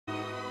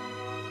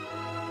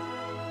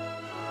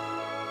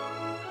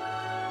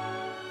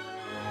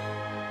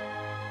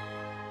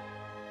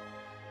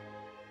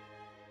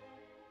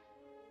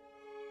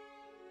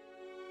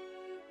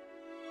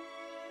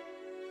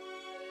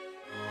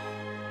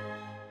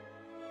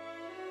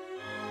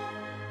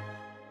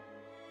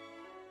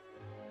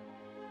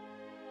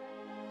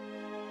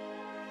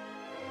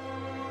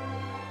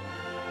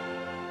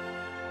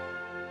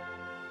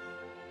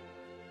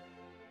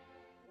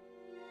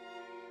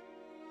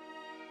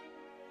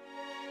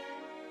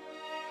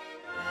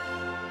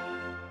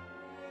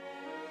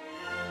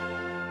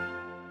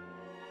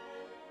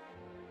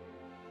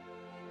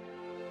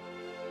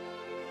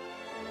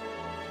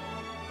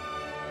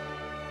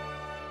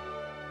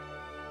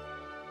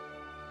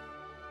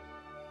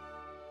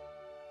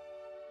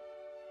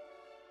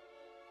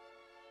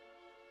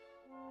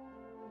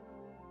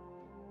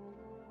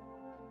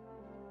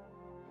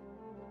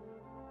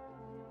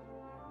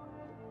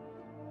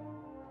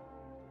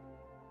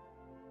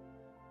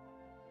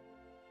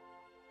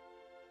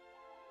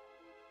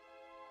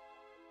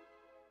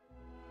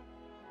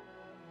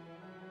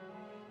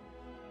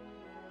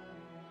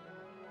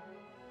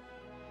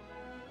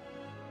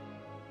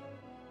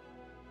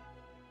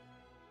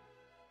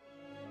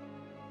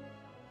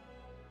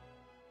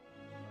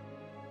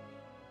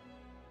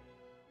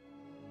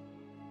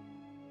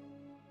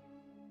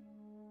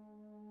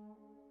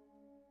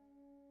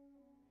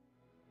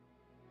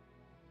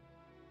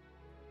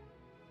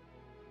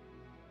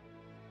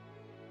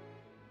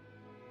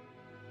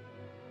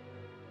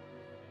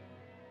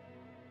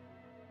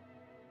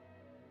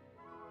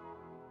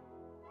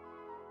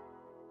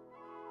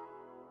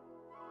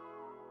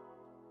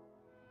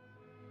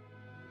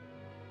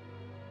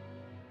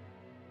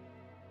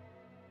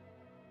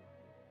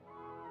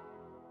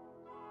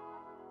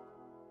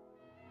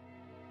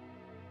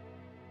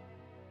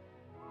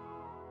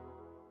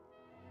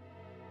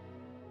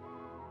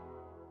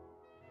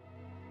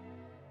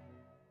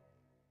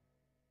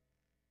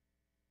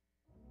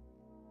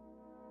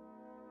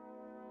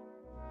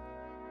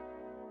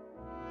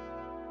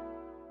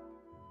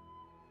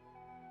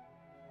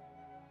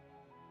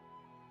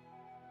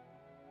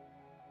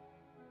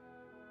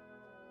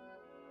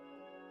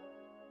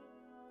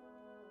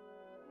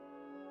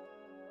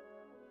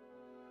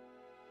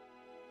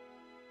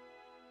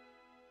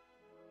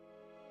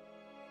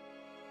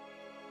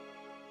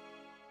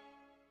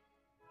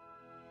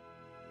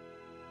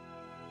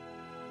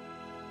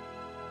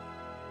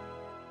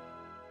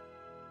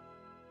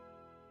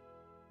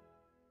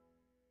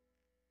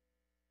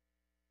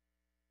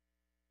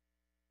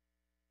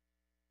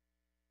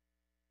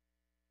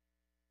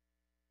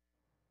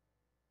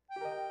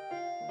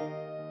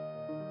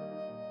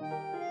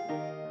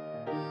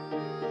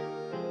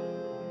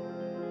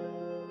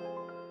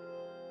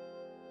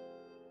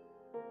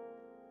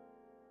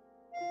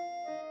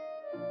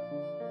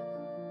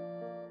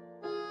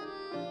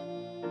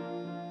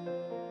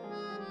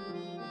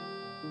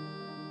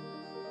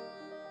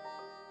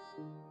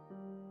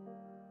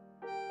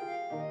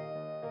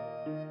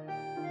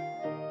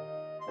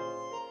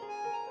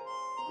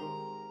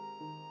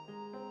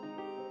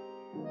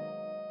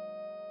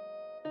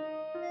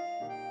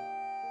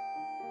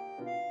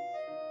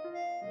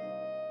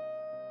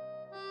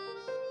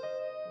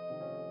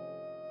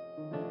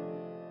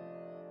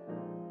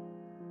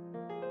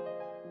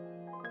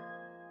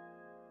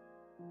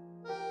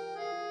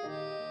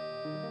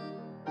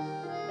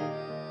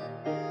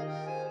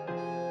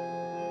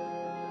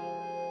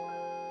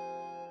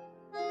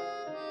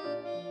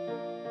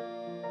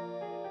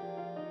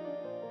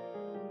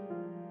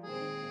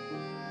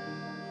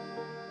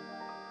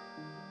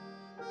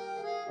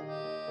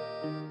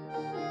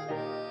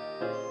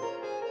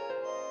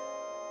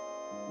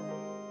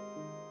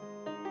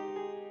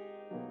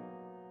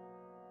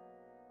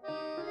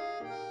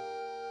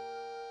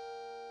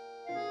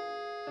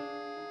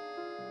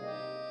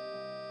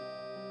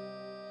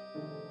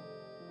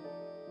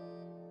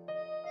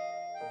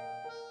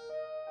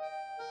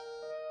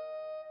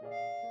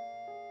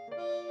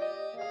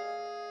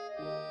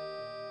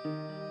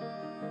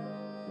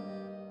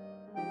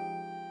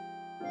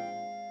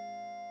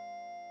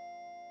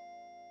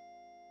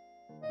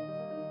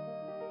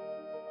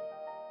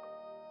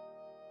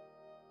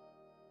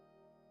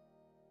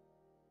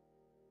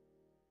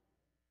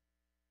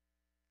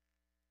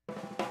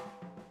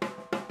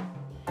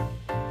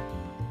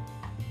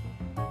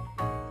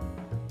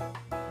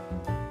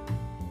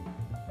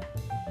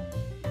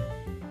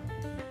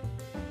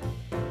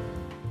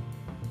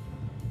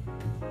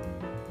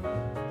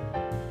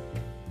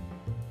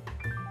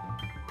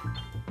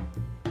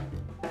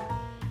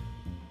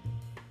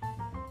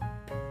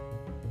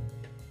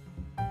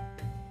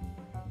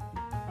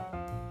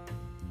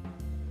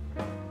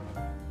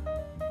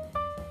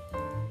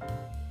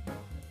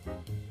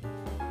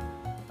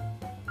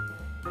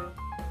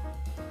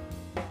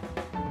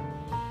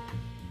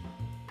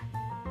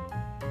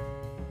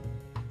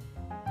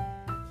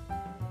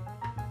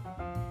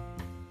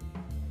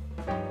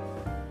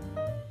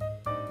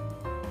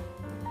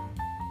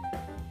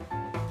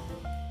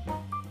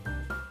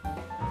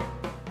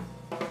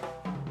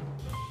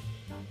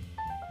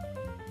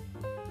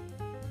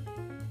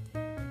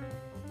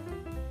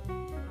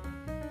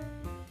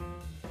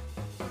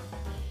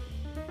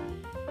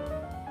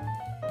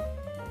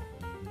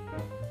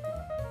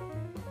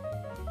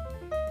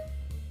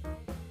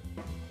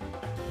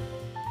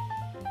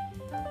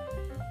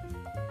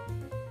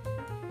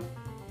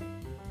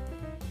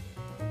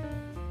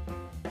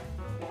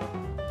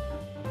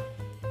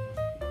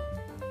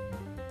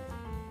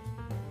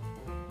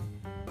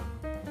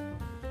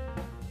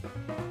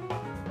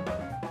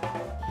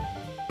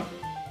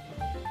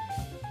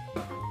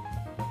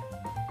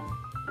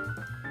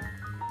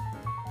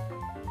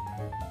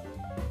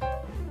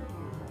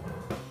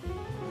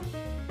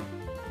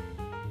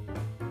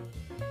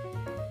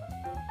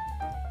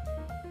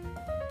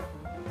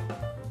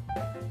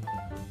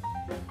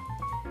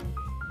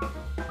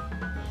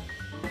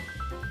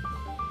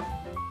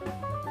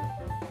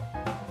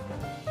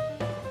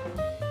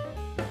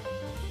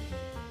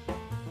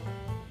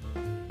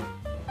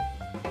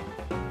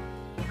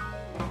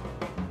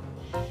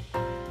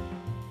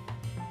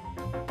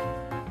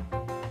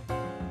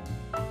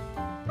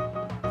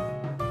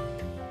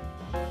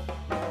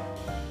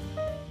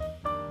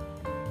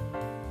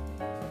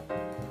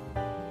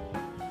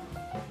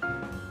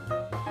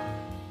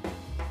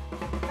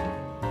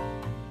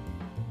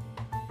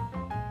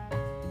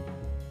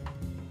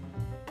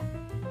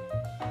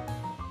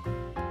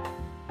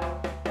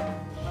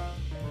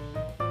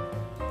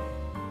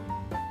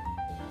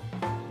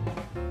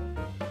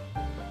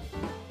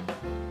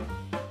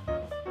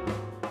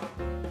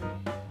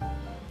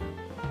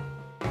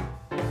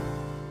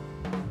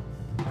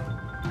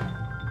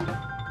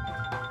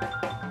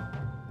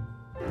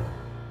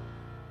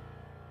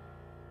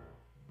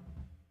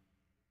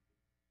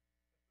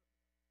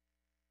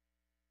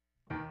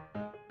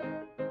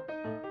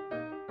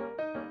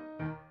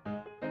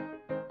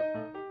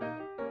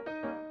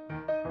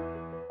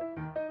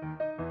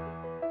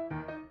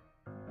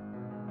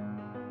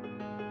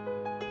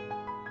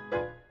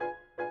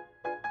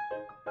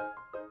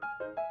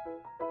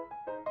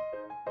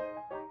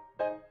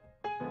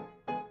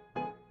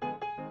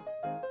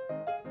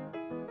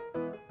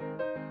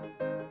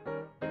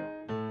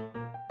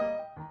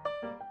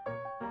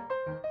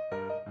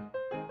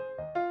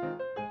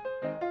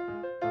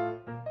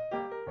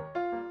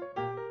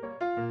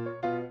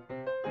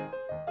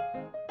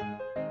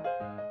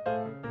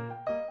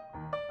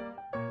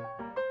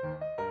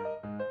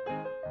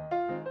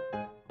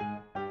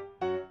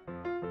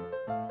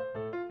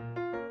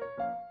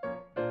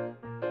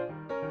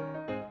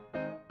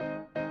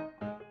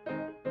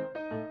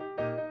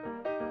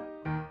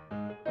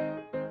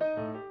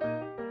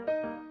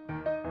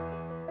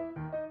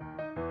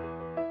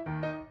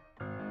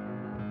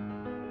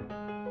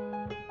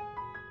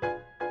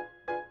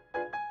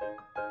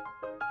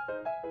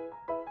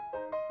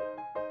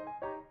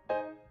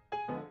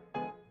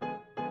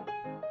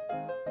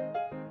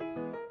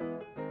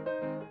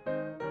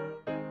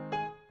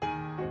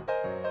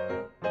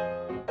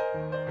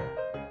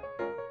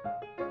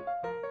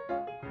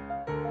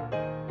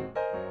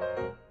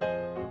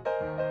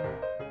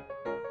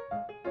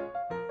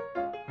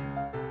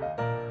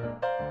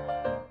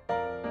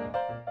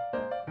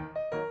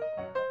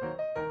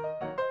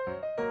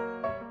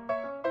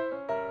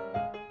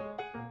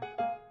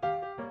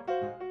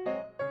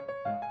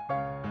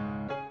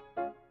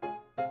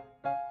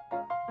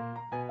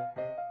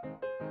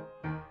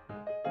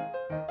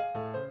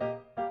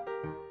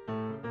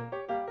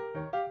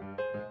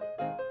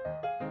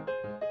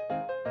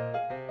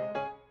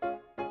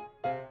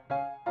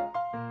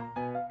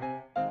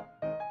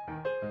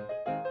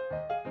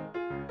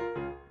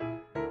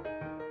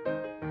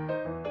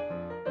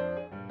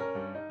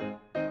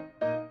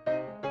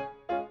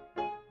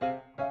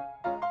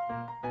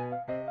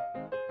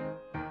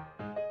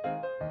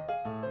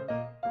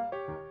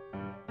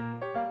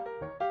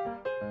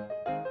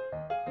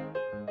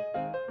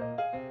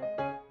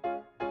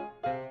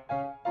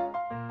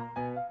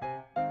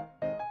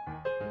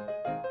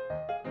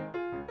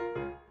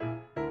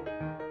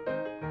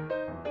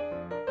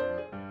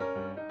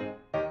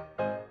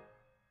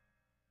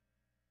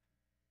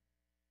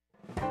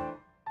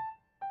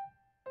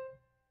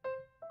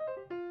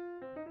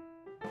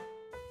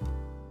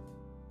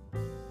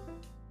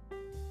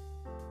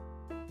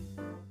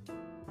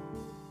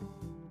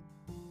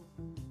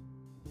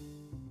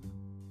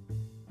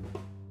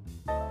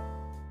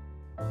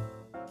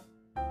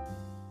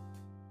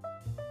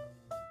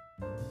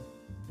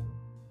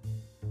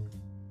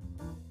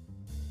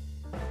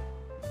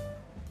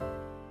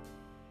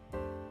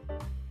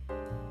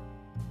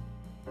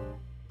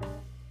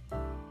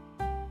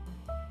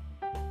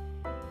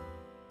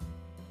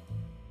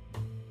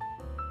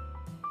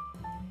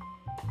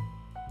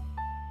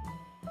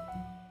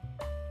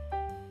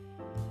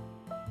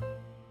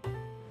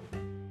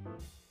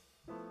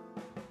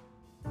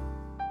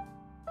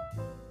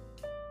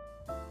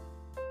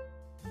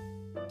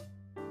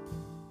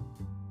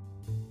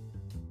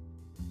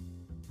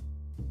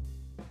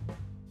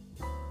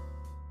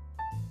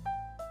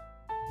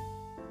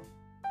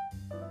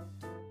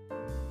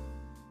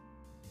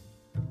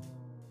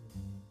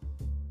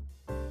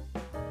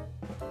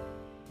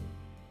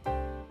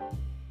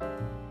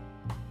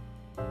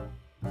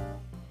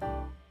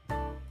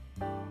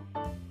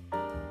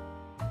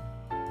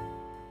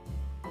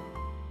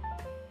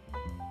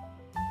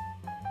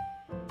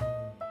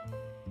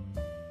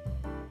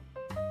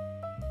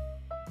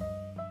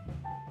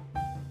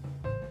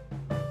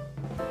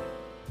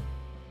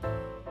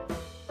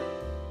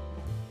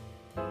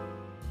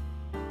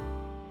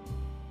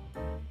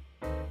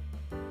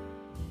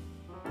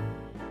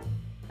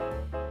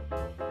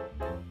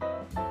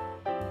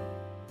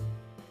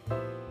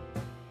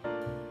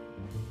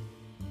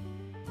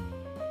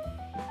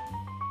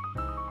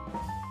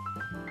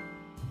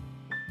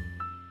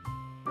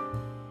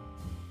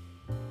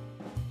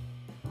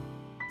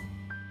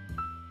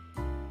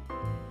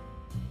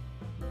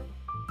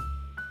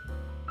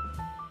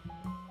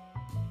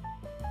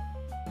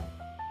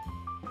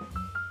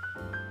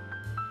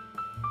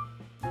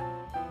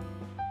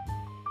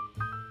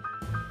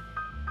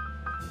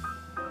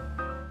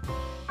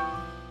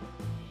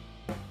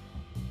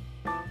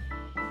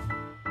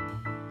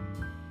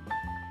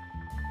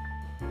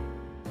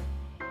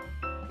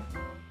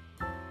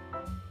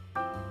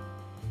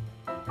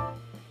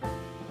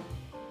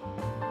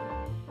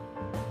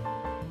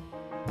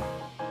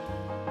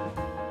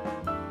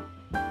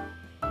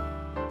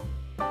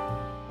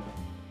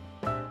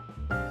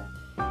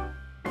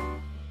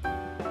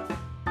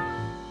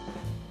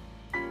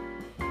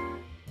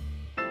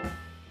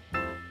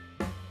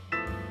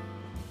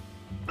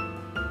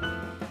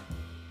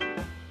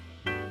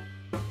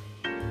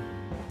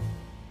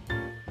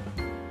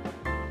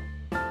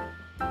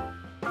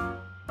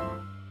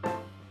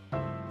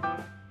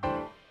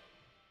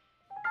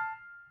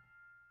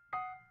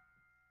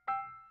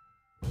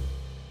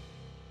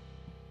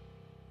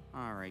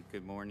All right,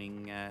 good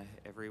morning,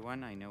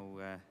 everyone. I know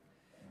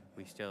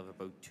we still have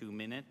about 2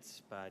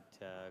 minutes, but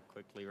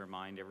quickly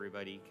remind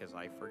everybody, because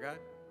I forgot,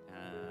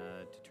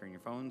 to turn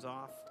your phones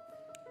off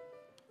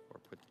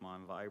or put them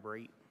on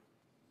vibrate.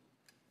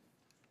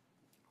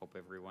 Hope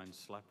everyone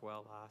slept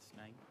well last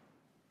night.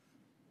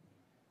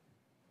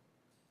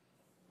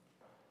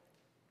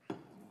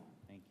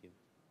 Thank you.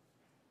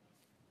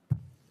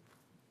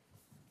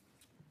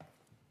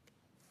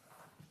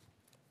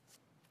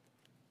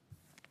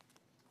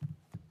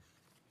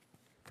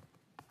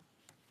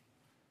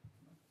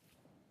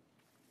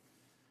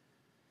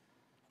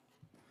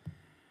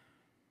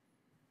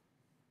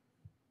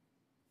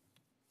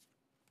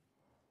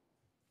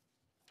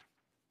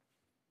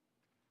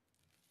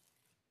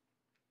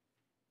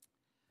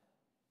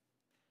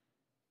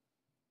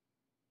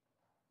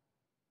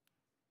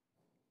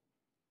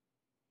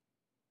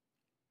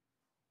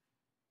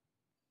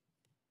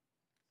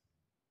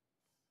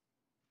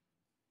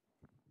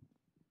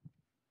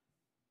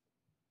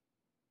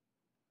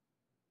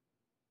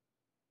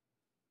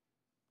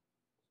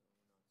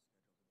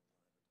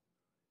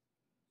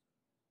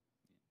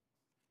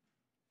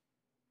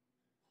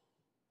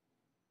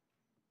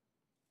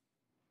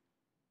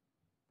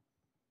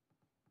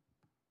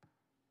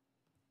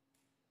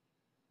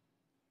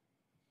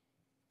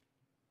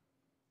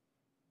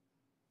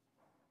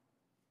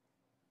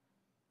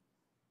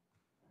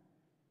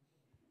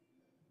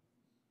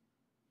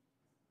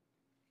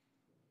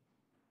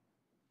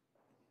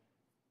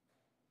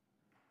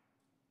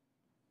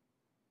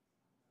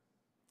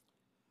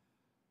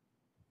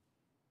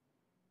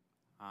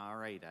 All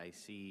right, I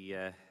see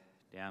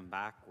down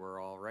back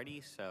we're all ready,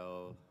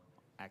 so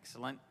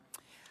excellent.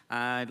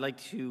 I'd like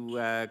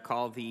to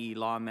call the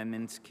Law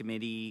Amendments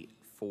Committee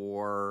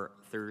for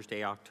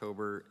Thursday,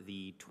 October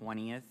the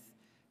 20th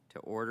to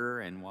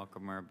order and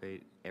welcome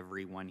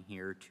everyone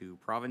here to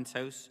Province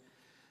House.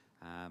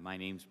 My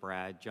name's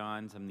Brad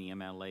Johns. I'm the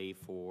MLA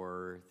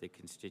for the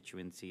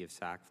constituency of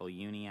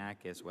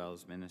Sackville-Uniacke, as well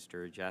as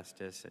Minister of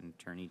Justice and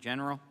Attorney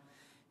General,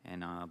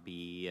 and I'll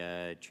be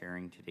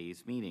chairing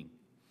today's meeting.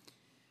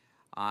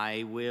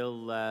 I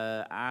will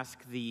ask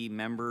the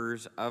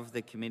members of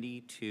the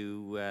committee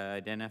to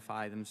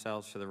identify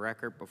themselves for the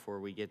record before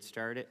we get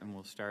started, and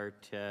we'll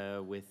start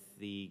with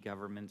the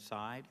government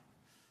side.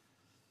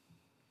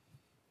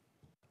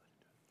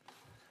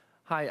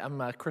 Hi,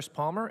 I'm Chris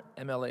Palmer,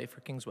 MLA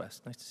for Kings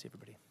West. Nice to see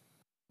everybody.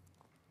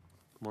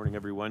 Good morning,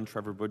 everyone.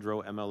 Trevor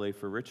Boudreau, MLA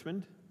for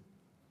Richmond.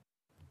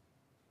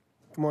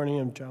 Good morning.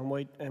 I'm John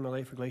White,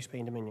 MLA for Glace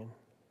Bay Dominion.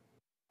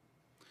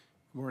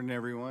 Good morning,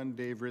 everyone.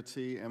 Dave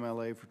Ritzy,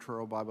 MLA for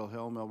Truro, Bible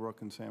Hill,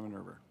 Millbrook, and Salmon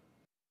River.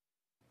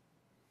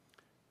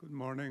 Good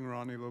morning,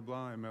 Ronnie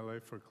LeBlanc,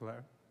 MLA for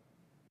Clare.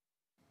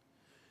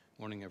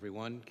 Morning,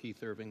 everyone.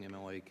 Keith Irving,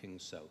 MLA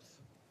Kings South.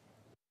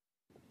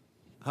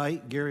 Hi,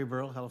 Gary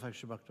Burrell,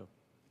 Halifax Shabukto.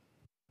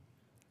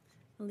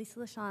 Lisa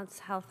Lachance,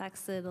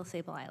 Halifax Little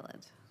Sable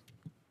Island.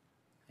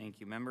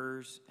 Thank you,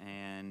 members.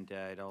 And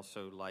I'd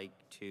also like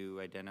to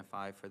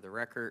identify for the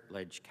record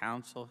Ledge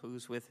Council,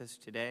 who's with us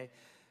today.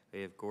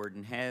 We have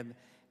Gordon Hebb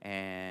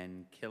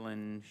and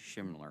Killen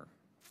Schimler.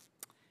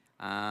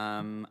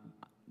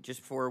 Just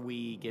before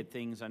we get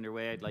things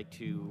underway, I'd like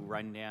to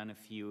run down a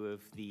few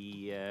of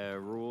the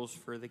rules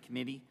for the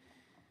committee.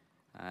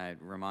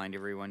 I'd remind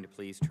everyone to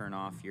please turn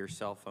off your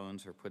cell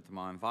phones or put them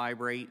on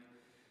vibrate.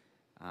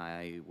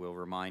 I will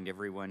remind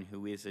everyone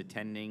who is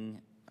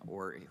attending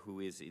or who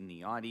is in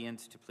the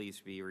audience to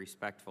please be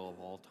respectful of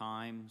all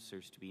times.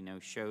 There's to be no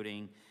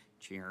shouting,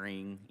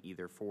 cheering,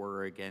 either for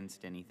or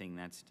against anything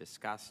that's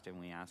discussed, and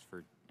we ask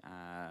for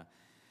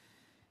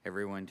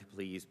everyone to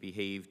please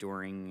behave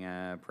during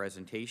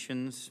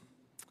presentations.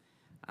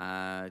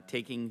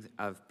 Taking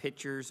of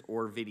pictures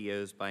or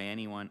videos by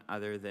anyone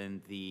other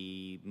than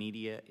the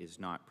media is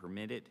not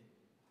permitted.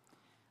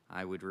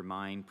 I would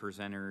remind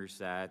presenters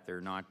that there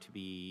are not to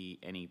be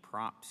any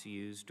props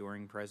used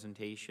during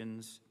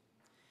presentations.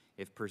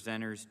 If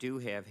presenters do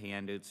have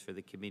handouts for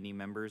the committee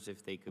members,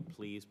 if they could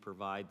please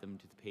provide them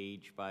to the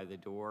page by the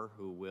door,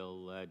 who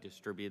will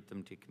distribute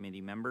them to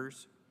committee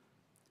members.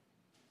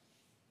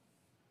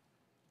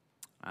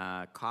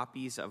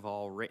 Copies of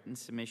all written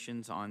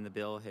submissions on the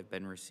bill have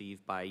been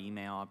received by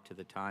email up to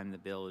the time the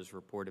bill is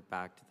reported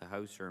back to the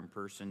House or in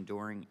person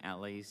during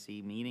LAC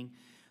meeting.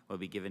 Will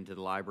be given to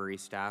the library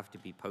staff to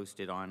be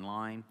posted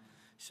online.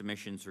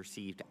 Submissions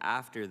received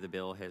after the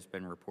bill has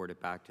been reported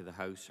back to the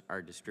House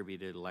are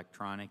distributed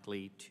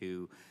electronically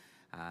to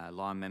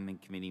Law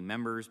Amendment Committee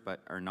members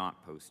but are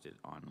not posted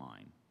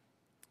online.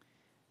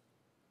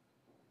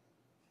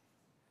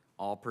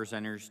 All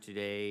presenters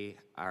today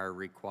are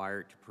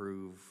required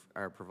to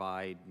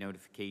provide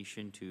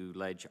notification to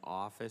Ledge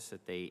office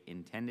that they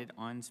intended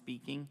on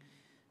speaking.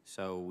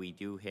 So we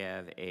do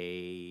have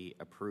a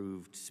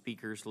approved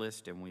speakers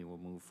list, and we will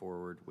move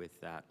forward with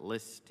that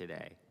list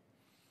today.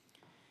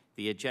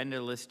 The agenda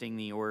listing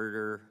the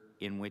order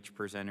in which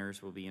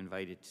presenters will be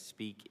invited to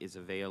speak is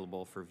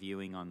available for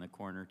viewing on the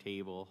corner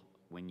table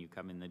when you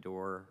come in the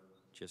door,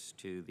 just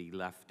to the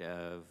left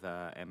of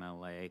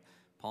MLA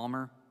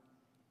Palmer.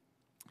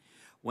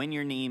 When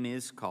your name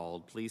is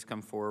called, please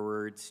come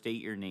forward,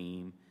 state your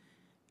name,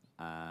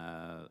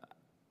 how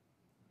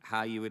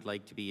you would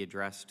like to be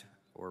addressed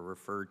or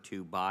referred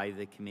to by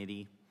the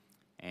committee,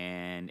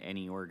 and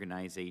any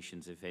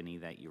organizations, if any,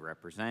 that you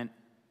represent.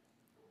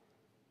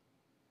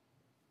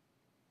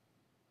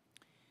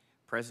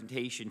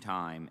 Presentation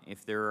time.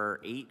 If there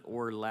are 8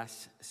 or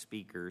less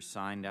speakers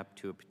signed up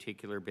to a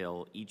particular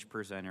bill, each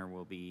presenter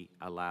will be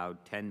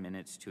allowed 10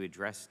 minutes to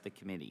address the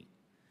committee.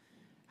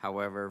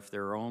 However,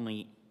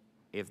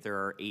 if there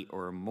are 8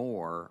 or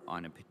more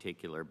on a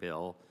particular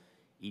bill,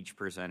 each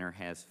presenter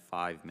has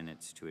 5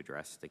 minutes to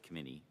address the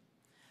committee.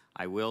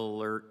 I will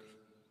alert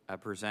a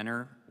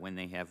presenter when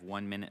they have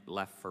 1 minute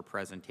left for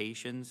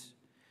presentations.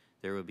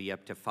 There will be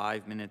up to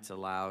 5 minutes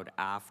allowed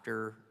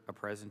after a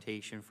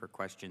presentation for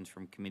questions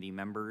from committee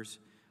members.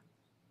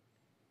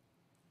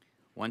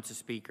 Once a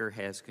speaker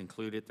has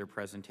concluded their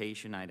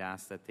presentation, I'd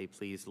ask that they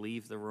please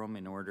leave the room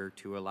in order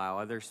to allow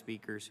other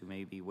speakers who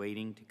may be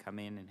waiting to come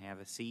in and have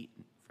a seat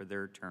for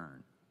their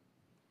turn.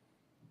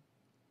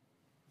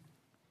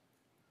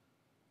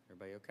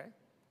 Everybody okay?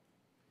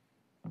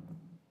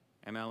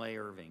 MLA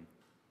Irving.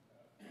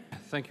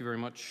 Thank you very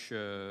much,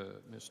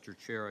 Mr.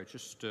 Chair. I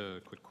just a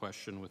quick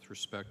question with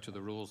respect to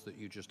the rules that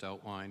you just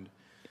outlined.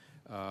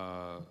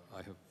 I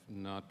have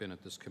not been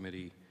at this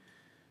committee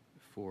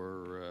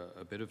for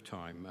a bit of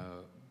time,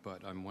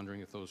 but I'm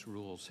wondering if those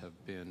rules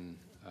have been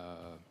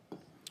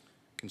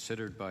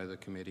considered by the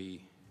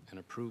committee and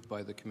approved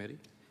by the committee.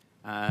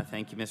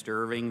 Thank you, Mr.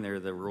 Irving. They're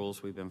the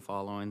rules we've been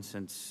following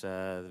since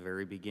the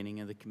very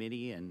beginning of the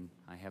committee, and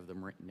I have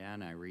them written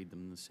down. I read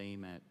them the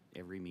same at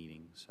every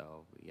meeting,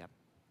 so yep.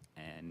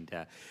 And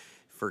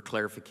for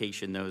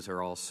clarification, those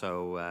are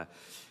also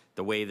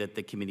the way that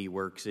the committee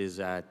works is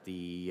at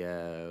the,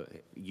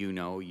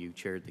 you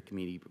chaired the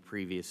committee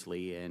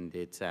previously, and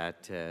it's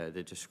at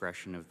the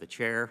discretion of the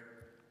chair.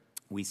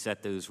 We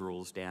set those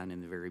rules down in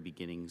the very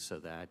beginning so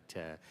that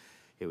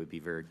it would be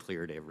very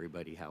clear to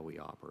everybody how we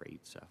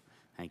operate. So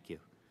thank you.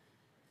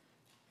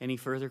 Any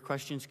further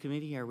questions,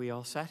 committee? Are we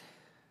all set?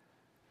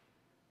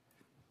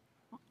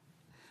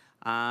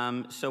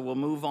 So we'll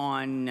move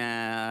on.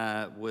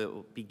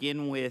 We'll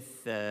begin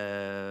with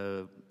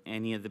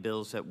any of the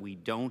bills that we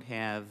don't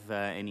have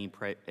any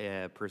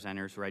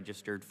presenters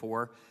registered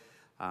for,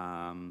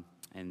 and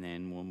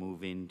then we'll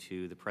move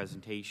into the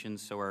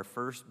presentations. So our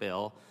first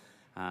bill,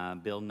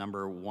 bill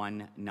number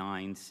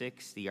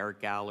 196, the Art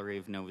Gallery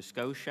of Nova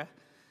Scotia.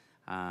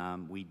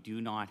 We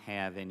do not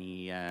have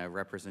any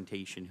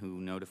representation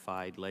who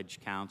notified Ledge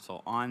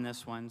Council on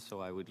this one, so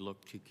I would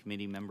look to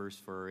committee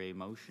members for a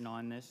motion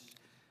on this.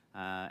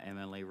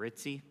 MLA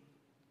Ritzy.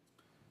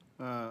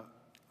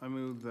 I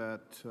move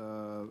that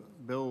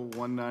Bill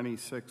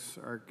 196,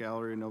 Art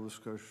Gallery Nova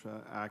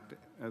Scotia Act,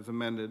 as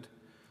amended,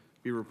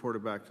 be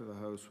reported back to the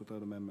House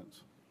without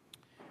amendments.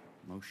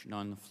 Motion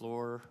on the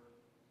floor.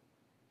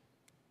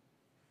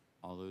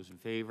 All those in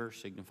favor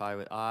signify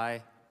with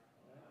aye.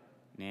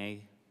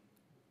 Nay.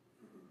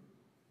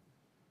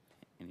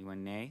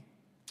 Anyone nay?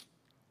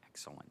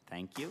 Excellent.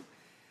 Thank you.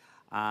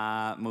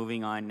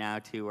 Moving on now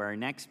to our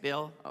next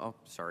bill. Oh,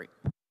 sorry.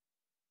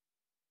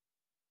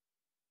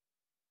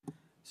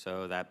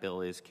 So that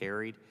bill is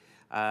carried,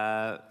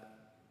 or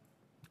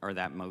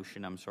that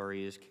motion, I'm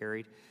sorry, is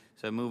carried.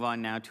 So move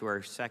on now to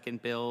our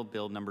second bill,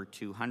 bill number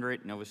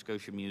 200, Nova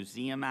Scotia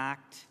Museum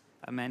Act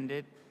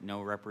amended.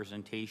 No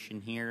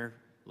representation here.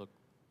 Look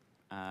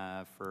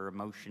for a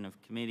motion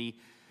of committee.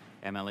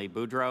 MLA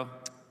Boudreau.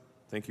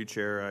 Thank you,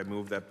 Chair. I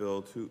move that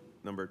Bill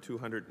number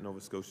 200,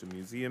 Nova Scotia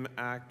Museum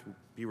Act,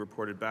 be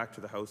reported back to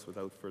the House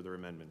without further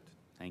amendment.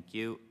 Thank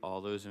you.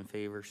 All those in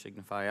favor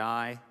signify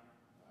aye.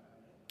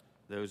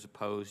 Those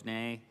opposed,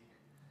 nay.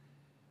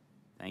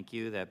 Thank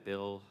you. That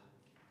bill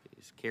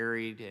is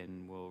carried,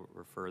 and we'll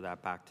refer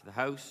that back to the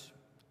House,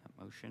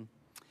 that motion.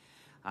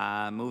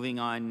 Moving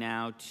on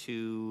now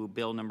to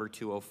bill number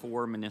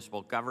 204,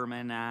 Municipal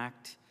Government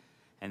Act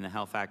and the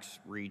Halifax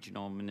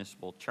Regional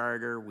Municipal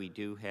Charter. We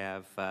do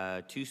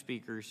have 2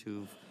 speakers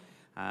who've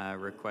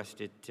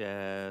requested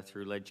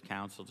through Ledge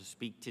Council to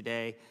speak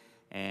today.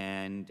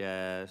 And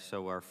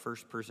so our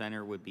first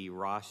presenter would be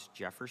Ross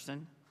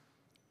Jefferson.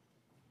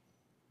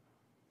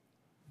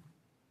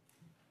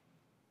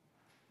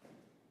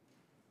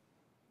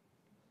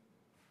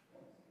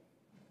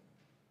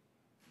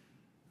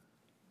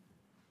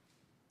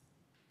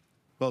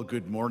 Well,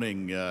 good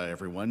morning,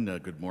 everyone.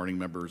 Good morning,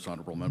 members,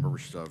 honorable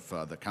members of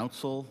the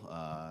council.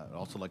 I'd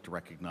also like to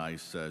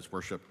recognize His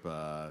Worship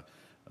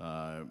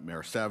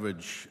Mayor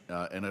Savage,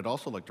 and I'd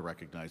also like to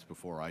recognize,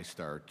 before I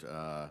start,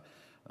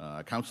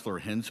 Councillor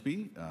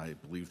Hensby. I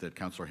believe that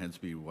Councillor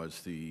Hensby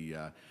was the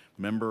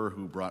member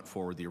who brought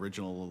forward the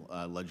original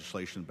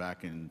legislation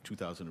back in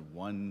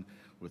 2001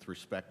 with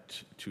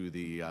respect to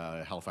the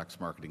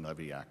Halifax Marketing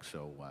Levy Act.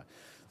 So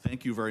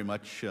thank you very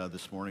much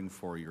this morning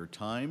for your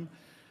time.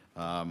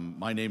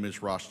 My name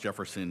is Ross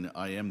Jefferson.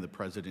 I am the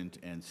President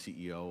and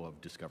CEO of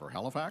Discover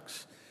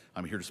Halifax.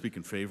 I'm here to speak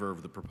in favor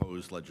of the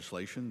proposed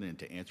legislation and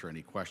to answer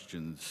any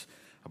questions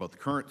about the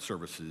current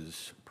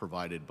services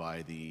provided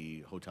by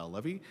the hotel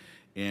levy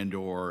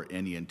and/or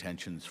any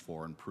intentions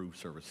for improved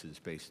services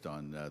based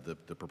on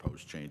the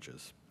proposed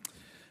changes.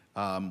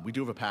 We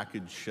do have a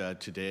package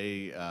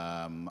today.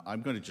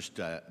 I'm going to just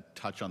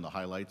touch on the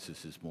highlights.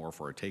 This is more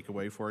for a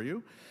takeaway for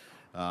you.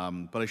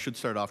 But I should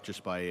start off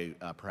just by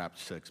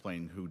perhaps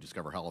explaining who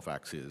Discover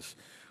Halifax is.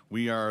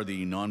 We are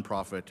the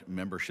nonprofit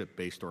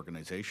membership-based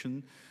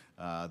organization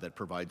that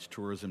provides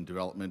tourism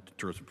development,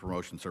 tourism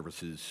promotion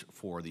services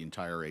for the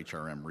entire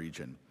HRM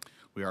region.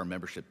 We are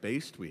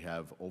membership-based. We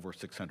have over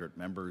 600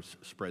 members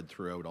spread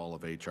throughout all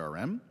of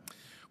HRM.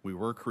 We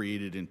were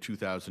created in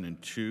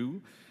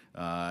 2002,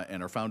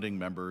 and our founding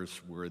members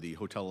were the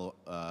Hotel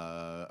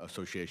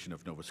Association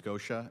of Nova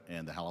Scotia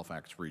and the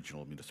Halifax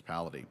Regional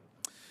Municipality.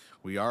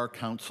 We are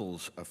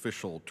Council's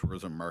official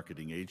tourism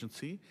marketing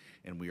agency,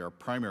 and we are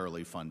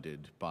primarily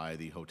funded by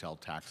the hotel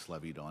tax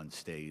levied on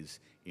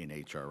stays in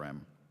HRM.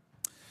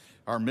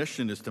 Our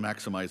mission is to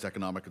maximize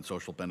economic and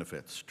social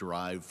benefits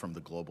derived from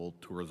the global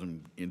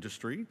tourism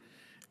industry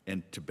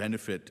and to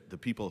benefit the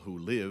people who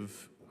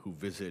live, who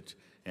visit,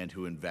 and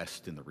who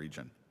invest in the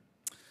region.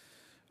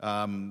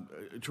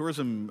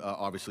 Tourism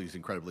obviously is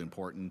incredibly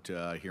important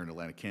here in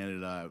Atlantic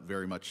Canada,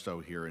 very much so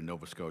here in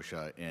Nova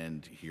Scotia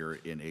and here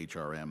in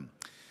HRM.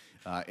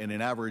 In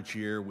an average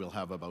year, we'll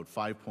have about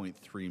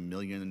 5.3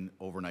 million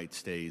overnight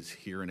stays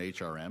here in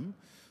HRM.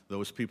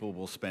 Those people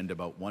will spend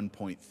about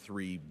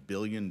 $1.3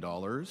 billion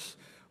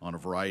on a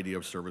variety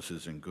of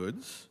services and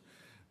goods.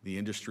 The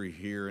industry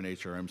here in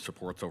HRM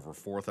supports over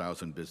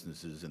 4,000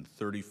 businesses and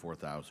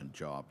 34,000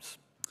 jobs.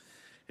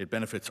 It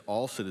benefits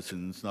all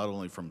citizens, not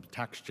only from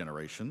tax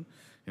generation,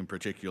 in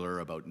particular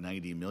about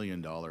 $90 million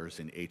in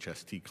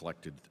HST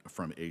collected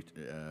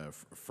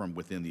from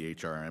within the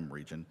HRM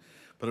region,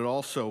 but it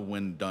also,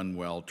 when done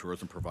well,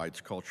 tourism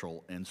provides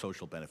cultural and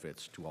social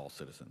benefits to all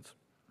citizens.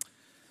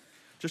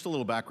 Just a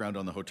little background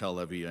on the hotel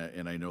levy,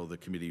 and I know the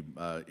committee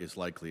is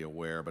likely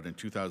aware, but in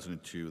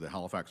 2002, the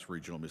Halifax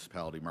Regional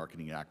Municipality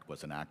Marketing Act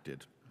was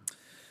enacted.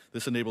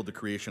 This enabled the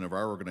creation of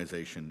our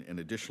organization and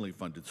additionally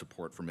funded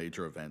support for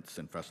major events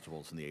and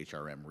festivals in the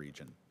HRM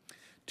region.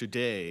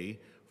 Today,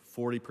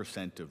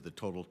 40% of the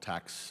total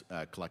tax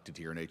collected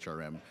here in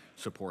HRM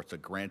supports a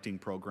granting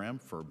program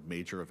for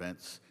major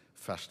events,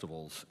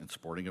 festivals, and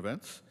sporting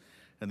events,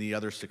 and the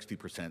other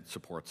 60%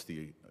 supports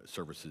the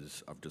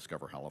services of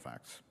Discover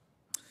Halifax.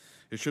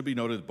 It should be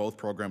noted that both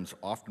programs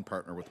often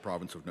partner with the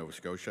province of Nova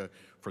Scotia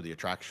for the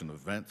attraction of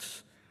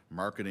events,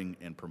 marketing,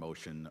 and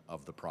promotion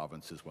of the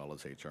province as well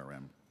as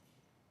HRM.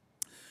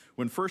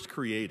 When first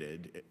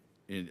created,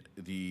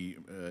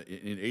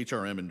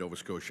 HRM in Nova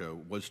Scotia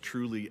was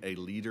truly a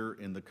leader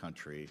in the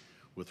country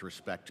with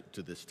respect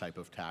to this type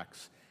of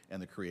tax and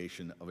the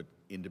creation of an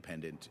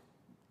independent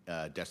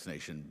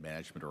destination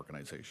management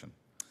organization.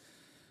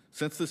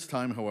 Since this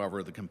time,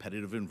 however, the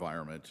competitive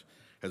environment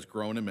has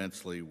grown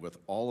immensely, with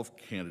all of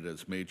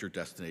Canada's major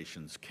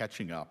destinations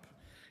catching up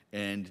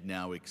and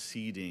now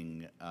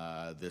exceeding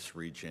this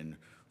region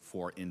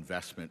for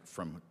investment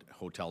from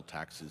hotel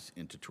taxes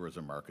into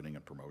tourism marketing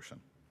and promotion.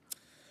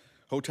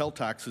 Hotel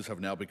taxes have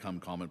now become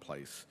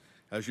commonplace.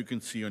 As you can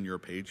see on your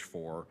page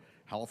 4,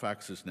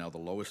 Halifax is now the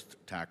lowest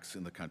tax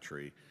in the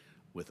country,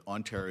 with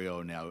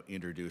Ontario now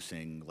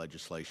introducing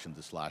legislation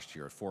this last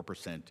year at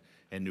 4%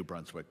 and New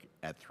Brunswick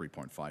at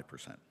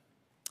 3.5%.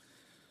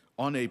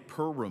 On a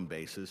per-room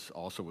basis,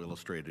 also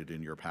illustrated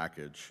in your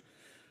package,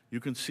 you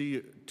can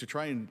see, to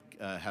try and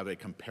have a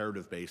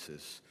comparative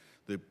basis,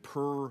 the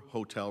per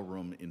hotel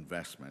room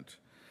investment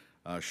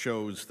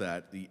shows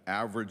that the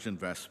average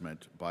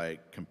investment by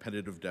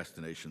competitive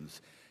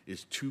destinations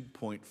is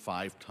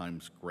 2.5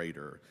 times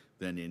greater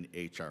than in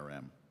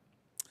HRM.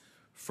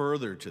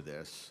 Further to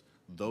this,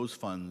 those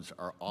funds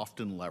are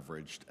often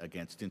leveraged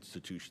against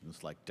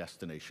institutions like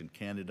Destination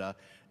Canada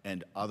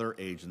and other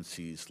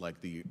agencies like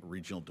the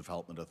regional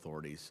development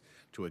authorities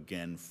to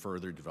again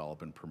further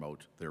develop and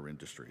promote their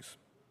industries.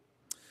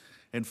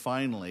 And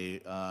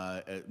finally,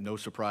 no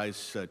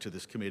surprise to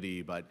this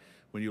committee, but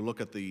when you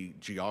look at the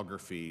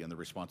geography and the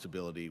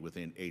responsibility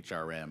within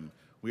HRM,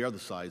 we are the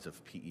size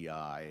of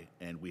PEI,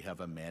 and we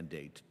have a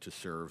mandate to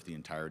serve the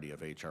entirety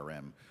of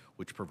HRM,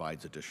 which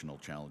provides additional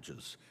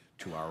challenges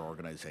to our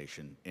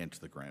organization and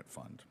to the grant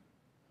fund.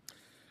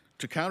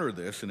 To counter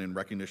this, and in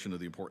recognition of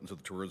the importance of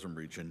the tourism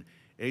region,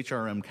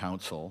 HRM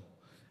Council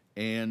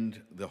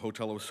and the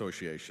Hotel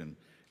Association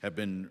have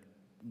been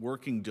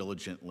working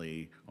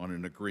diligently on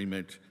an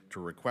agreement to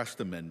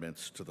request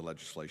amendments to the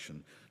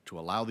legislation to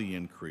allow the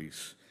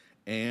increase,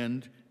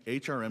 and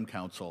HRM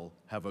Council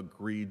have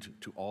agreed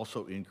to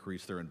also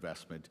increase their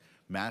investment,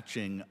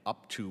 matching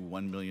up to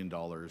 $1 million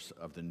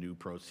of the new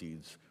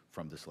proceeds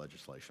from this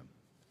legislation.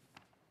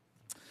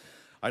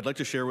 I'd like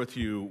to share with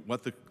you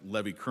what the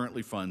levy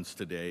currently funds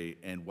today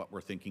and what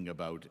we're thinking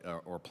about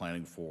or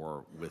planning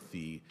for with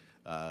the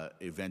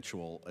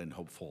eventual and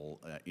hopeful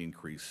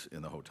increase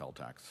in the hotel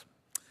tax.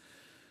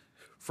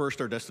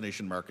 First, our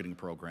destination marketing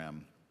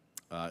program.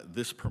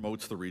 This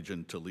promotes the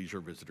region to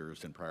leisure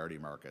visitors in priority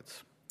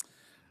markets.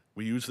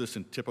 We use this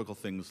in typical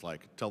things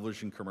like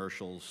television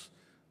commercials,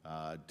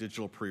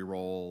 digital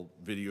pre-roll,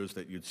 videos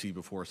that you'd see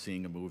before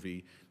seeing a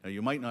movie. Now,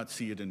 you might not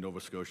see it in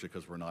Nova Scotia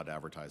because we're not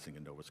advertising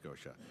in Nova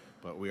Scotia,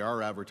 but we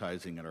are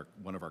advertising in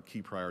one of our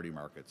key priority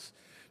markets.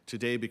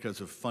 Today,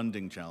 because of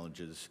funding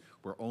challenges,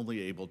 we're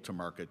only able to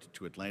market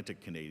to Atlantic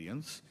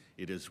Canadians.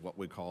 It is what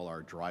we call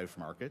our drive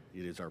market.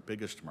 It is our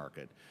biggest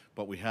market,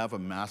 but we have a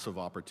massive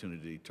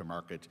opportunity to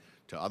market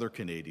to other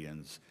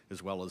Canadians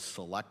as well as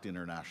select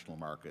international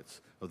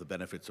markets of the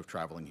benefits of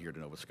traveling here to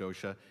Nova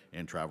Scotia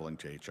and traveling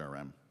to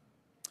HRM.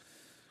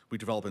 We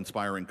develop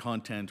inspiring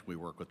content, we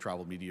work with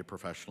travel media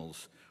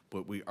professionals,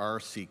 but we are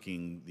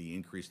seeking the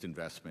increased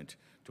investment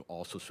to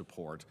also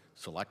support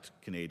select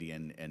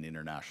Canadian and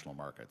international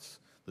markets.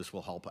 This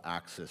will help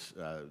access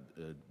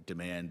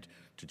demand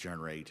to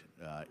generate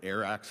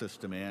air access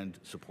demand,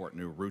 support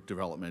new route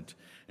development,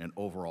 and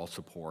overall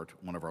support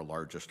one of our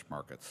largest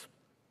markets.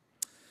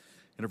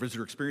 In our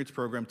visitor experience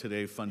program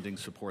today, funding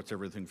supports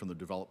everything from the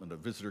development of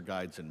visitor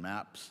guides and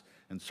maps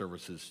and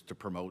services to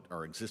promote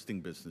our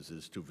existing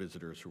businesses to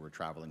visitors who are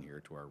traveling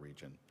here to our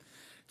region.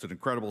 It's an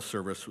incredible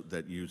service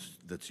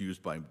that's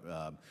used by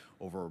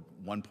over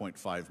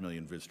 1.5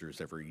 million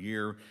visitors every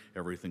year,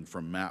 everything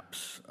from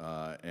maps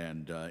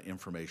and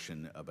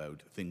information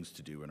about things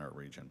to do in our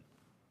region.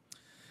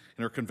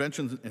 In our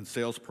conventions and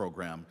sales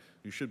program,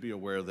 you should be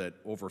aware that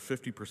over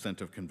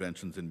 50% of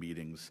conventions and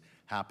meetings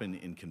happen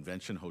in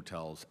convention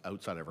hotels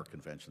outside of our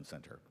convention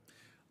center.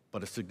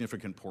 But a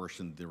significant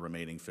portion, the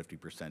remaining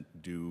 50%,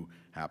 do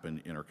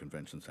happen in our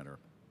convention center.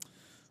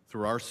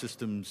 Through our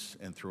systems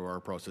and through our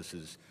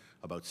processes,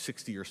 about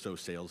 60 or so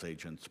sales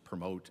agents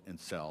promote and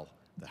sell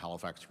the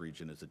Halifax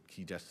region as a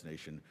key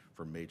destination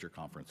for major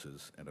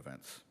conferences and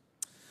events.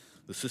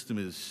 The system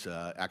is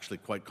actually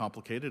quite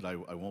complicated. I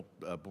won't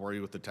bore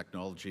you with the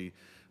technology,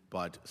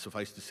 but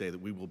suffice to say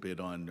that we will bid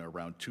on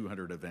around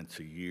 200 events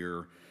a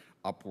year,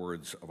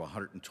 upwards of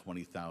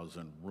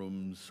 120,000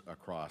 rooms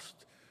across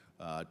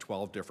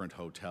 12 different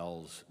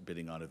hotels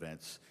bidding on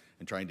events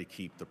and trying to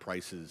keep the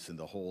prices and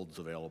the holds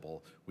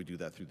available. We do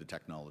that through the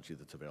technology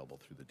that's available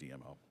through the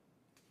DMO.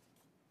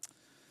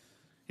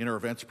 In our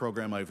events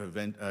program,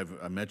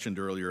 I mentioned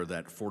earlier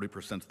that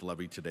 40% of the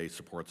levy today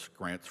supports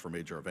grants for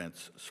major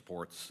events,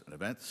 sports, and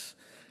events,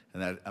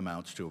 and that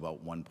amounts to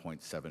about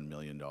 $1.7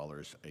 million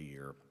a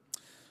year.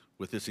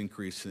 With this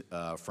increase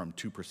from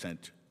 2%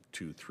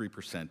 to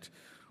 3%,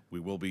 we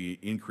will be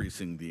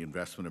increasing the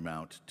investment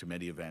amount to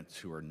many events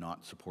who are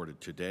not supported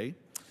today,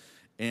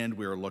 and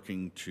we are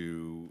looking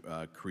to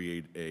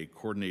create a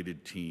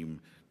coordinated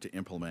team to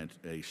implement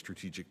a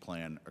strategic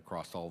plan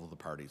across all of the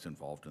parties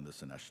involved in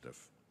this initiative.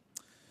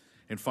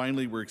 And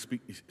finally, we're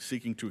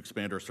seeking to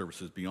expand our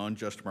services beyond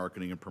just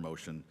marketing and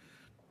promotion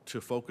to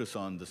focus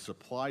on the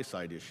supply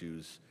side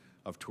issues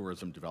of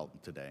tourism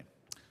development today.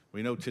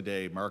 We know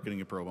today marketing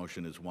and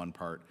promotion is one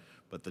part,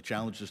 but the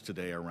challenges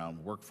today are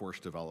around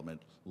workforce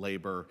development,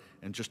 labor,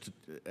 and just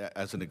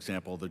as an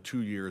example, the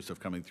 2 years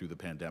of coming through the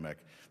pandemic,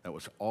 that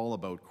was all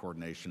about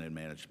coordination and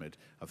management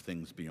of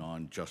things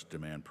beyond just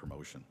demand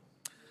promotion.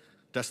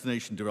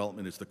 Destination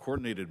development is the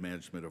coordinated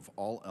management of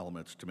all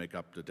elements to make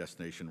up the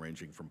destination,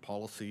 ranging from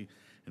policy,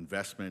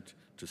 investment,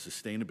 to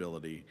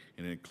sustainability,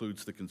 and it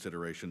includes the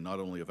consideration not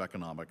only of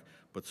economic,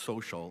 but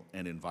social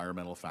and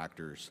environmental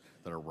factors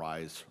that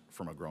arise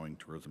from a growing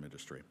tourism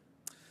industry.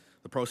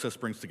 The process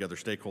brings together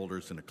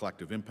stakeholders in a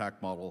collective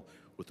impact model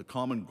with the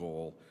common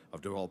goal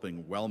of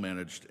developing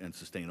well-managed and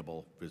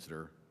sustainable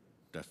visitor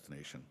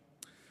destination.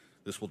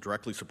 This will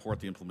directly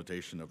support the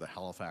implementation of the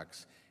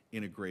Halifax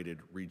Integrated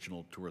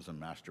Regional Tourism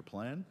Master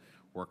Plan,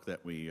 work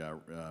that we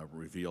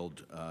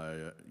revealed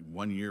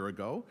 1 year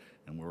ago,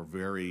 and we're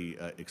very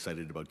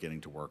excited about getting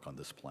to work on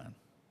this plan.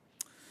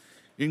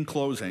 In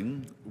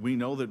closing, we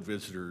know that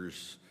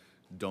visitors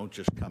don't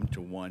just come to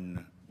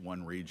one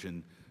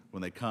region.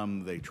 When they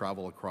come, they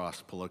travel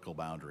across political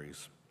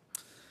boundaries.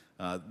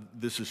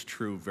 This is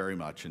true very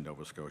much in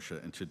Nova Scotia,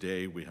 and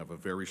today we have a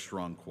very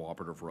strong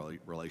cooperative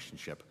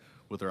relationship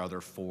with our other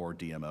 4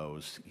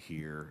 DMOs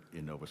here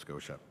in Nova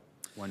Scotia.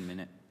 1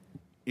 minute.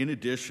 In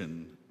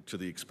addition to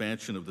the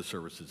expansion of the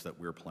services that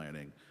we're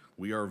planning,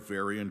 we are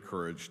very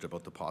encouraged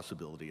about the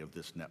possibility of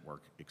this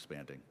network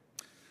expanding.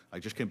 I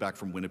just came back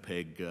from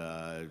Winnipeg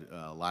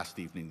last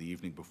evening, the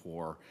evening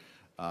before,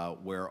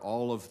 where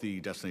all of the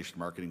destination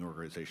marketing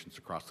organizations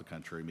across the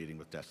country are meeting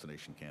with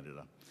Destination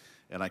Canada.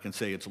 And I can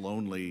say it's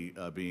lonely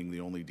being the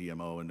only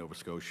DMO in Nova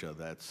Scotia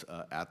that's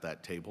at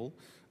that table.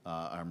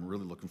 I'm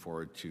really looking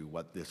forward to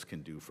what this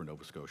can do for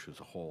Nova Scotia as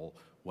a whole,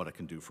 what it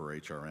can do for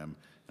HRM,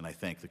 and I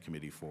thank the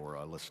committee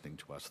for listening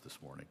to us this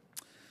morning.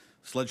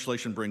 This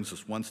legislation brings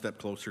us one step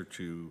closer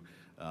to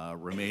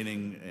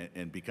remaining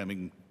and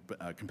becoming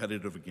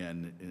competitive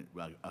again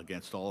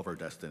against all of our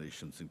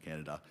destinations in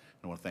Canada.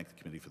 And I want to thank the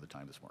committee for the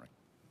time this morning.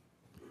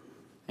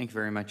 Thank you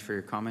very much for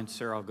your comments,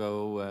 sir. I'll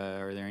go,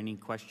 are there any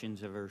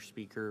questions of our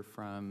speaker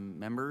from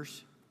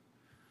members?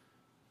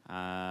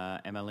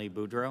 MLA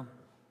Boudreau.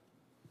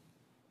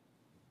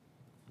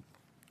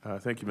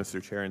 Thank you,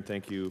 Mr. Chair, and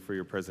thank you for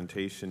your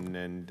presentation.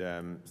 And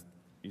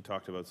you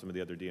talked about some of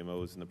the other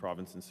DMOs in the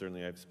province, and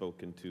certainly I've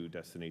spoken to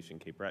Destination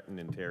Cape Breton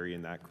and Terry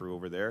and that crew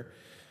over there.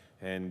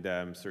 And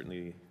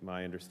certainly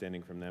my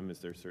understanding from them is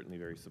they're certainly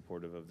very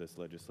supportive of this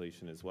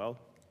legislation as well.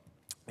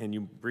 And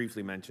you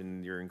briefly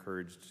mentioned you're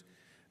encouraged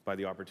by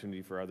the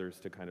opportunity for others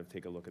to kind of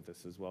take a look at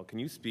this as well. Can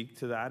you speak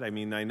to that? I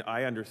mean,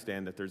 I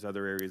understand that there's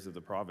other areas of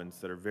the province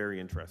that are very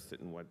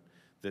interested in what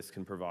this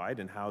can provide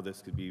and how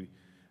this could be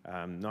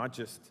not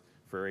just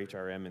for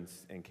HRM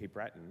and Cape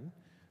Breton,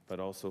 but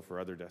also for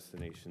other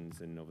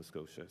destinations in Nova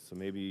Scotia. So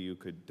maybe you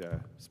could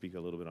speak a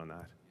little bit on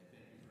that.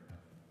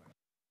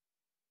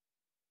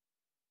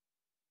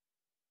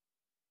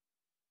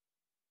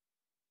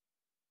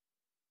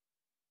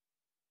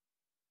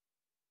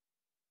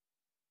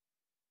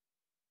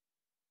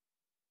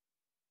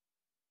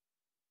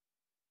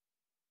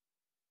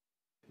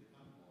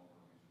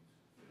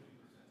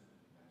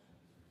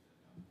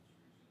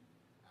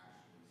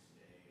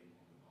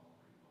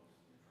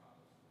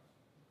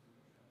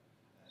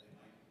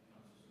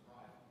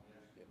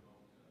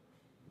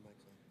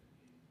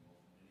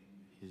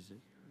 Is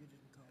it?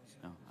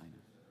 Oh, I know.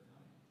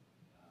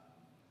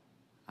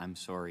 I'm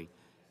sorry.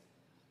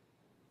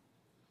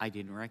 I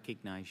didn't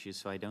recognize you,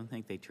 so I don't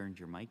think they turned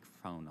your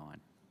microphone on.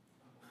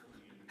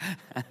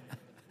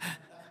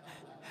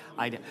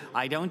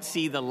 I don't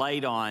see the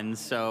light on,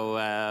 so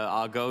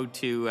I'll go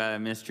to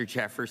Mr.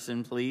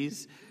 Jefferson,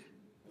 please.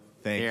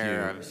 Thank you.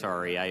 I'm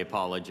sorry. I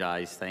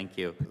apologize. Thank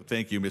you.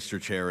 Thank you,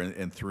 Mr. Chair,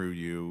 and through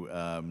you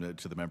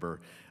to the member.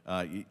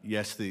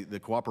 Yes, the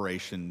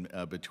cooperation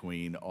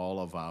between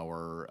all of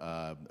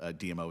our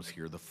DMOs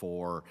here, the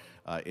 4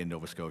 in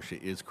Nova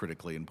Scotia, is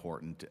critically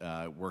important.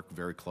 Work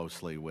very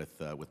closely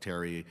with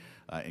Terry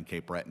in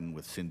Cape Breton,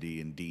 with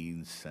Cindy in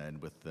Deans,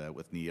 and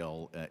with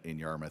Neil in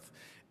Yarmouth.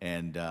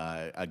 And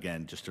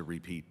again, just to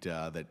repeat,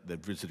 that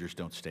visitors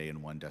don't stay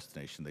in one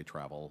destination; they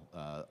travel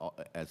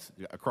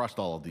across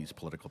all of these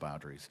political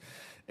boundaries.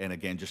 And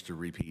again, just to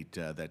repeat,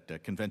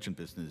 that convention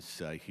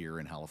business here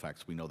in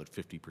Halifax, we know that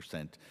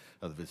 50%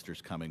 of the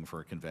visitors coming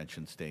for a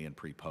convention stay in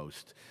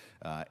pre-post,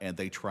 and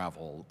they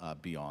travel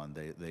beyond.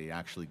 They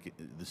actually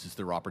this is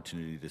their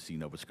opportunity to see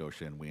Nova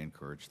Scotia, and we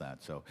encourage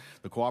that. So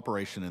the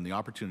cooperation and the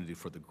opportunity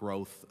for the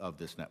growth of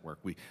this network,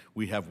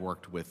 we have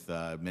worked with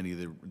many of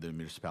the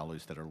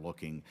municipalities that are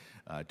looking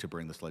to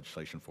bring this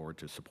legislation forward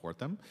to support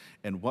them.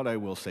 And what I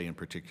will say in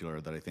particular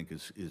that I think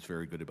is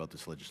very good about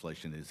this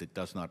legislation is it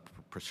does not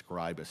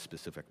prescribe a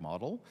specific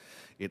model.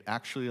 It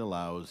actually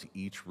allows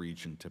each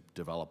region to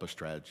develop a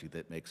strategy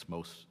that makes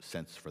most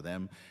sense for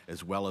them,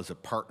 as well as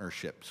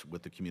partnerships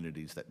with the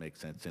communities that make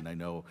sense. And I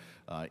know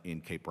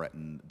in Cape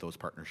Breton, those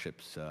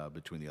partnerships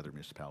between the other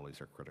municipalities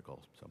are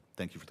critical. So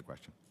thank you for the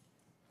question.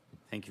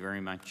 Thank you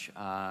very much.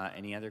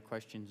 Any other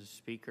questions,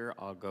 Speaker?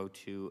 I'll go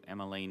to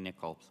MLA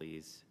Nicol,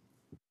 please.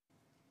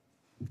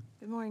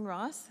 Good morning,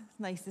 Ross. It's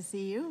nice to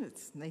see you.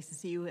 It's nice to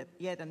see you at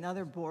yet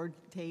another board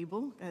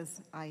table, as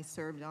I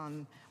served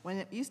on when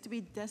it used to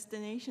be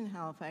Destination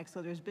Halifax.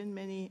 So there's been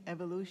many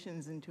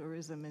evolutions in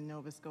tourism in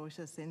Nova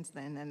Scotia since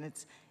then, and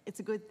it's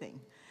a good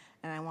thing.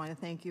 And I want to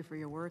thank you for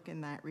your work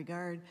in that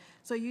regard.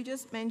 So you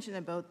just mentioned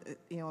about,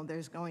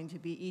 there's going to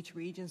be, each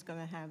region's going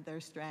to have their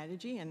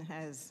strategy, and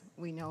as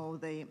we know,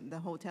 the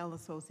hotel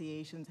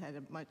associations had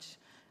a much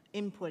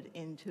input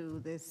into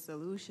this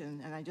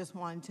solution. And I just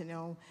wanted to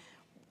know,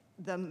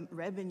 the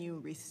revenue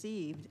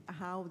received,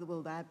 how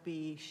will that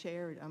be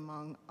shared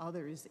among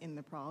others in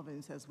the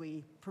province as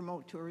we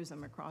promote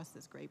tourism across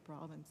this great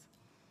province?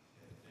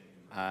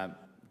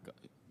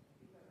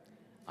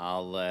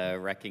 I'll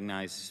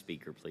recognize the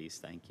Speaker, please.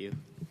 Thank you.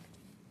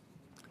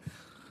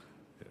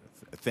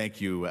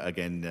 Thank you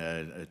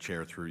again,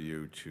 Chair, through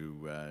you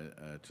to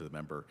the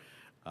member.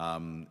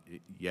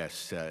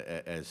 Yes,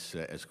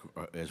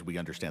 as we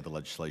understand the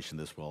legislation,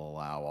 this will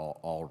allow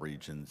all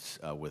regions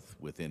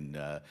within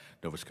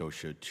Nova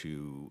Scotia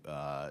to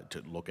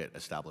look at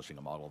establishing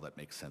a model that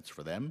makes sense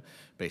for them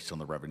based on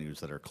the revenues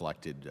that are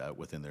collected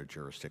within their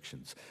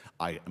jurisdictions.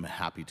 I am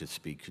happy to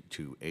speak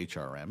to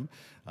HRM.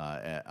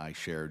 I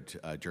shared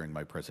during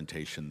my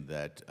presentation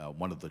that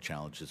one of the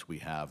challenges we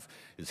have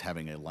is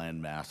having a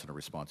land mass and a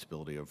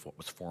responsibility of what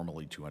was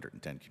formerly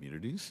 210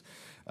 communities.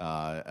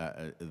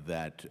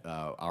 That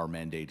our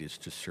mandate is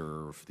to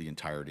serve the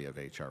entirety of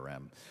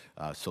HRM.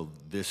 So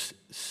this,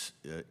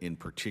 in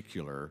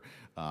particular,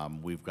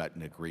 we've got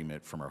an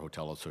agreement from our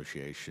hotel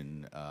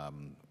association,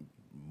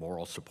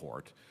 moral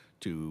support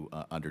to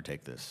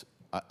undertake this.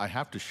 I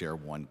have to share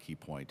one key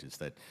point is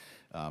that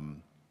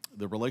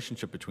the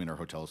relationship between our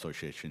hotel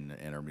association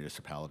and our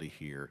municipality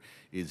here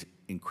is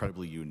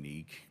incredibly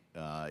unique.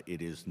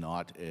 It is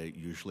not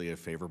usually a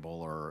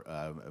favorable or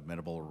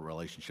amenable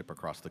relationship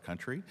across the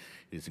country.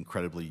 It is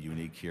incredibly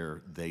unique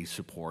here. They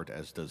support,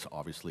 as does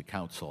obviously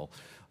Council,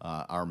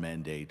 our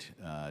mandate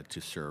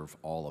to serve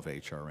all of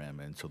HRM,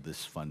 and so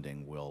this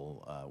funding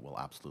will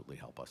absolutely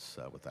help us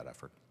with that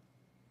effort.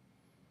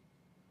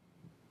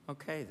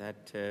 Okay,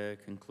 that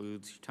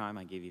concludes your time.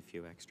 I gave you a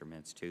few extra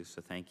minutes too,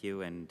 so thank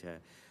you. And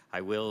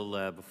I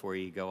will, before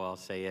you go, I'll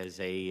say as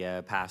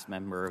a past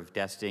member of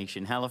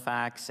Destination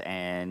Halifax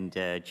and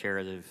chair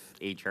of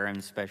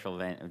HRM Special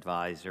Event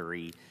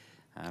Advisory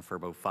for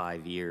about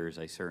 5 years,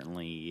 I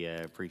certainly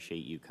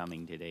appreciate you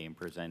coming today and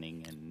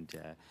presenting.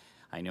 And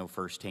I know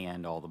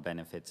firsthand all the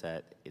benefits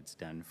that it's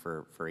done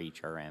for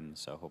HRM,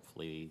 so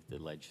hopefully the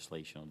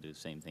legislation will do the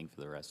same thing for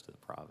the rest of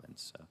the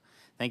province. So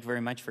thank you very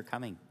much for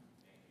coming.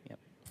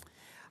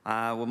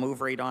 We'll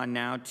move right on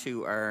now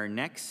to our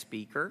next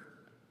speaker,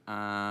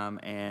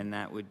 and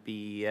that would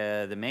be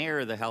the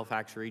Mayor of the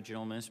Halifax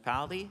Regional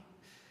Municipality,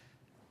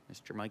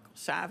 Mr. Michael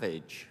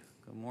Savage.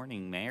 Good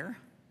morning, Mayor.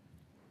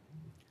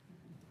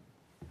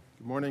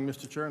 Good morning,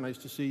 Mr. Chair. Nice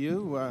to see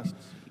you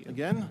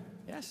again.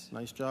 Yes.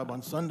 Nice job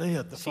on Sunday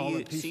at the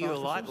Fallen Peace See you a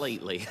lot Officers.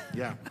 lately.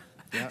 Yeah.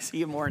 Yeah. See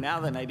you more now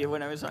than I did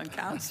when I was on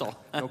council.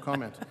 No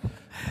comment.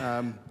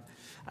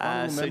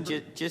 So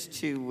just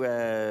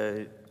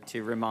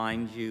to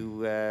remind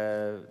you,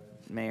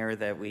 Mayor,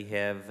 that we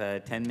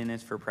have 10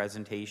 minutes for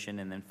presentation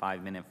and then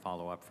 5-minute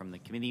follow-up from the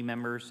committee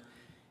members.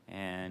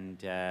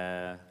 And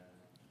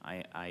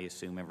I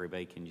assume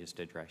everybody can just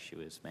address you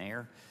as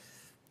Mayor.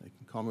 They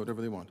can call me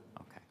whatever they want.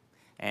 Okay.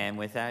 And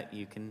with that,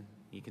 you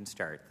can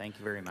start. Thank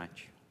you very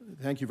much.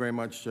 Thank you very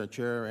much,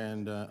 Chair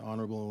and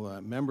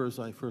honorable members.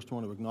 I first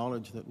want to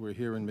acknowledge that we're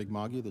here in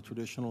Mi'kma'ki, the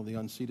traditional, the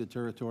unceded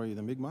territory of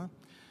the Mi'kmaq,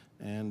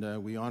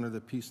 and we honor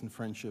the peace and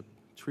friendship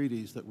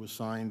treaties that were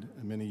signed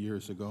many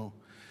years ago.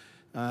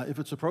 If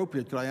it's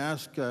appropriate, could I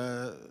ask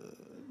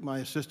my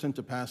assistant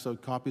to pass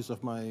out copies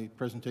of my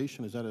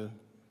presentation? Is that an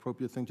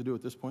appropriate thing to do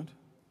at this point?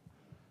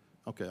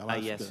 Okay, I'll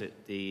ask.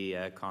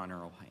 Yes,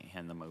 Connor will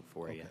hand them out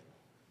for you.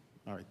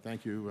 All right,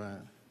 thank you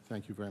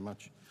very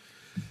much.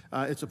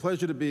 It's a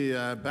pleasure to be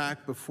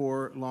back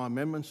before law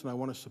amendments, and I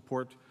want to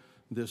support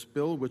this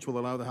bill, which will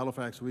allow the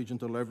Halifax region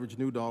to leverage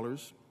new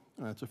dollars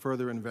to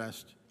further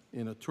invest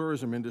in a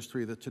tourism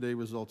industry that today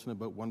results in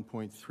about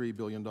 $1.3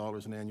 billion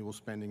in annual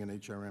spending in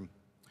HRM.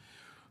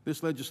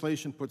 This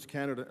legislation puts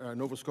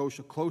Nova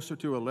Scotia closer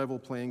to a level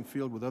playing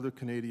field with other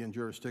Canadian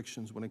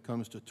jurisdictions when it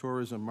comes to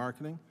tourism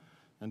marketing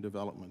and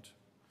development.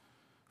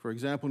 For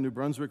example, New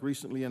Brunswick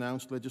recently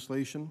announced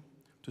legislation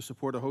to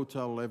support a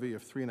hotel levy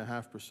of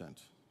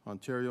 3.5%.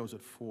 Ontario's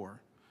at 4%.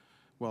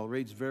 While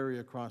rates vary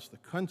across the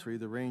country,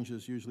 the range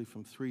is usually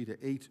from 3 to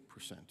 8%.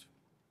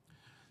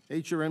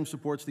 HRM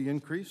supports the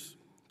increase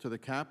to the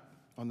cap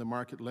on the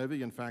market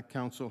levy. In fact,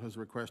 Council has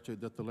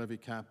requested that the levy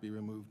cap be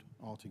removed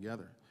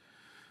altogether.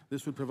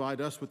 This would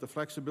provide us with the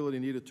flexibility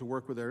needed to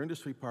work with our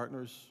industry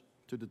partners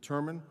to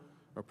determine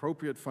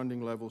appropriate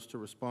funding levels to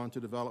respond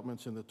to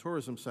developments in the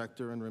tourism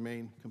sector and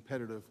remain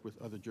competitive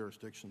with other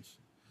jurisdictions.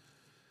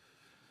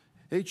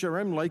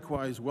 HRM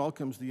likewise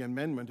welcomes the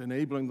amendment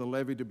enabling the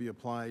levy to be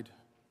applied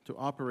to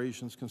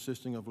operations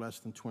consisting of less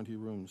than 20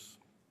 rooms.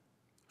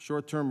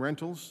 Short-term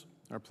rentals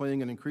are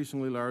playing an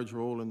increasingly large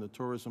role in the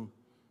tourism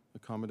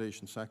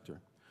accommodation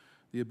sector.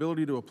 The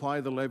ability to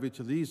apply the levy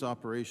to these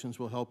operations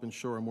will help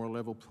ensure a more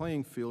level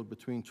playing field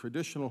between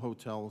traditional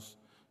hotels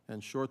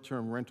and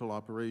short-term rental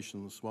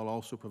operations, while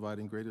also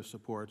providing greater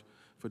support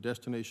for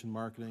destination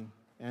marketing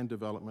and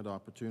development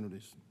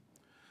opportunities.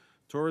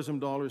 Tourism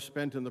dollars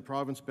spent in the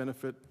province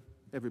benefit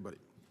everybody,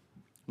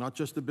 not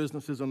just the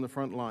businesses on the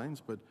front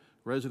lines, but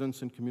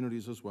residents and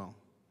communities as well.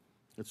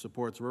 It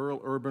supports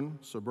rural, urban,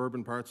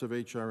 suburban parts of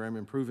HRM,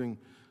 improving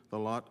the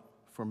lot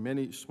for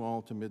many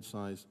small to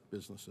mid-sized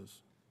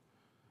businesses.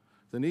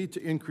 The need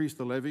to increase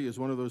the levy is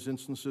one of those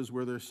instances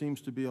where there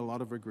seems to be a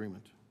lot of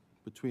agreement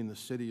between the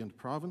city and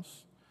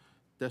province,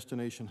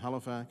 Destination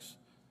Halifax,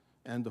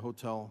 and the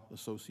Hotel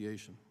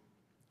Association.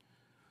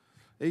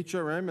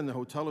 HRM and the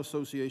Hotel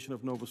Association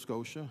of Nova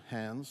Scotia,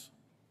 HANS,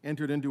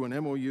 entered into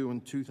an MOU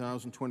in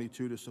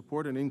 2022 to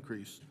support an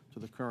increase to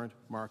the current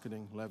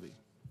marketing levy.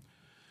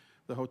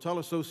 The Hotel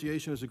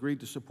Association has agreed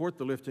to support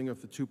the lifting of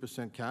the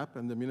 2% cap,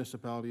 and the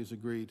municipality has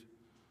agreed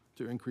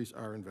to increase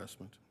our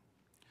investment.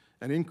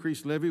 An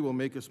increased levy will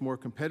make us more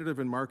competitive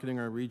in marketing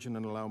our region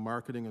and allow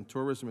marketing and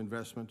tourism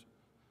investment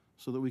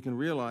so that we can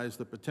realize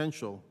the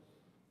potential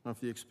of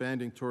the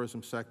expanding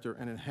tourism sector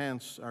and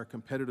enhance our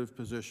competitive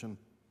position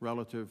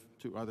relative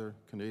to other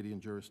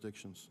Canadian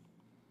jurisdictions.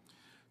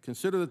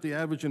 Consider that the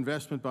average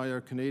investment by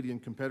our Canadian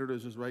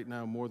competitors is right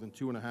now more than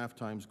 2.5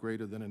 times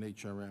greater than in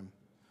HRM.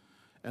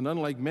 And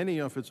unlike many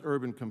of its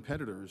urban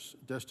competitors,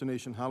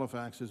 Destination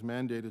Halifax is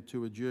mandated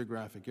to a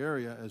geographic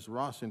area, as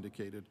Ross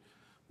indicated,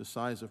 the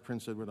size of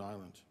Prince Edward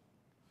Island.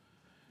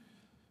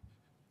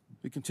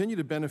 We continue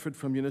to benefit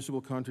from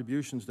municipal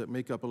contributions that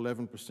make up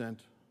 11%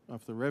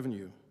 of the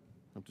revenue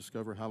of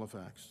Discover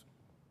Halifax.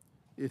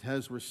 It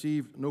has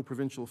received no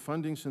provincial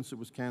funding since it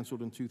was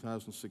cancelled in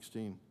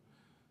 2016.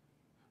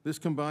 This,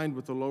 combined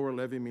with the lower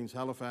levy, means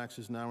Halifax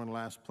is now in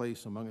last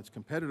place among its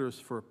competitors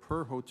for a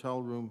per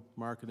hotel room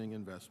marketing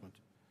investment.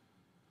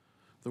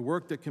 The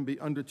work that can be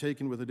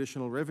undertaken with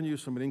additional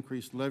revenues from an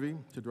increased levy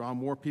to draw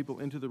more people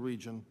into the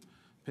region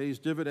pays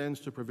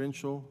dividends to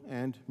provincial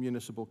and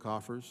municipal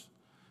coffers.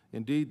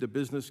 Indeed, the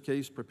business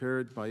case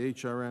prepared by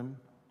HRM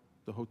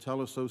the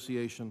Hotel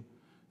Association,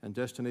 and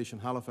Destination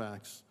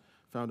Halifax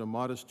found a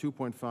modest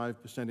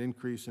 2.5%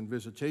 increase in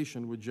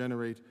visitation would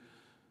generate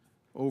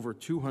over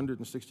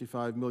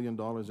 $265 million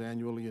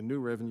annually in new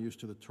revenues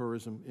to the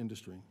tourism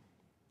industry,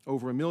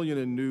 over $1 million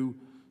in new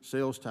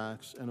sales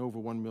tax, and over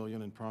 $1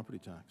 million in property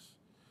tax.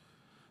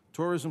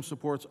 Tourism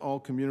supports all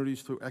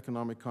communities through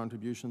economic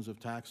contributions of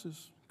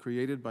taxes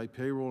created by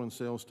payroll and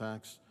sales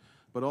tax,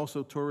 but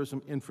also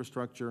tourism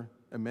infrastructure,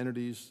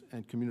 amenities,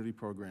 and community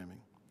programming.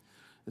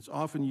 It's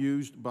often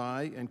used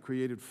by and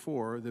created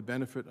for the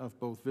benefit of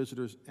both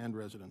visitors and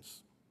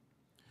residents.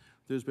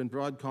 There's been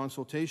broad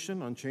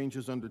consultation on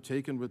changes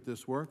undertaken with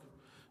this work,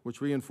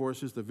 which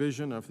reinforces the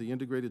vision of the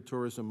Integrated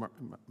Tourism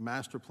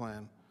Master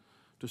Plan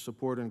to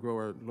support and grow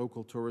our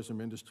local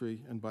tourism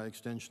industry and, by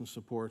extension,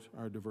 support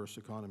our diverse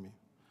economy.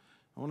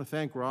 I want to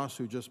thank Ross,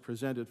 who just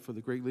presented, for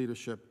the great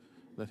leadership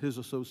that his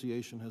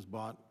association has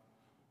brought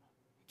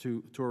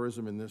to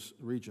tourism in this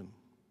region.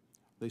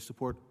 They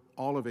support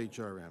all of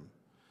HRM,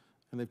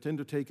 and they've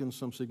undertaken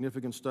some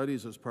significant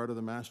studies as part of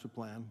the master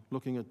plan,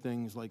 looking at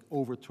things like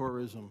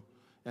over-tourism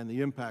and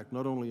the impact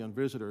not only on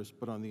visitors,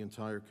 but on the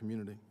entire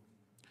community.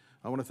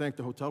 I want to thank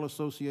the Hotel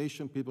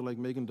Association, people like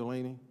Megan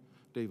Delaney,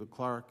 David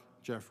Clark,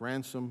 Jeff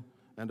Ransom,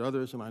 and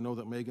others, and I know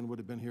that Megan would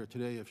have been here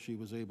today if she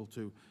was able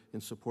to,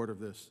 in support of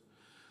this.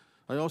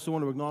 I also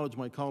want to acknowledge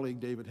my colleague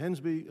David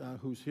Hensby,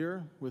 who's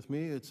here with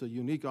me. It's a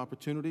unique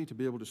opportunity to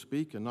be able to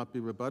speak and not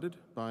be rebutted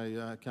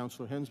by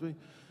Councillor Hensby.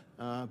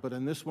 But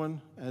in this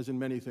one, as in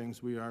many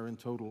things, we are in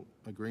total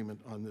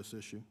agreement on this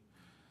issue.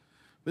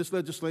 This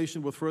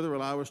legislation will further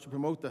allow us to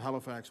promote the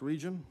Halifax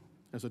region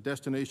as a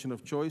destination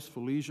of choice for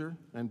leisure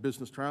and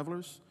business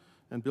travelers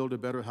and build a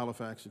better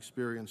Halifax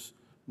experience,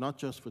 not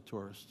just for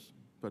tourists,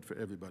 but for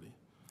everybody.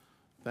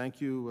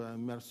 Thank you.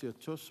 Merci à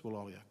tous.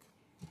 Wallaliak.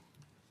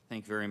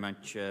 Thank you very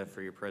much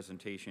for your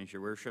presentations,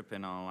 Your Worship,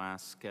 and I'll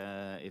ask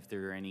if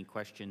there are any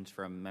questions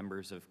from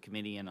members of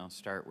committee, and I'll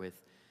start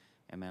with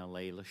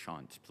MLA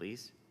Lachance,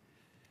 please.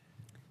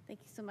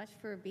 Thank you so much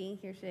for being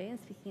here today and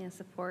speaking in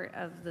support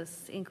of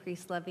this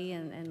increased levy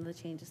and the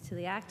changes to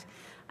the Act.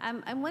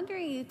 I'm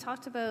wondering, you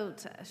talked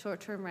about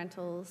short-term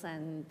rentals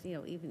and, you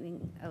know,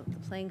 evening out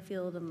the playing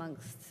field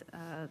amongst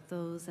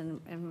those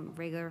and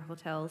regular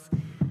hotels.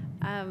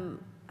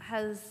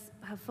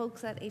 Have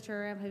folks at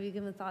HRM, have you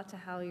given thought to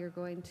how you're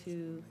going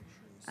to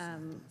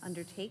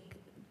undertake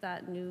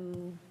that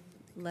new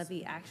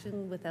levy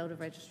action without a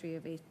registry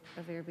of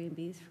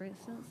Airbnbs, for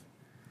instance?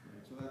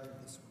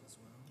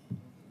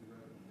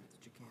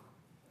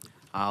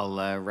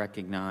 I'll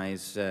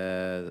recognize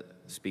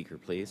speaker,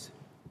 please.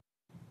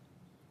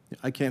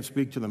 I can't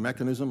speak to the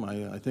mechanism.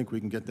 I think we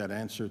can get that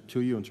answer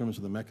to you in terms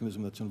of the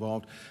mechanism that's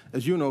involved.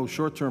 As you know,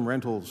 short-term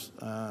rentals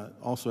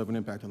also have an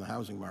impact on the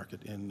housing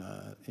market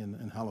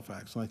in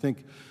Halifax. And I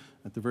think,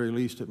 at the very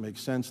least, it makes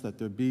sense that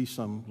there be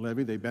some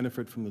levy. They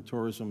benefit from the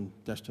tourism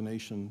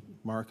destination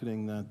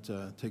marketing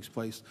that takes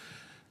place.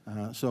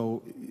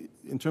 So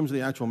in terms of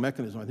the actual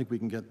mechanism, I think we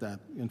can get that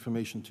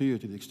information to you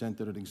to the extent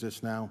that it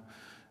exists now.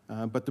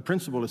 But the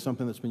principle is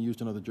something that's been used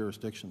in other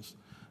jurisdictions.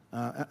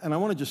 And I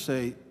want to just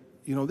say,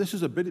 you know, this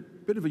is a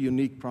bit of a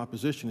unique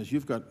proposition, is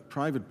you've got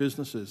private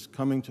businesses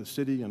coming to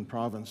city and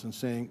province and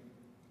saying,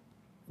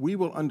 we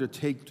will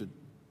undertake to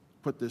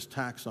put this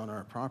tax on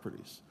our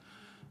properties.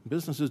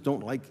 Businesses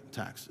don't like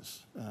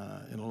taxes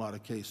in a lot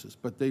of cases,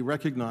 but they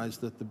recognize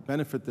that the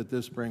benefit that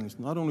this brings,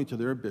 not only to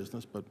their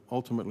business, but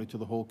ultimately to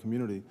the whole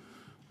community,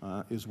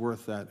 is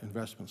worth that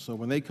investment. So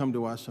when they come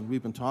to us, and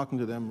we've been talking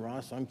to them,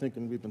 Ross, I'm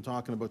thinking we've been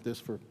talking about this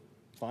for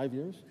 5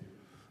 years,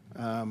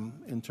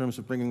 in terms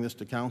of bringing this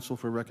to council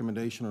for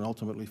recommendation and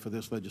ultimately for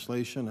this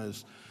legislation,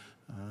 as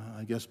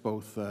I guess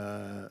both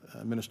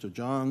Minister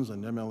Johns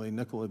and MLA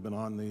Nicol have been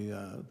on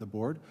the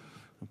board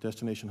of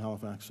Destination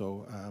Halifax.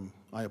 So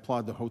I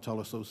applaud the Hotel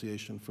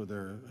Association for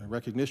their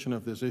recognition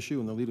of this issue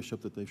and the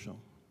leadership that they've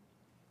shown.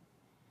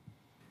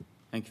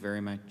 Thank you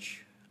very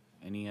much.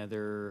 Any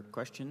other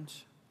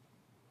questions?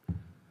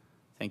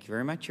 Thank you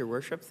very much, Your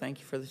Worship. Thank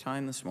you for the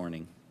time this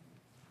morning.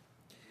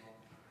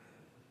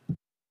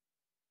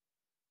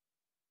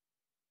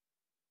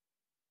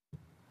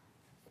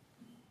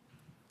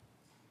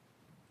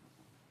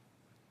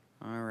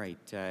 All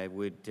right, I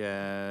would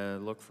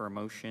look for a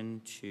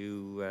motion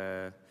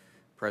to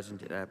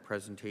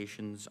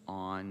presentations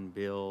on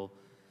Bill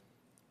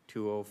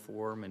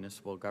 204,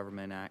 Municipal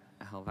Government Act,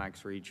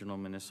 Halifax Regional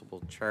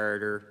Municipal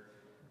Charter,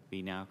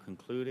 be now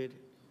concluded.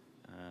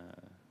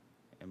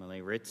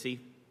 MLA Ritzy.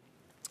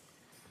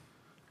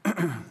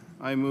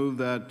 I move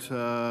that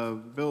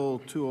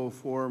Bill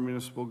 204,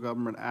 Municipal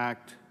Government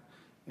Act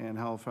and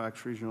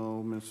Halifax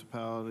Regional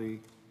Municipality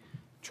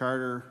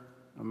Charter,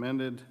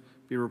 amended,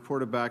 be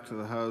reported back to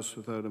the House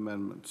without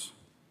amendments.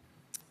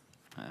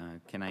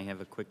 Can I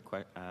have a quick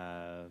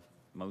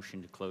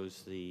motion to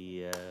close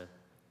the...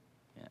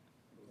 yeah.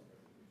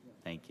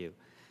 Thank you.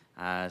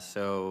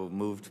 So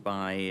moved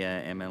by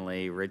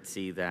MLA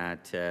Ritzy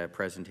that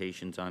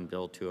presentations on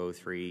Bill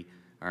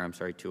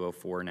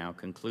 204 now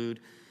conclude.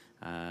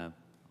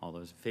 All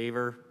those in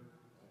favor?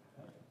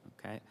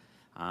 Okay.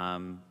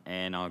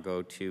 And I'll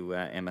go to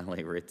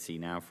MLA Ritzy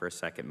now for a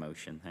second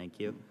motion. Thank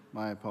you.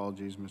 My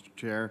apologies, Mr.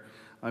 Chair.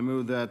 I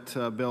move that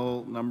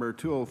Bill number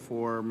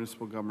 204,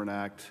 Municipal Government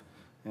Act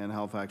and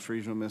Halifax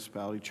Regional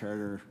Municipality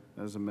Charter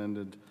as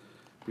amended,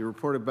 be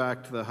reported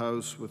back to the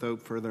House without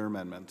further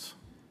amendments.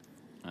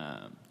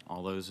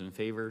 All those in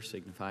favor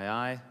signify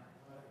aye.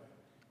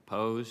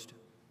 Opposed?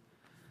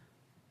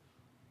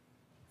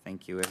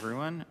 Thank you,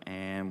 everyone.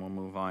 And we'll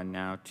move on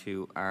now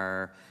to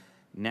our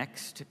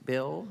next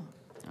bill.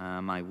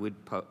 I would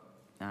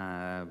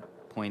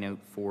point out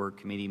for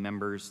committee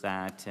members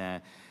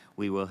that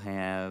we will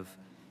have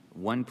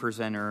one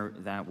presenter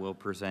that will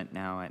present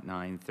now at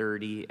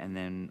 9:30, and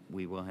then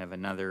we will have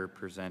another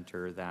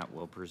presenter that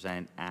will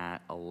present at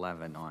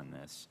 11 on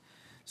this.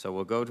 So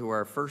we'll go to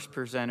our first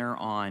presenter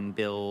on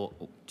Bill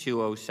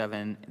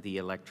 207, the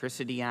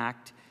Electricity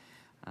Act,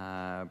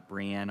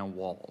 Brianna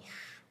Walsh.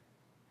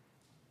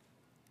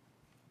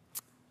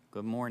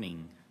 Good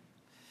morning.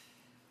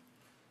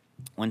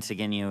 Once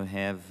again, you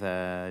have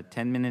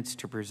 10 minutes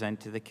to present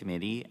to the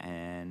committee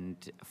and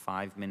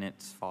 5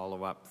 minutes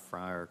follow-up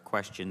for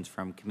questions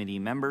from committee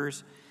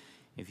members.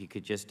 If you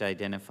could just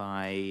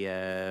identify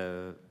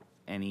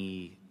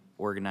any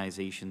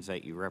organizations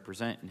that you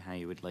represent and how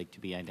you would like to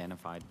be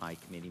identified by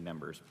committee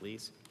members,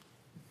 please.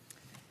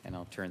 And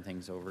I'll turn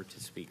things over to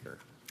Speaker.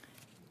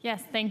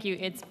 Yes, thank you.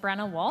 It's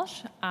Brenna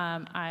Walsh.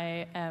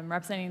 I am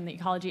representing the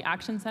Ecology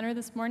Action Center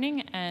this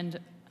morning, and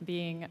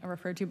being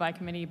referred to by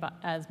committee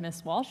as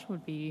Miss Walsh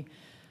would be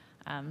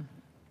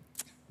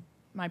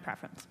my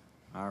preference.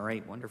 All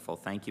right, wonderful.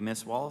 Thank you,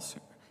 Ms. Walsh,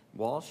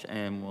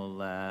 and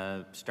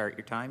we'll start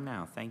your time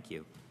now. Thank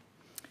you.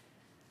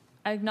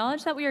 I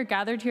acknowledge that we are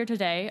gathered here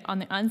today on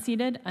the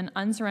unceded and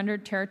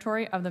unsurrendered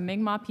territory of the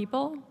Mi'kmaq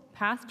people,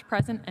 past,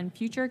 present, and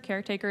future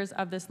caretakers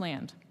of this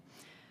land.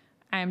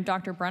 I am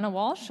Dr. Brenna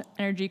Walsh,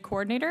 Energy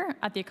Coordinator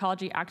at the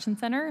Ecology Action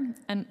Center,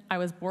 and I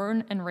was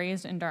born and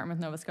raised in Dartmouth,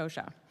 Nova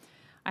Scotia.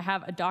 I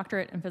have a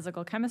doctorate in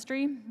physical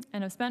chemistry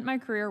and have spent my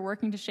career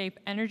working to shape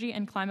energy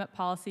and climate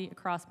policy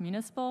across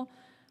municipal,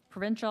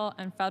 provincial,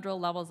 and federal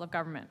levels of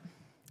government.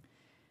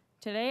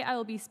 Today, I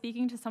will be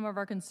speaking to some of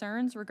our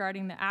concerns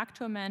regarding the Act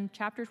to amend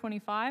Chapter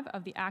 25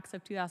 of the Acts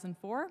of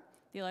 2004,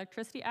 the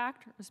Electricity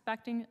Act,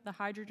 respecting the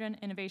Hydrogen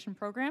Innovation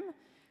Program,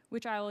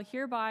 which I will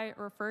hereby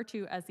refer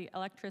to as the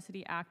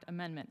Electricity Act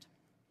Amendment.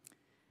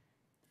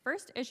 The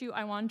first issue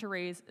I wanted to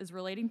raise is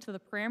relating to the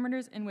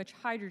parameters in which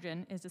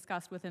hydrogen is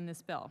discussed within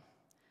this bill.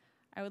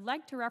 I would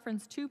like to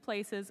reference two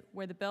places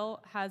where the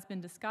bill has been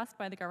discussed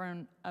by the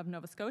government of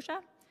Nova Scotia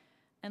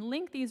and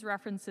link these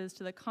references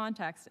to the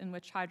context in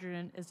which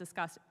hydrogen is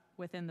discussed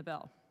within the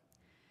bill.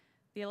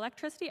 The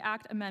Electricity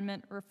Act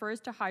Amendment refers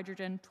to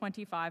hydrogen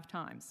 25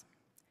 times.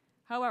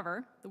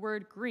 However, the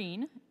word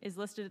green is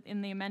listed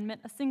in the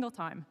amendment a single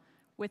time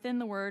within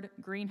the word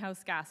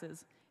greenhouse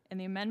gases in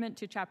the amendment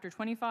to Chapter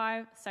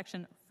 25,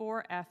 Section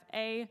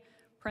 4FA,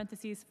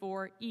 parentheses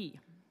 4E.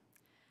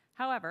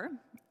 However,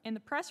 in the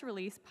press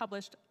release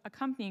published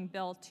accompanying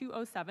Bill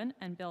 207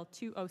 and Bill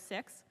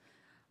 206,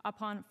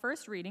 upon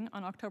first reading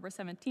on October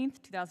 17,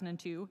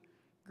 2002,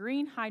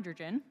 green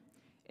hydrogen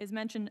is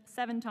mentioned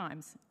 7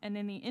 times, and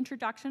in the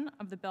introduction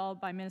of the bill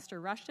by Minister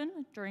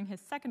Rushton during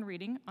his second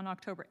reading on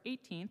October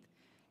 18,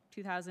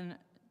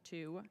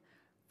 2002,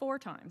 4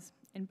 times.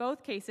 In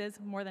both cases,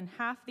 more than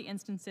half the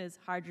instances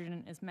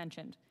hydrogen is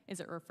mentioned, is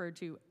it referred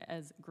to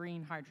as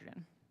green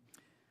hydrogen.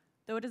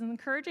 Though it is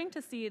encouraging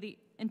to see the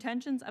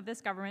intentions of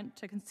this government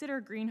to consider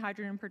green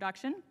hydrogen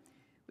production,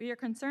 we are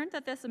concerned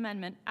that this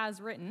amendment, as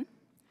written,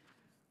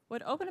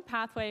 would open a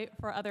pathway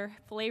for other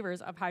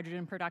flavors of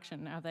hydrogen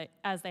production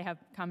as they have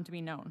come to be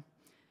known,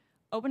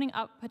 opening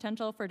up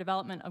potential for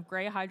development of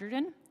gray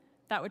hydrogen,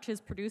 that which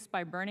is produced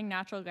by burning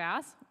natural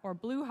gas, or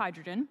blue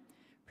hydrogen,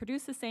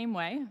 produced the same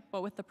way,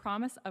 but with the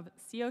promise of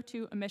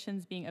CO2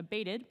 emissions being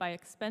abated by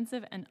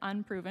expensive and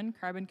unproven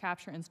carbon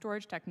capture and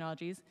storage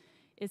technologies,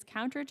 is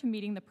counter to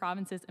meeting the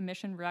province's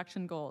emission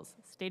reduction goals,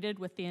 stated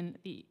within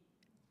the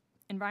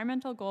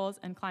Environmental Goals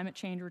and Climate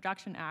Change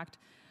Reduction Act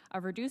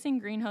of reducing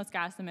greenhouse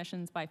gas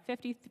emissions by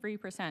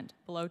 53%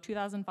 below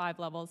 2005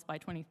 levels by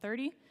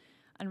 2030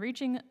 and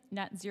reaching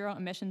net zero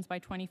emissions by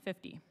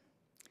 2050.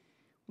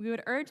 We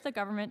would urge the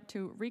government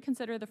to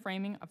reconsider the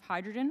framing of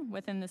hydrogen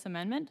within this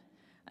amendment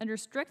and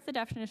restrict the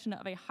definition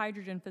of a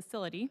hydrogen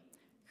facility,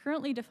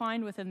 currently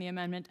defined within the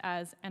amendment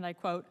as, and I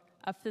quote,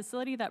 a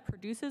facility that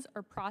produces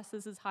or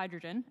processes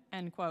hydrogen,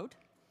 end quote,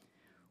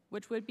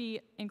 which would be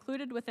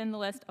included within the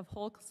list of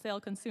wholesale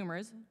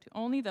consumers to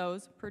only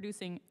those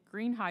producing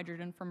green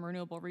hydrogen from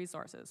renewable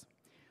resources.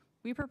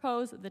 We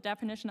propose the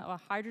definition of a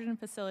hydrogen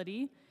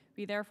facility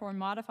be therefore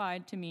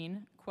modified to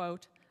mean,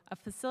 quote, a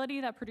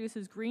facility that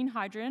produces green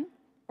hydrogen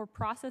or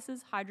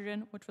processes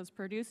hydrogen which was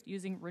produced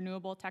using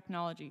renewable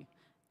technology,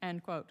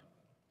 end quote.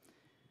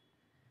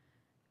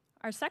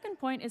 Our second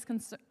point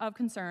of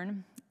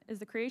concern is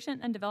the creation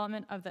and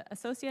development of the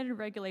associated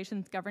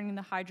regulations governing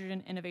the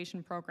Hydrogen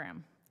Innovation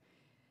Program.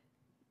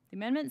 The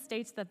amendment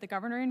states that the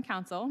Governor and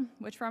Council,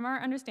 which from our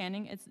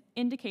understanding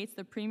indicates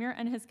the Premier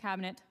and his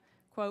Cabinet,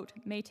 quote,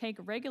 may take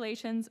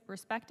regulations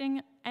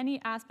respecting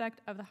any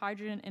aspect of the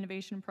hydrogen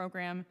innovation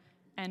program,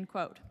 end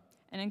quote,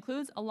 and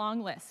includes a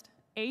long list,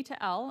 A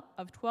to L,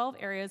 of 12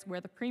 areas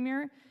where the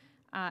Premier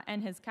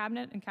and his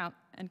cabinet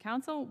and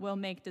council will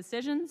make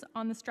decisions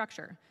on the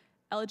structure,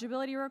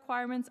 eligibility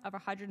requirements of a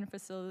hydrogen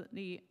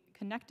facility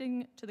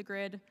connecting to the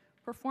grid,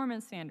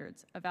 performance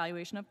standards,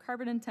 evaluation of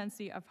carbon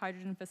intensity of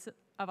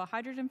a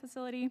hydrogen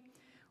facility,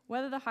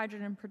 whether the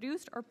hydrogen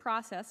produced or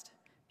processed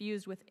be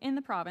used within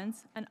the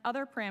province, and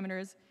other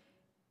parameters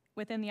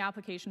within the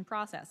application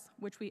process,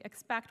 which we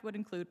expect would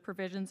include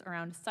provisions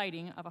around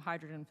siting of a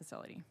hydrogen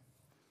facility.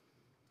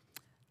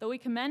 Though we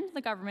commend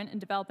the government in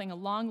developing a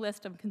long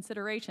list of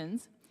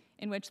considerations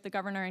in which the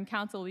Governor and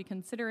Council will be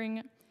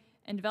considering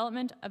in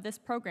development of this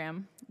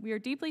program, we are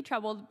deeply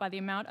troubled by the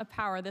amount of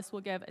power this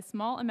will give a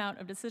small amount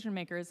of decision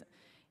makers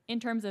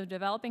in terms of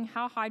developing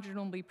how hydrogen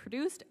will be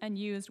produced and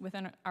used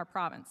within our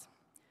province.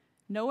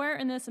 Nowhere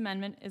in this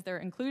amendment is there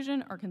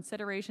inclusion or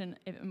consideration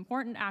of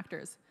important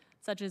actors,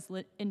 such as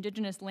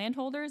Indigenous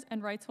landholders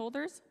and rights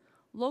holders,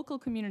 local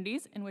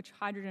communities in which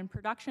hydrogen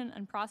production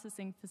and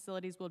processing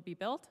facilities will be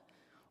built,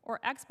 or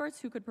experts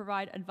who could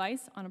provide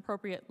advice on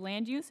appropriate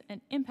land use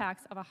and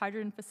impacts of a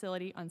hydrogen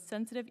facility on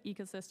sensitive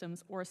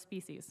ecosystems or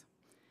species.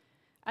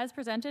 As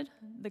presented,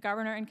 the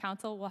Governor and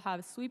Council will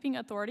have sweeping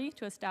authority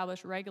to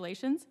establish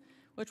regulations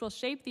which will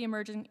shape the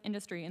emerging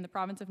industry in the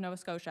province of Nova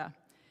Scotia,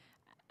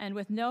 and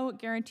with no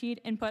guaranteed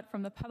input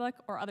from the public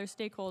or other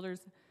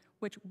stakeholders,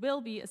 which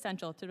will be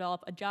essential to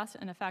develop a just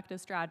and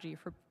effective strategy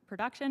for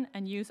production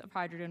and use of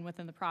hydrogen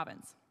within the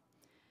province.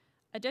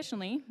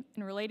 Additionally,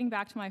 in relating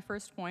back to my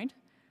first point,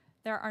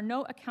 there are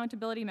no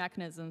accountability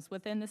mechanisms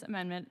within this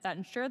amendment that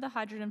ensure the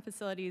hydrogen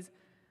facilities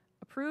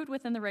approved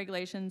within the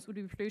regulations would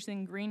be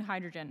producing green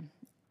hydrogen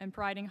and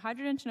providing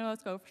hydrogen to Nova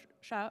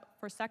Scotia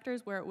for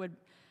sectors where it would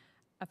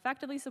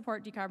effectively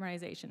support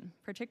decarbonization,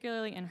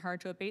 particularly in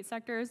hard-to-abate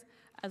sectors,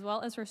 as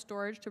well as for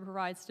storage to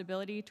provide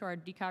stability to our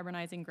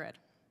decarbonizing grid.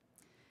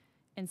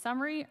 In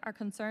summary, our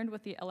concerns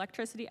with the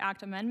Electricity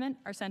Act amendment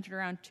are centered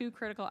around two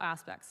critical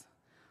aspects.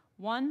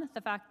 One,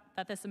 the fact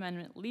that this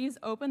amendment leaves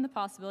open the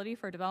possibility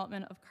for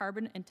development of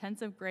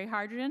carbon-intensive gray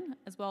hydrogen,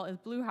 as well as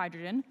blue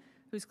hydrogen,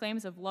 whose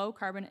claims of low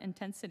carbon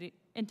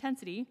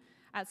intensity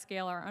at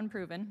scale are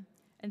unproven,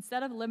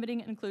 instead of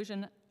limiting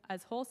inclusion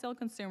as wholesale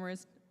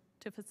consumers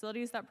to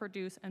facilities that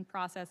produce and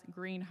process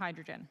green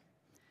hydrogen.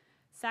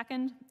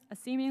 Second, a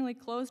seemingly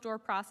closed-door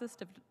process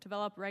to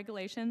develop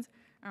regulations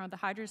around the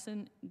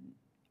hydrogen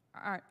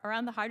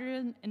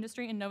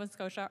industry in Nova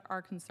Scotia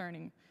are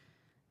concerning.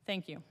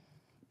 Thank you.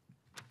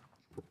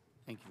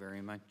 Thank you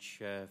very much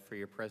for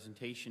your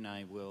presentation.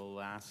 I will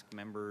ask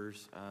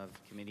members of the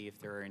committee if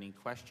there are any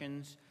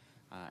questions.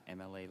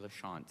 MLA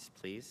Lachance,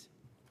 please.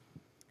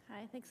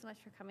 Hi, thanks so much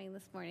for coming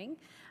this morning.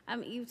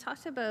 You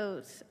talked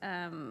about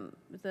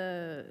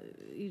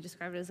you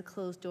described it as a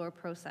closed-door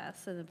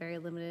process and a very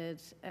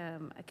limited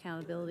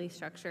accountability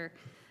structure.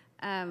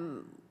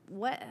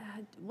 What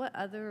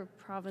other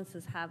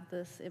provinces have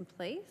this in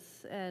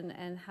place,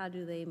 and how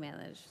do they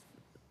manage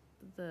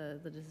the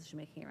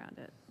decision-making around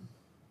it?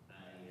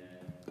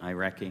 I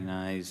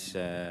recognize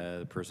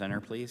the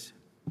presenter, please.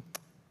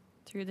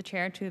 Through the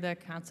chair to the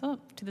council,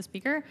 to the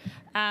speaker.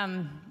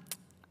 I'm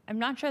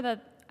not sure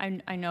that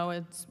I know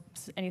it's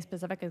any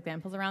specific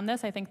examples around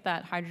this. I think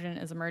that hydrogen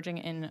is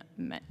emerging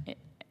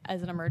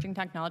as an emerging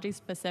technology,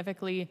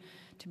 specifically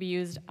to be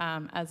used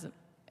as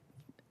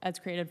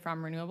created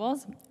from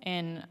renewables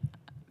in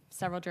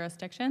several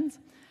jurisdictions.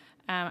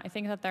 I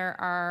think that there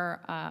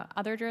are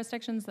other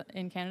jurisdictions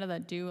in Canada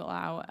that do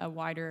allow a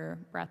wider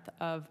breadth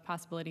of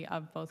possibility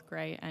of both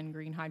gray and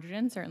green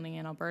hydrogen. Certainly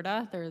in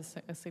Alberta, there's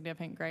a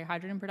significant gray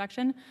hydrogen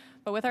production.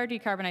 But with our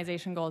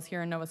decarbonization goals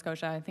here in Nova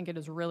Scotia, I think it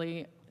is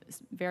really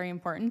very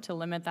important to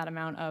limit that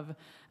amount of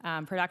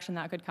production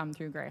that could come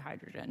through gray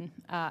hydrogen,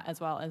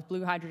 as well as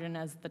blue hydrogen,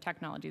 as the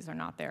technologies are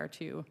not there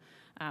to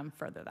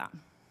further that.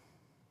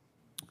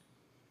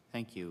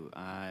 Thank you.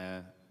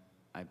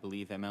 I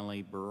believe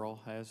MLA Burrell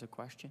has a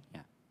question.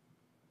 Yeah.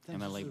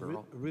 Thanks. MLA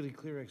Burrell. A really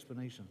clear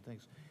explanation.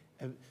 Thanks.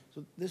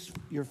 So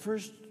your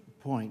first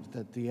point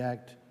that the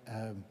Act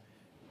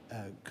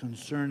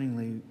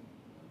concerningly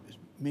is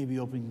maybe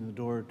opening the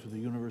door to the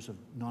universe of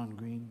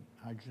non-green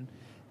hydrogen.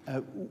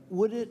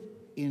 Would it,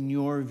 in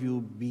your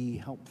view, be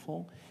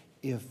helpful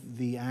if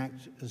the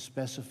Act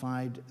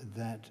specified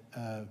that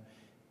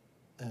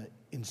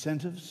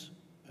incentives,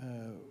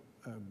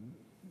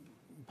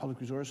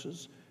 public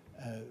resources,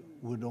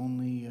 could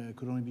only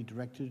be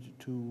directed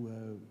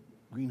to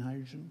green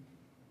hydrogen?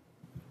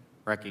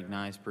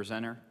 Recognize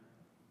presenter.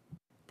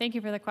 Thank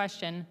you for the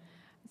question.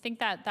 I think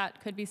that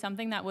that could be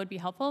something that would be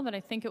helpful, but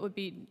I think it would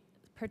be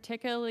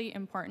particularly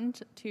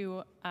important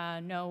to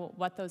know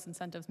what those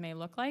incentives may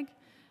look like,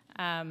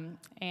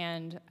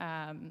 and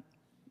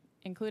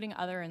including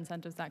other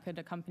incentives that could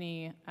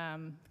accompany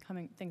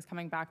things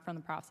coming back from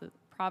the process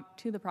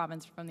to the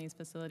province from these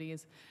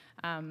facilities.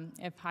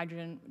 If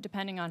hydrogen,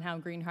 depending on how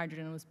green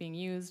hydrogen was being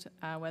used,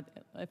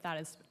 if that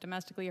is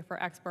domestically or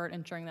for export,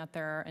 ensuring that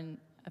there are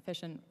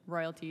efficient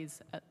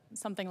royalties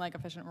something like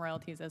efficient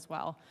royalties as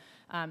well,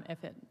 if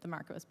the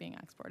market was being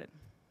exported.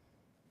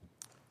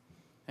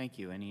 Thank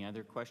you. Any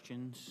other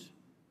questions?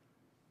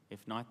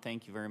 If not,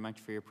 thank you very much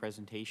for your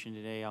presentation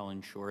today. I'll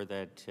ensure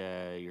that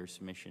your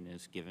submission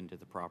is given to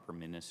the proper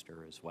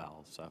minister as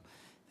well. So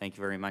thank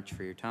you very much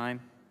for your time.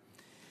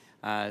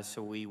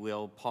 So we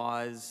will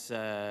pause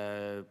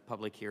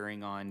public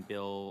hearing on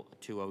Bill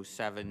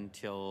 207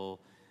 till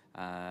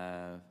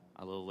a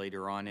little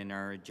later on in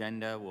our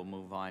agenda. We'll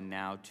move on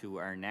now to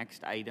our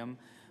next item,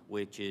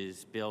 which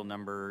is Bill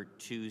number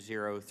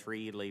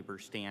 203, Labor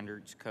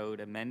Standards Code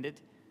amended.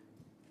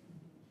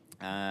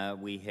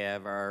 We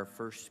have our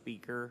first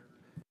speaker,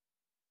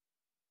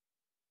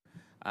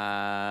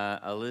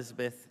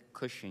 Elizabeth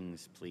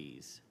Cushings,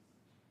 please.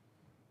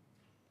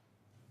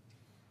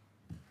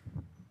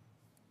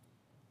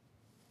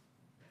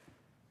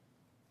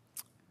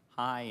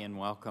 Hi and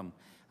welcome.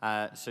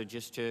 So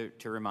just to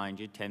remind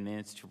you, 10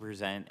 minutes to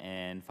present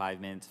and 5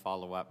 minutes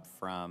follow up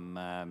from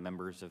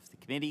members of the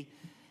committee.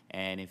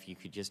 And if you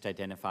could just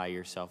identify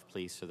yourself,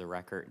 please, for the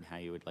record and how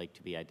you would like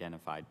to be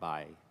identified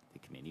by the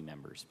committee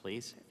members,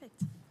 please.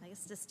 Perfect. I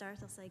guess to start,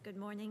 I'll say good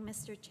morning,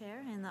 Mr.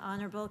 Chair and the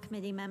honorable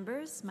committee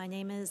members. My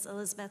name is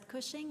Elizabeth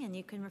Cushing, and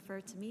you can refer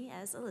to me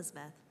as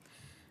Elizabeth.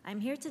 I'm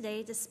here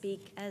today to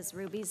speak as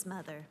Ruby's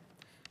mother.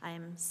 I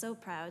am so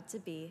proud to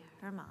be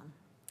her mom.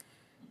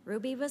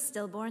 Ruby was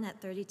stillborn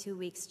at 32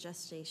 weeks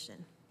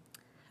gestation.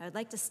 I would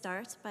like to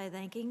start by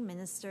thanking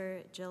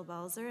Minister Jill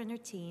Balzer and her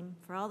team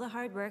for all the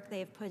hard work they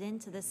have put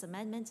into this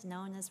amendment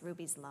known as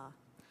Ruby's Law.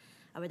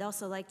 I would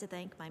also like to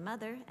thank my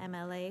mother,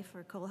 MLA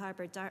for Cole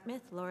Harbour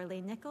Dartmouth, Laura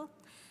Lee Nicol,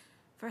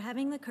 for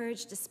having the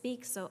courage to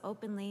speak so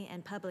openly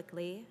and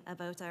publicly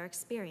about our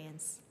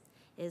experience.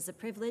 It is a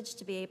privilege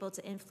to be able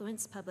to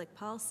influence public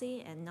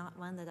policy and not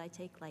one that I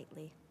take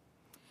lightly.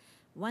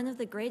 One of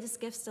the greatest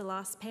gifts to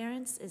lost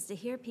parents is to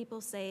hear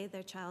people say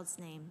their child's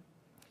name,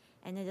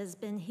 and it has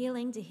been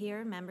healing to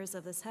hear members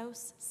of this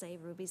House say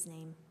Ruby's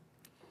name.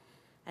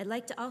 I'd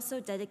like to also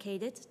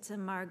dedicate it to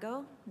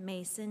Margot,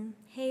 Mason,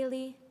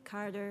 Haley,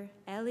 Carter,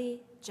 Ellie,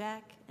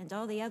 Jack, and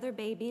all the other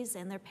babies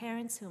and their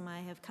parents whom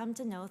I have come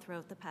to know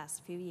throughout the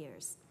past few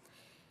years.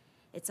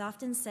 It's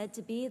often said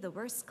to be the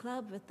worst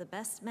club with the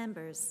best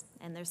members,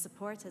 and their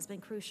support has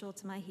been crucial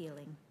to my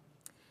healing.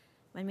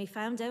 When we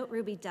found out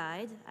Ruby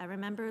died, I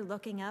remember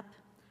looking up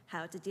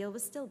how to deal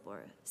with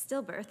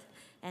stillbirth,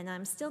 and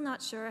I'm still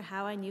not sure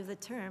how I knew the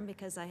term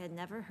because I had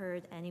never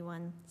heard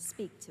anyone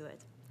speak to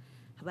it.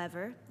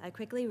 However, I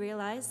quickly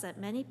realized that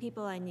many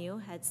people I knew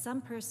had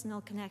some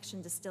personal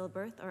connection to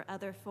stillbirth or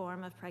other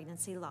form of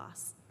pregnancy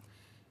loss.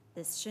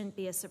 This shouldn't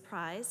be a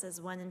surprise,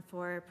 as 1 in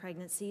 4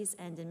 pregnancies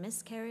end in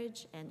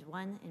miscarriage and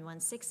 1 in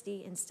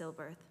 160 in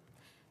stillbirth.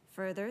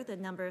 Further, the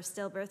number of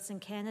stillbirths in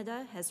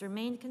Canada has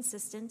remained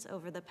consistent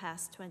over the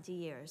past 20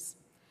 years.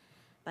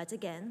 But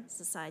again,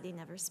 society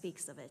never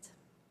speaks of it.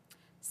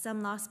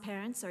 Some lost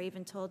parents are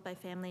even told by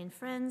family and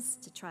friends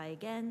to try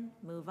again,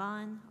 move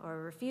on, or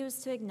refuse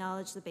to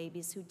acknowledge the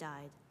babies who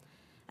died.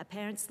 A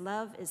parent's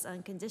love is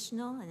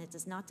unconditional, and it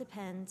does not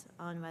depend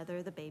on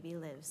whether the baby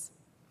lives.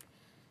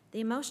 The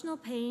emotional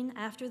pain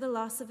after the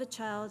loss of a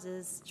child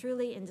is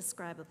truly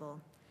indescribable.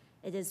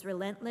 It is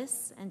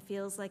relentless and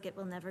feels like it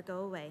will never go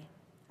away.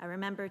 I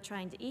remember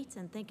trying to eat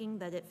and thinking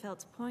that it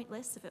felt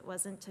pointless if it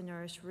wasn't to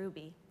nourish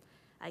Ruby.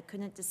 I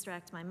couldn't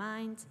distract my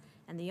mind,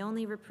 and the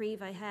only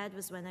reprieve I had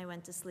was when I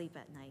went to sleep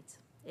at night.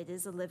 It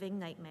is a living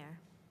nightmare.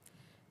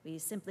 We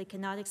simply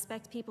cannot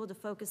expect people to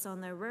focus on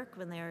their work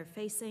when they are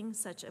facing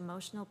such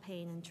emotional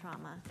pain and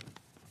trauma.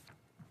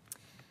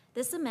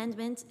 This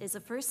amendment is a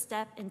first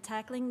step in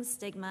tackling the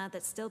stigma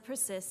that still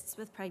persists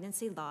with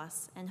pregnancy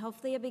loss, and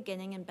hopefully a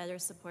beginning in better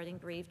supporting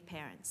bereaved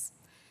parents.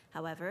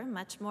 However,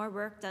 much more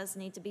work does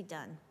need to be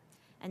done.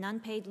 An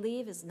unpaid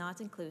leave is not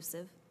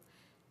inclusive.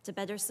 To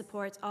better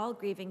support all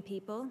grieving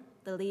people,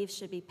 the leave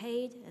should be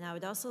paid, and I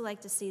would also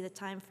like to see the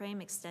time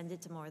frame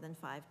extended to more than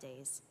 5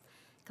 days.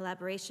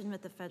 Collaboration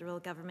with the federal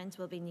government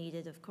will be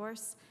needed, of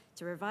course,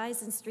 to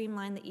revise and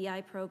streamline the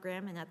EI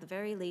program and at the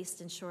very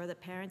least ensure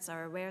that parents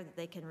are aware that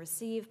they can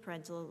receive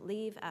parental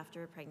leave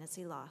after a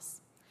pregnancy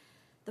loss.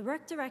 The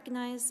work to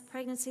recognize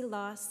pregnancy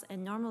loss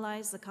and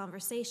normalize the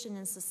conversation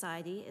in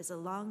society is a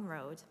long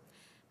road,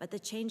 but the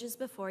changes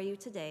before you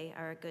today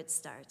are a good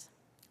start.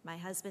 My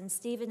husband,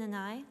 Stephen, and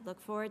I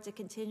look forward to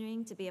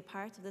continuing to be a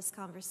part of this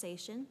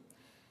conversation.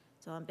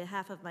 So on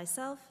behalf of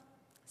myself,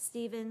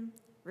 Stephen,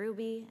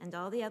 Ruby, and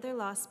all the other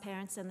lost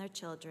parents and their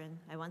children,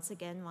 I once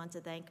again want to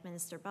thank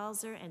Minister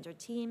Balzer and her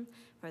team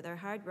for their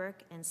hard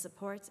work and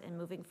support in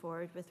moving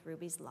forward with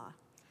Ruby's Law.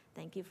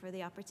 Thank you for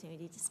the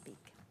opportunity to speak.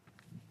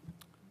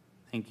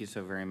 Thank you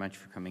so very much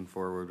for coming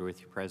forward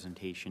with your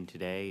presentation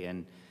today.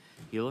 And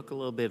you look a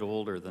little bit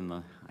older than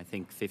I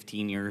think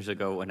 15 years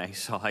ago when I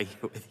saw you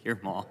with your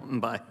mom,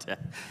 but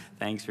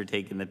thanks for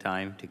taking the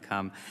time to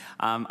come.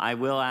 I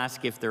will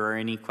ask if there are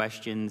any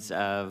questions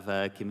of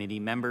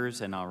committee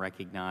members, and I'll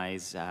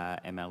recognize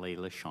MLA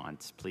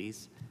LaChance,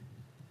 please.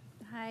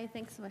 Hi,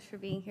 thanks so much for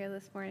being here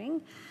this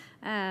morning.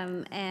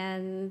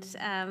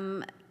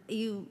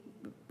 You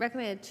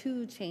recommended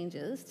 2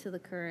 changes to the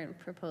current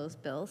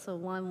proposed bill. So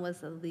one was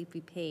that leave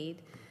be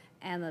paid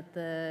and that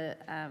the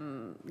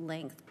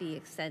length be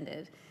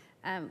extended.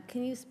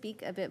 Can you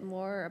speak a bit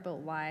more about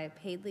why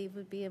paid leave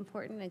would be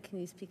important, and can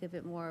you speak a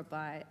bit more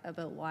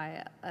about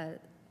why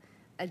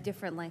a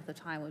different length of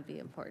time would be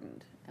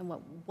important, and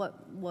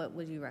what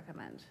would you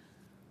recommend?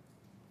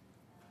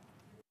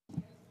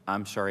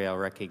 I'm sorry, I'll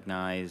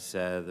recognize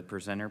the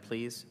presenter,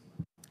 please.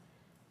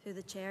 Through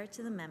the chair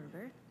to the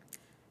member.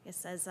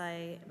 Yes, as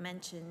I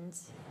mentioned,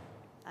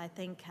 I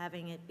think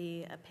having it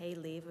be a paid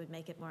leave would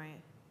make it more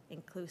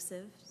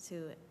inclusive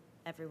to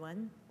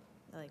everyone,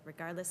 like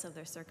regardless of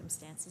their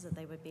circumstances, that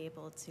they would be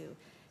able to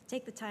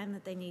take the time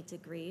that they need to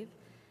grieve.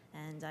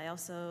 And I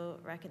also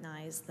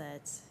recognize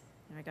that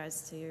in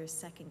regards to your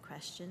second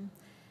question,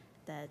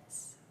 that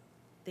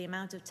the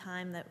amount of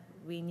time that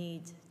we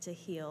need to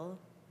heal,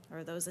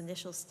 or those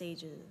initial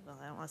stages, well,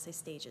 I don't want to say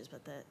stages,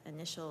 but the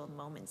initial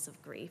moments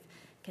of grief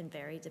can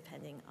vary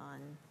depending on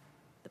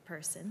the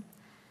person.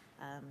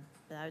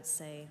 But I would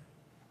say,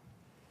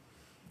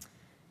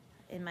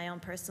 in my own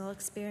personal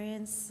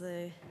experience,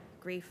 the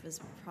grief is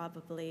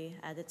probably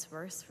at its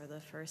worst for the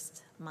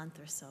first month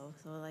or so.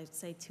 So I'd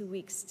say 2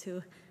 weeks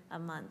to a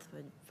month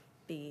would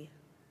be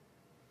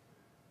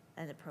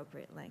an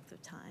appropriate length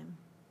of time.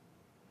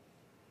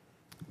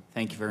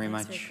 Thank you very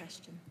Thanks much. for your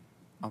question.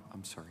 Oh,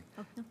 I'm sorry.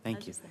 Oh, no, Thank I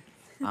was you. just there.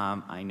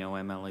 I know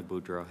MLA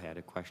Boudreau had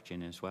a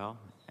question as well.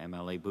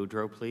 MLA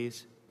Boudreau,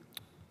 please.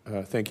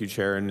 Thank you,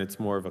 Chair, and it's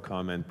more of a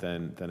comment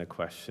than a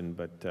question,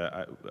 but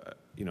I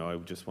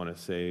just want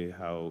to say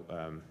how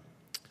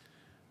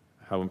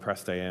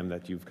impressed I am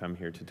that you've come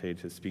here today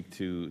to speak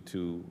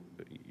to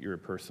your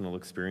personal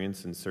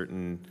experience, and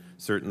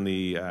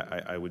certainly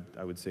I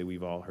would say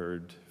we've all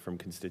heard from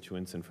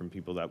constituents and from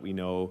people that we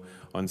know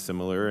on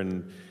similar,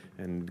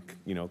 and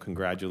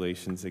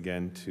congratulations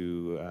again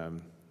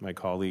to my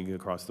colleague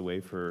across the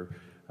way for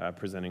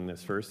presenting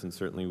this first, and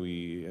certainly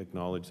we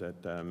acknowledge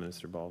that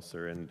Minister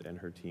Balser and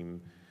her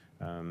team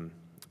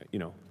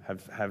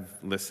have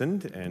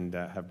listened and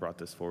have brought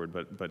this forward,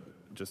 but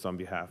just on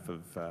behalf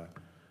of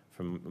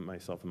from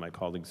myself and my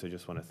colleagues, I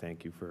just want to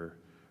thank you for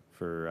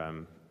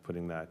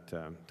putting that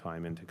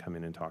time in to come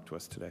in and talk to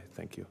us today.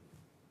 Thank you.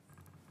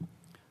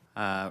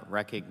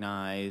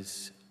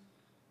 Recognize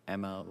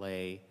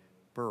MLA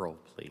Burrell,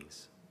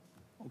 please.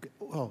 Okay.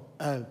 Well,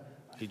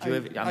 did you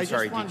have? I'm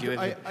sorry. Did you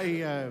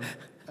have?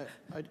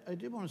 I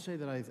did want to say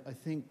that I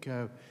think,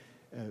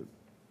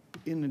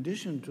 in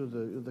addition to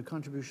the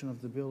contribution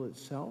of the bill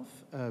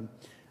itself,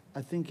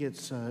 I think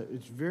it's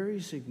very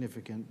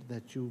significant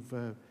that you've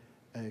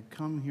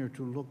come here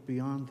to look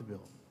beyond the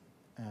bill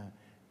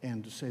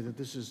and to say that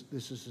this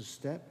is a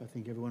step. I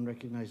think everyone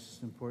recognizes it's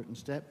an important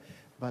step,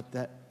 but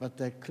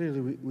that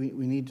clearly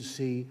we need to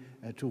see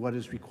to what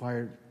is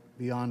required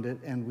beyond it,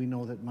 and we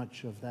know that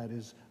much of that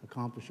is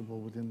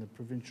accomplishable within the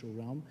provincial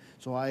realm.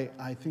 So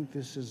I think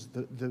this is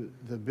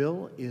the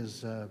bill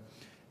is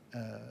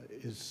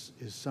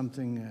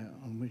something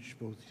on which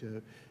both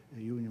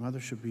you and your mother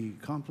should be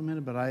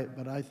complimented, but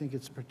I think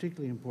it's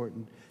particularly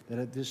important that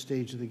at this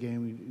stage of the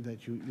game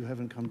that you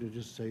haven't come to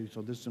just say,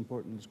 so this is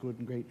important, it's good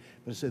and great,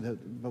 but say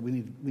that, but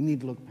we need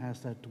to look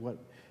past that to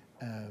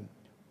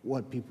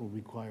what people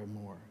require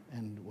more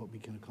and what we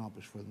can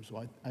accomplish for them.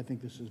 So I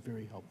think this is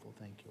very helpful.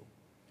 Thank you.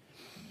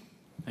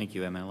 Thank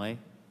you, MLA.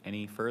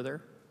 Any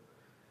further?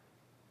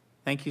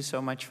 Thank you so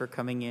much for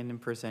coming in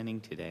and presenting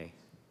today.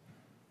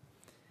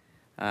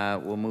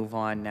 We'll move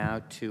on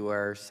now to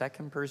our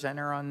second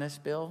presenter on this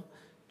bill,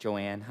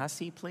 Joanne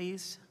Hussey,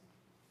 please.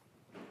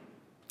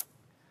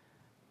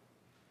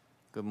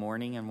 Good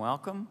morning and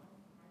welcome.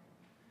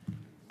 I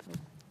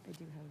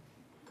do have.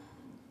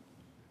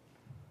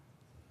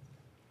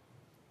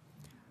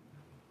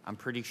 I'm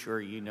pretty sure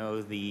you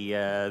know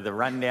the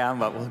rundown,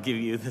 but we'll give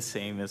you the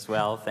same as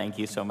well. Thank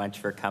you so much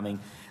for coming.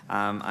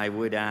 I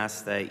would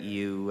ask that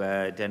you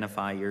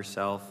identify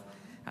yourself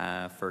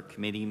for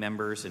committee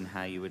members and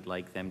how you would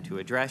like them to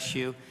address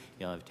you.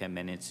 You'll have 10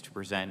 minutes to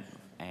present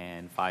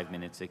and 5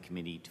 minutes at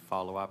committee to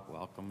follow up.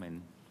 Welcome,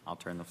 and I'll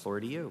turn the floor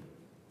to you.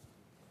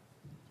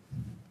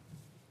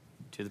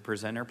 To the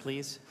presenter,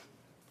 please.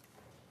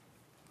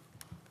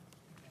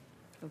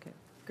 Okay,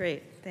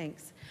 great,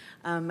 thanks.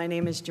 My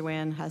name is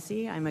Joanne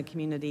Hussey. I'm a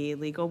community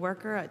legal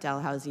worker at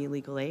Dalhousie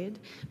Legal Aid.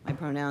 My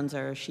pronouns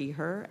are she,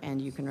 her,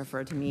 and you can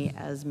refer to me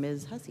as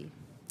Ms. Hussey.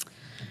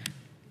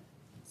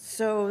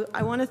 So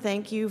I want to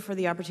thank you for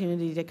the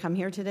opportunity to come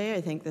here today.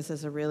 I think this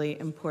is a really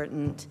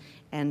important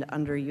and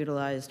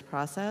underutilized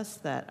process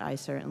that I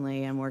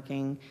certainly am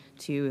working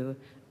to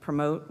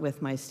promote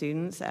with my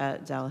students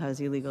at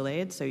Dalhousie Legal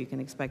Aid, so you can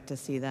expect to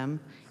see them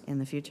in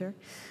the future.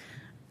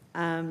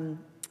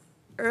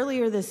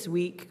 Earlier this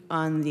week,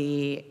 on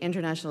the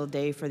International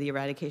Day for the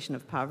Eradication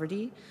of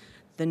Poverty,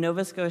 the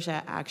Nova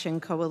Scotia Action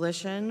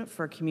Coalition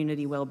for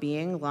Community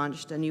Wellbeing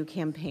launched a new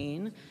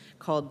campaign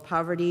called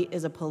Poverty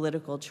is a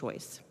Political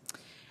Choice.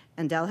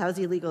 And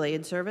Dalhousie Legal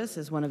Aid Service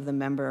is one of the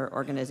member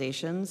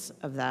organizations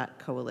of that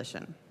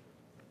coalition.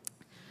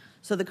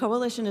 So the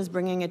coalition is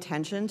bringing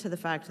attention to the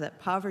fact that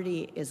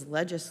poverty is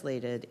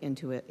legislated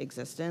into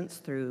existence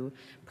through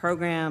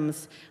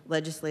programs,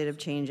 legislative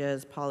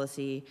changes,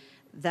 policy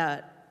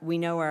that we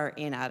know are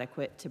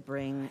inadequate to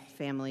bring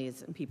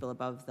families and people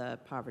above the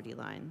poverty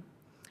line.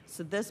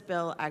 So this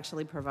bill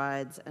actually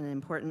provides an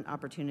important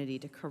opportunity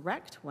to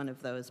correct one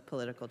of those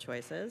political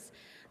choices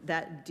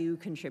that do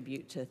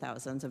contribute to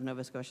thousands of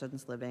Nova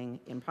Scotians living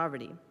in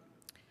poverty.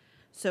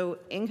 So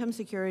income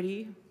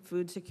security,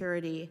 food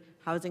security,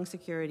 housing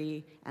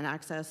security, and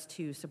access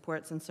to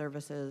supports and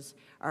services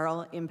are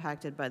all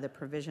impacted by the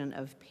provision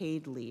of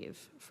paid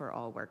leave for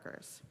all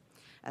workers.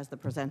 As the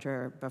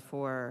presenter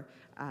before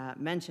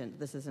mentioned,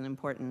 this is an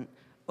important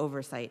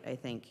oversight, I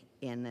think,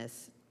 in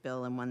this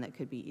bill and one that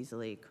could be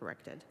easily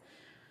corrected.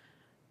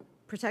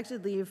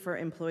 Protected leave for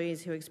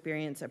employees who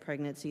experience a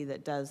pregnancy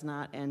that does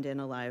not end in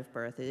a live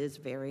birth is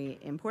very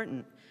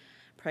important.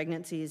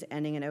 Pregnancies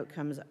ending in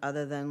outcomes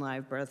other than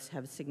live births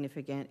have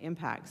significant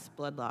impacts: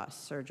 blood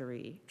loss,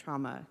 surgery,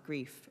 trauma,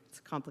 grief. It's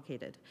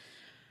complicated.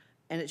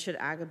 And it should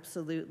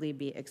absolutely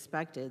be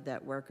expected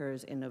that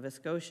workers in Nova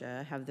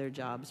Scotia have their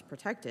jobs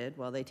protected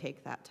while they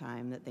take that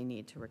time that they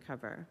need to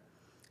recover.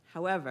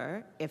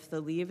 However, if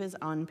the leave is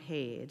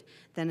unpaid,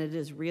 then it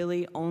is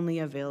really only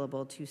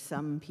available to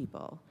some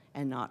people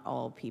and not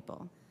all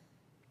people.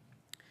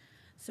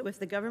 So if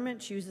the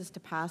government chooses to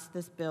pass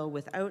this bill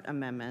without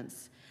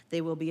amendments,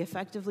 they will be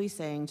effectively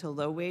saying to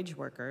low-wage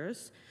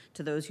workers,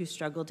 to those who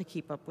struggle to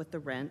keep up with the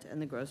rent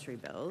and the grocery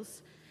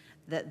bills,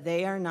 that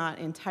they are not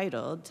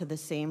entitled to the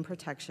same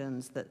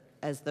protections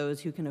as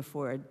those who can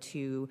afford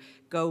to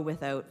go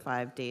without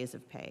 5 days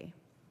of pay.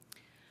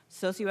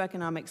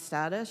 Socioeconomic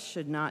status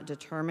should not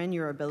determine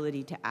your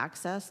ability to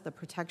access the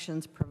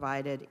protections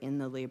provided in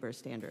the Labor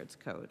Standards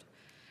Code.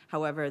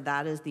 However,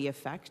 that is the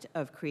effect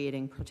of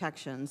creating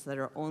protections that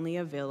are only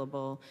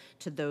available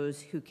to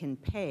those who can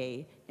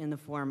pay in the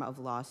form of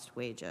lost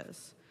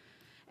wages.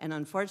 And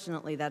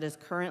unfortunately, that is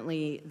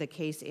currently the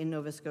case in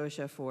Nova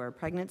Scotia for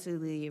pregnancy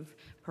leave,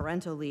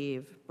 parental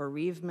leave,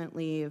 bereavement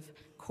leave,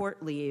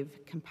 court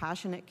leave,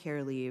 compassionate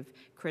care leave,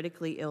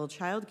 critically ill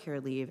child care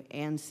leave,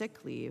 and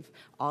sick leave,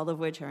 all of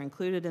which are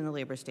included in the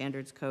Labor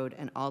Standards Code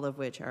and all of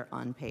which are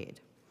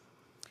unpaid.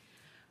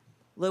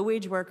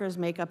 Low-wage workers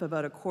make up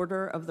about a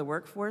quarter of the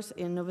workforce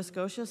in Nova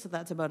Scotia, so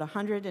that's about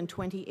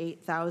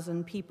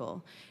 128,000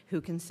 people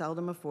who can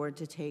seldom afford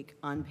to take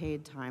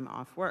unpaid time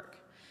off work.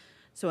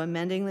 So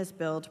amending this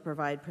bill to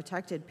provide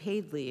protected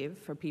paid leave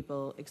for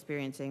people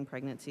experiencing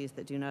pregnancies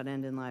that do not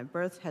end in live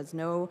birth has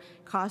no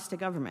cost to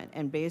government,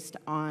 and based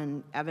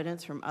on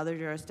evidence from other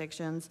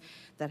jurisdictions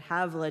that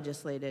have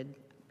legislated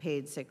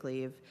paid sick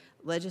leave,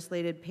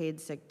 legislated paid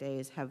sick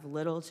days have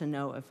little to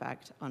no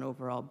effect on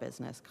overall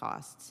business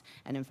costs,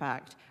 and in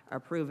fact are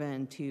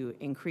proven to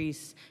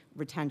increase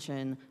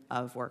retention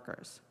of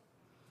workers.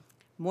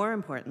 More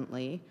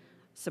importantly,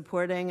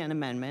 supporting an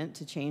amendment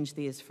to change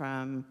these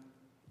from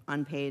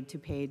unpaid to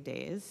paid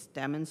days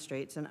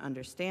demonstrates an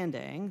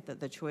understanding that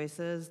the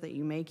choices that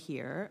you make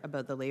here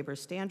about the Labor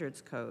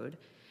Standards Code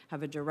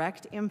have a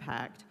direct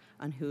impact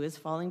on who is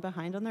falling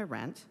behind on their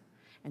rent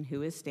and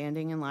who is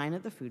standing in line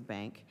at the food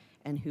bank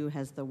and who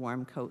has the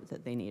warm coat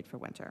that they need for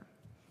winter.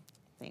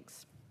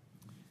 Thanks.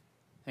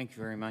 Thank you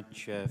very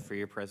much for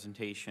your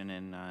presentation,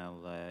 and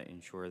I'll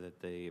ensure that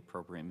the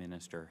appropriate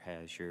minister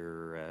has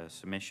your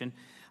submission.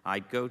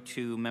 I'd go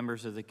to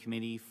members of the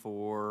committee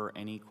for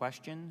any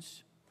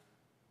questions.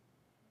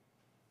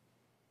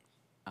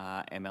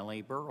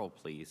 MLA Burrow,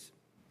 please.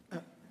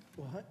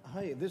 Well,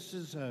 hi. This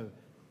is, I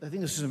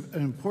think this is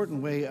an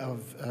important way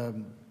of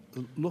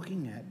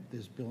looking at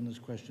this bill and this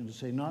question to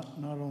say not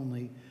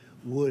only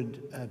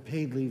would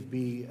paid leave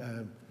be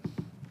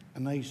a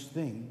nice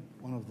thing,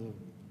 one of the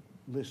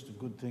list of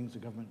good things the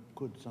government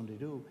could someday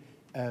do,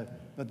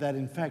 but that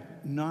in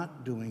fact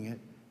not doing it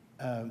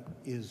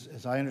is,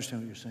 as I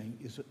understand what you're saying,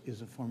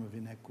 is a form of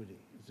inequity,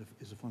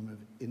 is a form of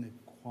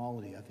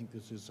inequality. I think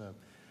this is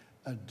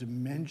a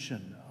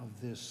dimension of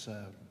this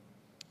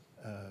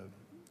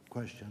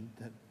question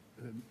that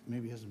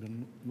maybe hasn't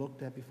been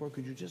looked at before.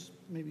 Could you just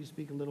maybe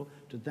speak a little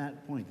to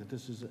that point, that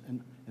this is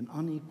an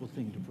unequal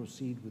thing to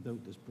proceed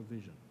without this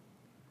provision?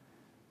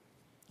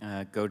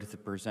 Go to the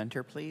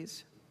presenter,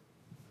 please.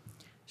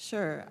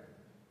 Sure.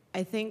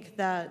 I think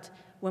that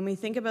when we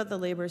think about the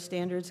Labor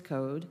Standards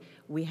Code,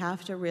 we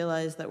have to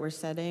realize that we're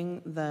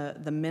setting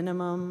the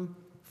minimum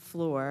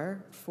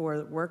floor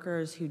for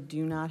workers who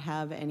do not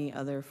have any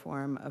other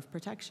form of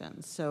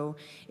protection. So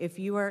if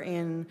you are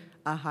in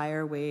a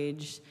higher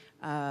wage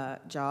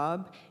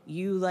job,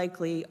 you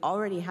likely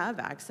already have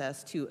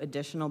access to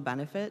additional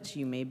benefits.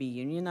 You may be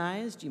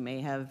unionized. You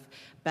may have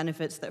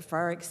benefits that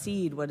far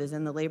exceed what is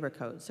in the Labor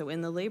Code. So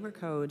in the Labor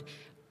Code,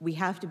 we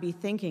have to be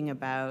thinking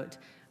about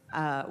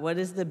what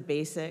is the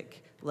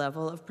basic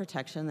level of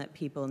protection that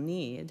people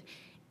need.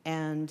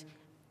 And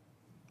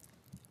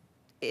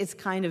it's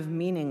kind of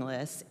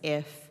meaningless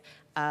if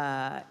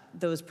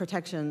those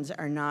protections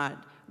are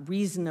not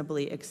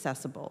reasonably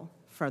accessible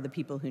for the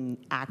people who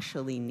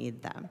actually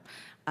need them.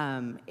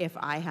 If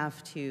I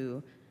have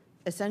to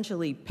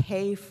essentially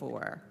pay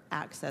for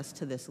access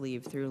to this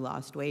leave through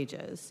lost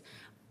wages,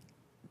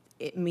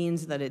 it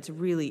means that it's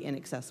really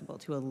inaccessible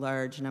to a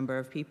large number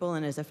of people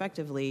and is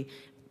effectively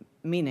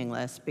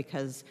meaningless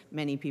because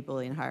many people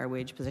in higher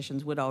wage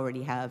positions would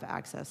already have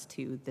access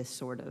to this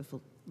sort of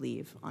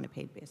leave on a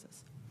paid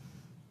basis.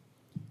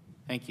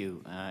 Thank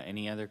you.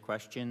 Any other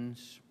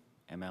questions?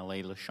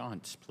 MLA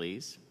LaChance,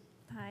 please.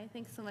 Hi,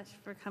 thanks so much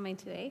for coming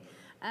today.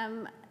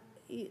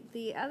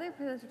 The other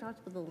presenter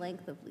talked about the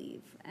length of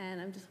leave,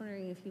 and I'm just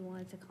wondering if you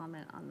wanted to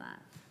comment on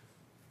that.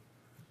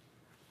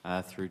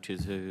 Through to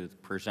the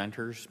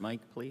presenters,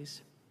 Mike,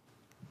 please.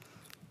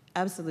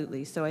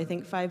 Absolutely. So I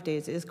think 5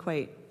 days is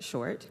quite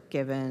short,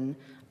 given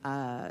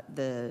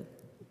the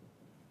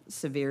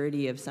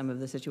severity of some of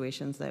the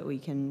situations that we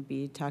can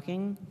be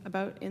talking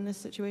about in this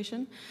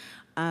situation.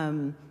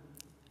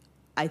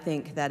 I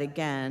think that,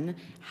 again,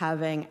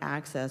 having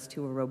access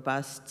to a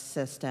robust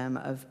system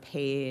of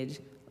paid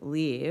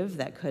leave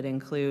that could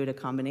include a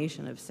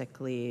combination of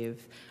sick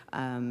leave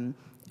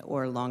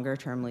or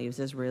longer-term leaves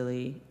is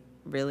really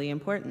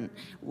important.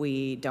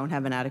 We don't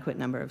have an adequate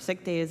number of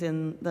sick days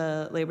in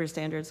the Labor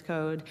Standards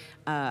Code.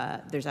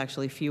 There's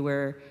actually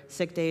fewer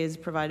sick days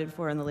provided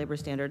for in the Labor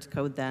Standards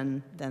Code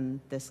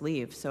than this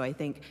leave. So I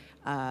think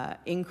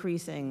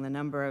increasing the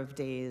number of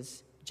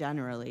days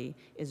generally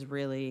is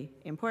really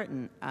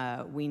important.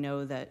 We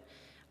know that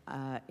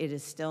it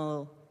is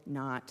still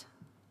not,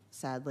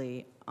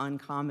 sadly,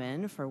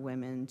 uncommon for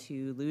women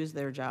to lose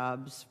their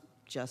jobs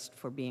just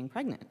for being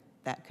pregnant.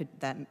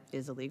 That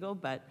is illegal,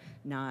 but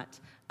not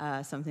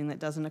something that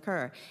doesn't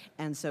occur.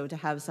 And so to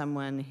have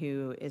someone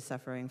who is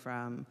suffering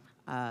from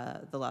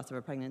the loss of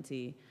a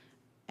pregnancy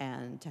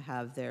and to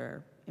have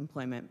their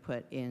employment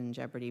put in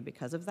jeopardy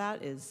because of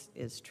that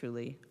is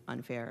truly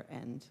unfair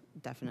and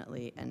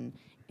definitely an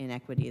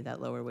inequity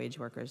that lower wage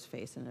workers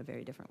face in a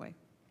very different way.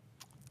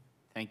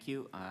 Thank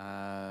you.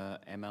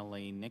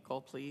 MLA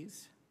Nicol,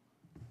 please.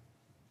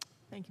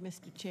 Thank you,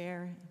 Mr.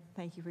 Chair.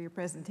 Thank you for your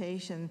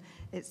presentation.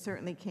 It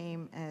certainly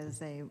came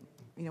as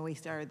we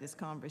started this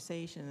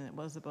conversation and it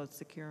was about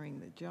securing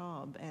the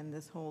job and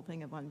this whole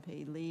thing of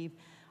unpaid leave.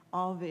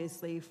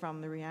 Obviously,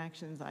 from the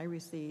reactions I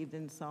received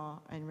and saw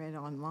and read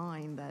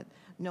online, that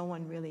no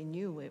one really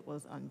knew it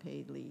was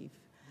unpaid leave.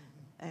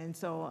 And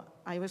so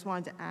I just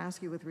wanted to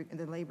ask you with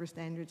the Labor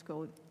Standards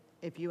Code,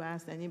 if you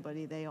asked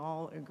anybody, they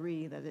all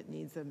agree that it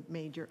needs a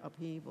major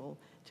upheaval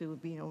to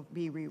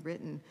be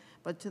rewritten.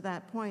 But to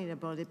that point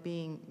about it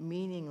being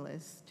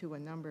meaningless to a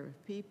number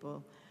of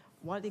people,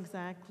 what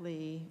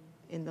exactly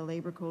in the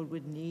Labor Code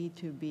would need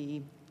to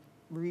be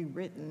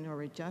rewritten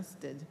or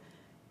adjusted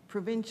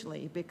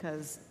provincially?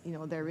 Because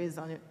there is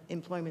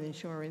unemployment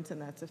insurance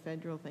and that's a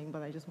federal thing,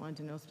 but I just wanted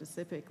to know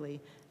specifically,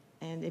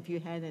 and if you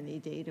had any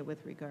data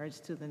with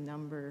regards to the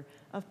number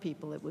of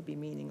people it would be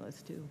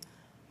meaningless to.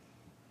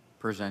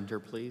 Presenter,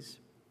 please.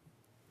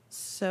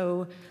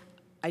 So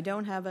I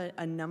don't have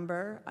a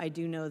number. I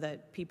do know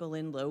that people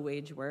in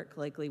low-wage work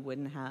likely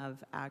wouldn't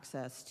have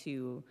access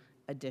to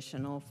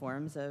additional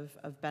forms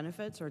of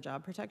benefits or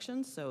job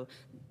protections. So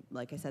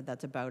like I said,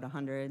 that's about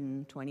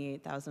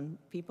 128,000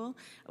 people,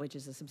 which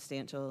is a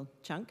substantial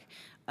chunk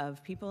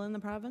of people in the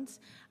province.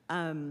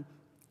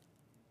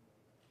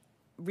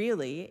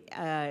 Really,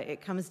 it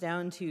comes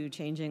down to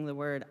changing the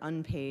word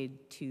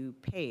unpaid to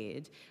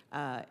paid.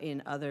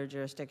 In other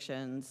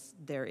jurisdictions,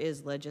 there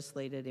is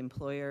legislated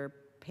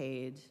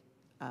employer-paid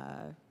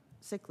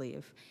sick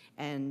leave,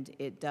 and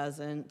it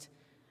doesn't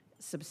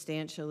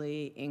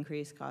substantially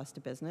increase cost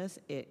to business.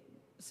 It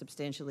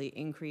substantially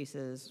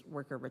increases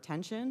worker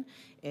retention.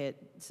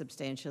 It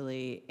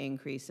substantially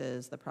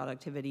increases the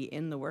productivity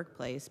in the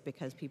workplace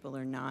because people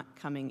are not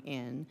coming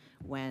in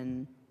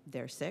when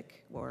they're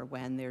sick or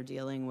when they're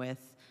dealing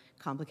with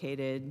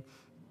complicated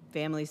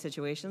family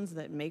situations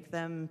that make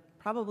them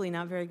probably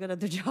not very good at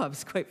their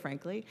jobs, quite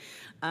frankly.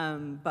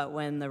 But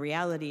when the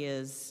reality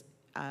is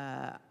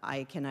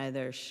I can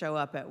either show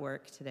up at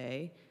work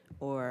today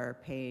or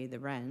pay the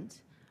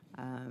rent,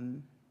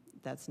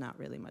 that's not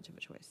really much of a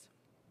choice.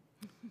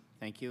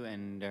 Thank you.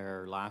 And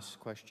our last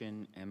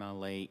question,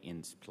 MLA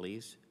Ince,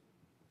 please.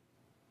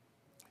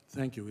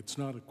 Thank you. It's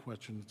not a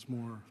question, it's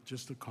more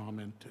just a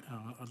comment.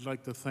 I'd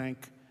like to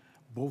thank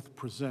both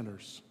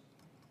presenters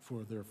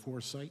for their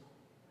foresight,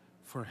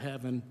 for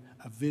having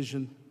a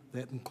vision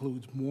that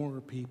includes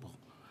more people.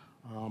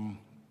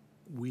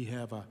 We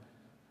have a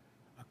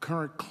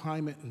current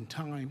climate and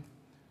time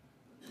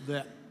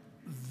that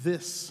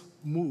this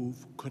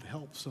move could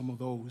help some of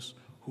those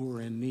who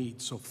are in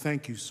need. So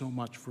thank you so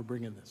much for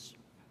bringing this.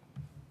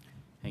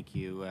 Thank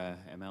you,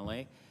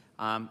 MLA.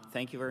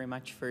 Thank you very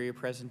much for your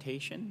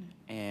presentation.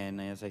 And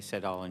as I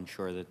said, I'll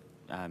ensure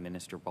that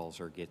Minister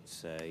Balzer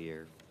gets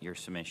your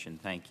submission.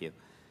 Thank you.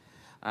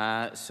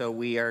 So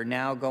we are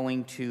now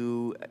going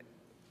to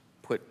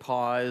put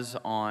pause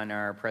on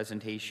our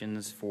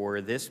presentations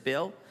for this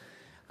bill.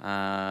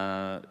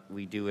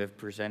 We do have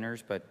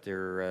presenters, but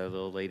they're a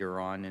little later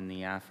on in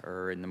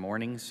the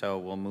morning, so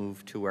we'll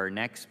move to our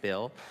next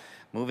bill,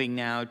 Moving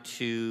now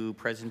to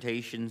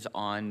presentations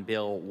on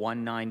Bill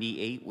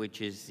 198,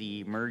 which is the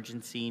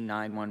Emergency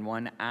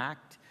 911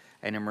 Act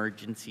and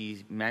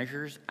Emergency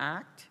Measures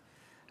Act.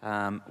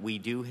 We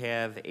do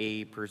have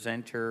a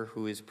presenter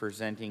who is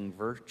presenting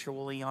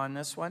virtually on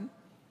this one.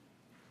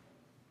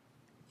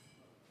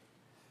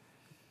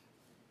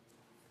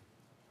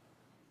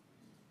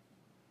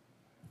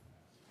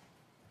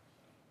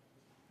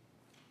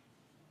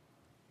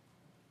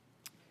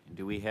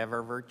 Do we have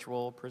our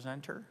virtual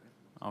presenter?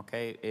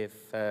 Okay, if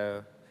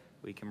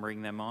we can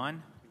bring them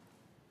on.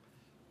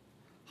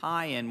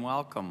 Hi and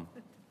welcome.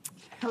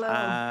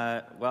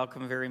 Hello.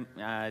 Welcome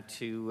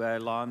to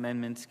Law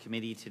Amendments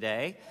Committee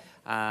today.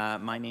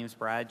 My name is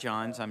Brad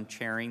Johns. I'm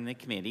chairing the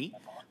committee.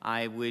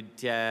 I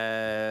would,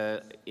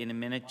 in a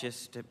minute,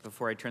 just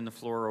before I turn the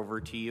floor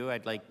over to you,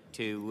 I'd like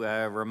to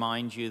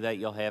remind you that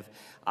you'll have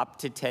up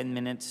to 10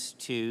 minutes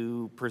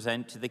to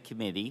present to the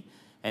committee,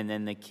 and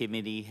then the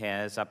committee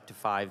has up to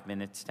 5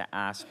 minutes to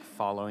ask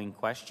following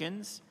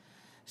questions.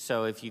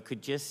 So if you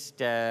could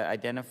just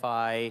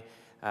identify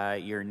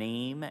your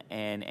name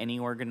and any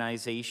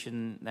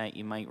organization that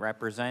you might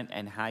represent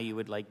and how you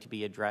would like to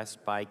be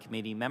addressed by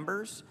committee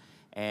members,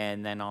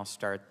 and then I'll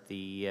start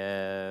the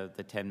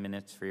 10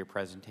 minutes for your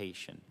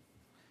presentation.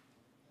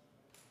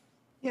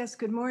 Yes,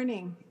 good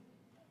morning.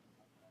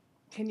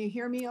 Can you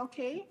hear me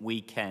okay?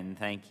 We can,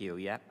 thank you,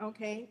 yep.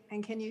 Okay,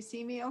 and can you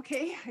see me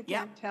okay? I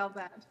can't tell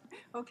that.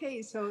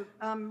 Okay, so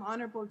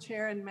Honorable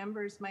Chair and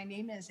members, my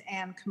name is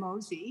Ann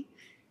Camozzi,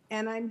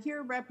 and I'm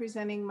here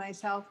representing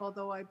myself,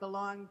 although I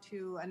belong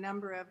to a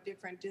number of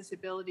different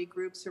disability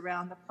groups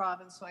around the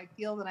province, so I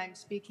feel that I'm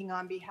speaking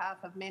on behalf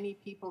of many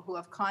people who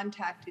have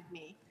contacted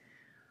me.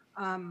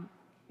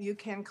 You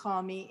can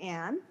call me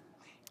Ann.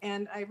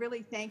 And I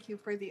really thank you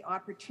for the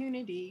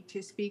opportunity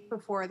to speak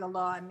before the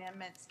Law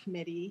Amendments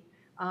Committee,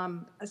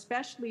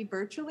 especially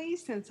virtually,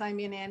 since I'm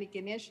in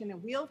Antigonish in a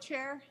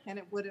wheelchair, and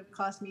it would have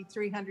cost me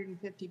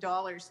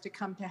 $350 to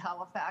come to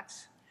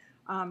Halifax.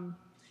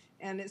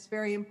 And it's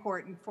very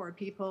important for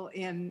people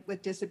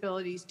with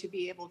disabilities to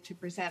be able to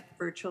present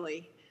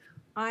virtually.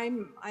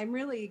 I'm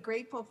really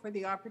grateful for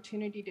the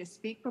opportunity to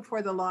speak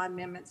before the Law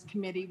Amendments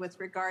Committee with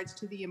regards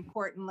to the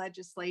important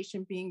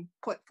legislation being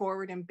put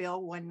forward in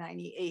Bill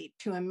 198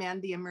 to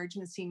amend the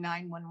Emergency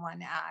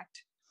 911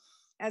 Act.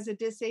 As a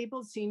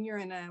disabled senior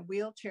in a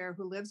wheelchair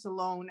who lives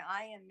alone,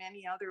 I and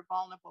many other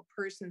vulnerable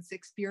persons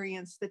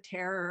experienced the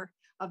terror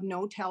of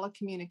no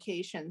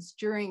telecommunications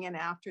during and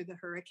after the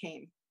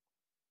hurricane.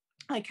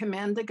 I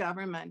commend the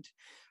government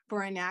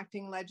for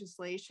enacting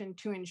legislation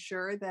to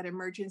ensure that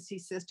emergency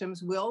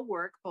systems will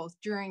work both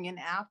during and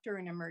after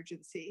an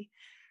emergency.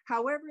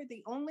 However,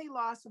 the only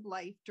loss of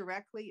life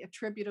directly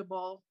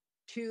attributable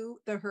to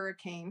the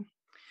hurricane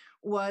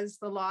was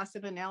the loss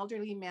of an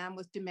elderly man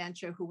with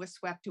dementia who was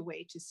swept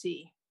away to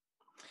sea.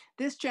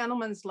 This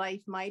gentleman's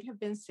life might have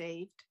been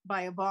saved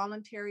by a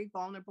voluntary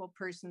vulnerable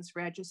persons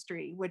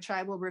registry, which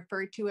I will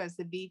refer to as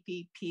the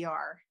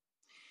VPPR.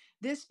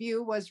 This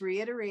view was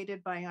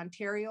reiterated by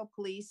Ontario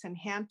Police and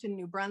Hampton,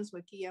 New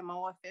Brunswick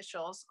EMO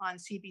officials on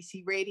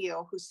CBC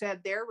Radio, who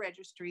said their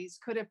registries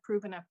could have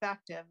proven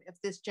effective if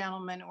this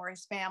gentleman or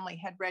his family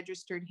had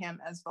registered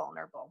him as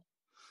vulnerable.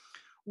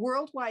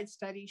 Worldwide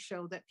studies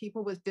show that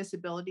people with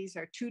disabilities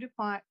are 2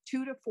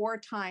 to 4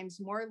 times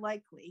more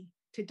likely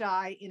to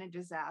die in a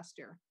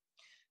disaster.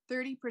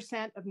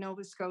 30% of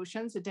Nova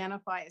Scotians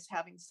identify as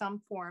having some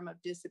form of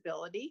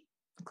disability,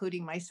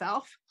 including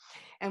myself,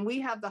 and we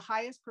have the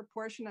highest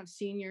proportion of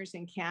seniors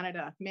in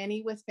Canada,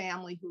 many with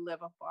family who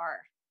live afar.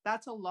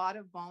 That's a lot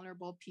of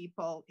vulnerable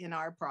people in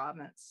our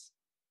province.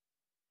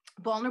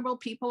 Vulnerable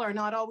people are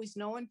not always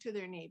known to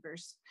their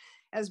neighbors,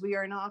 as we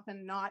are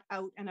often not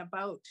out and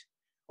about,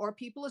 or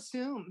people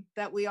assume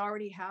that we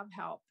already have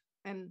help,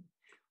 and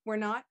we're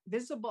not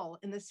visible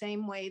in the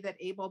same way that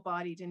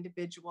able-bodied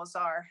individuals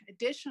are.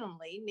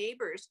 Additionally,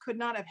 neighbors could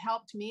not have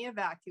helped me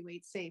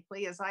evacuate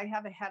safely, as I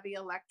have a heavy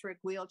electric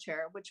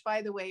wheelchair, which,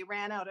 by the way,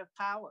 ran out of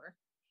power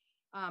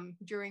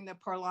during the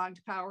prolonged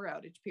power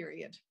outage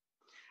period.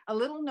 A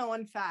little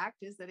known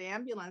fact is that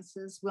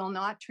ambulances will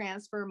not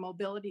transfer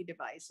mobility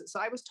devices. So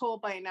I was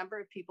told by a number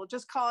of people,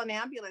 just call an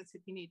ambulance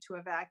if you need to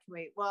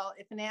evacuate. Well,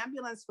 if an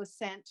ambulance was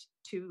sent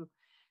to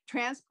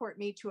transport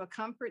me to a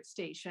comfort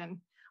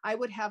station, I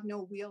would have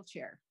no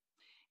wheelchair.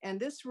 And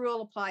this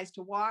rule applies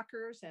to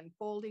walkers and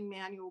folding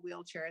manual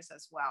wheelchairs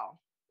as well.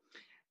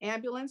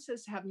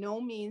 Ambulances have no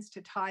means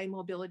to tie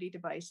mobility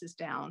devices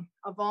down.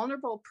 A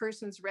vulnerable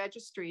persons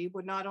registry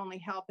would not only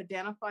help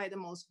identify the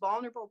most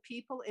vulnerable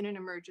people in an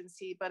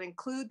emergency, but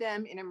include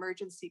them in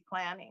emergency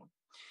planning.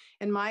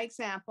 In my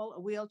example, a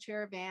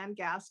wheelchair van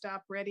gassed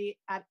up ready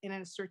in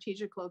a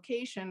strategic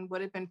location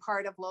would have been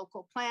part of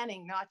local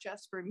planning, not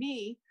just for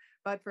me,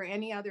 but for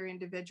any other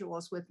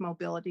individuals with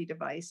mobility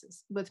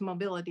devices, with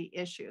mobility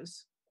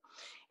issues.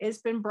 It's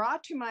been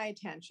brought to my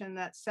attention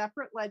that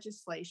separate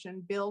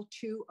legislation, Bill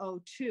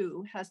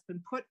 202, has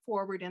been put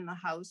forward in the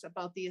House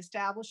about the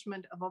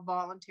establishment of a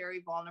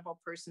voluntary vulnerable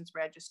persons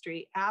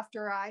registry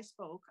after I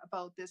spoke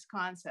about this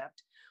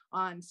concept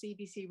on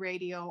CBC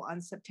Radio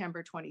on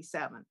September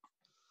 27th.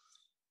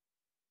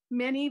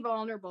 Many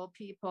vulnerable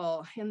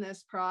people in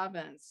this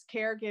province,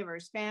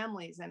 caregivers,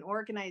 families, and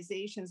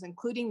organizations,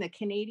 including the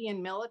Canadian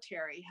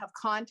military, have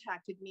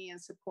contacted me in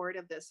support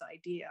of this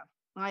idea.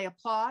 I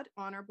applaud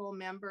Honourable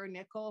Member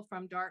Nicol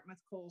from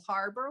Dartmouth Cole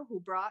Harbour, who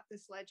brought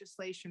this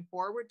legislation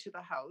forward to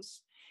the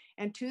House,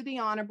 and to the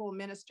Honourable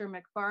Minister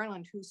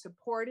McFarland, who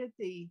supported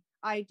the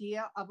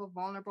idea of a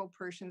vulnerable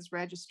persons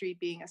registry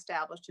being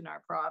established in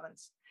our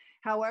province.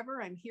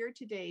 However, I'm here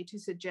today to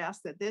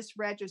suggest that this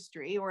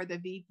registry, or the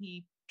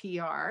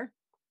VPPR,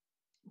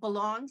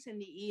 belongs in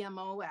the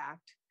EMO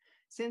Act,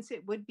 since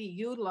it would be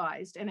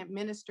utilized and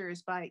administered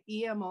by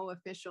EMO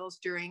officials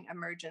during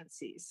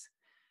emergencies.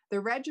 The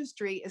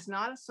registry is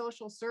not a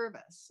social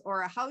service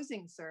or a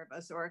housing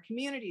service or a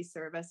community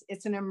service.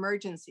 It's an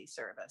emergency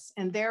service,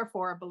 and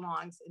therefore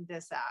belongs in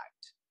this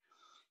act.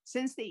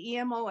 Since the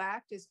EMO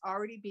Act is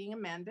already being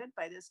amended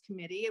by this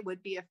committee, it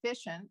would be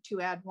efficient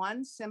to add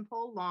one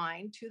simple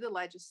line to the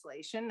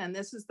legislation, and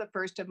this is the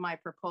first of my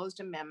proposed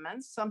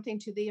amendments, something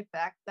to the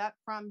effect that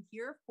from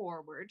here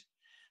forward,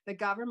 the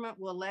government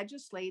will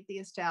legislate the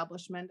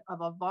establishment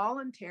of a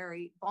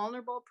voluntary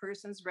vulnerable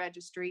persons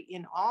registry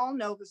in all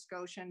Nova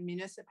Scotian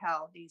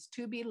municipalities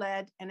to be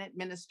led and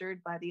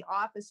administered by the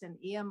office and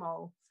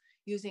EMO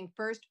using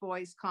first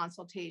voice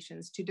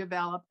consultations to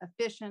develop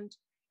efficient,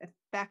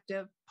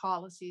 effective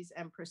policies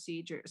and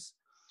procedures.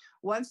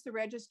 Once the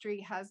registry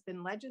has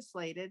been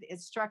legislated,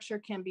 its structure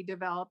can be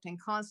developed in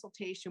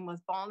consultation with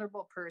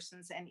vulnerable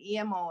persons and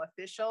EMO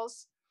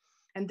officials,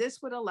 and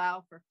this would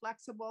allow for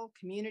flexible,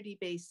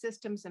 community-based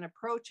systems and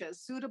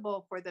approaches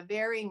suitable for the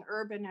varying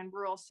urban and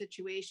rural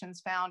situations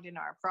found in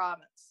our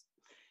province.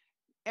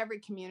 Every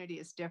community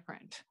is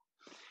different.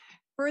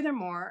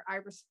 Furthermore, I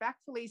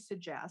respectfully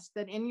suggest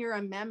that in your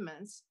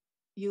amendments,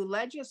 you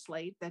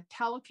legislate that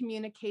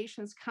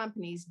telecommunications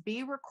companies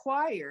be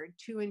required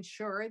to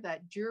ensure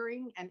that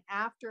during and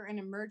after an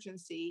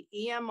emergency,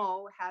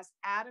 EMO has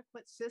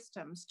adequate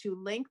systems to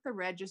link the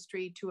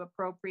registry to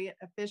appropriate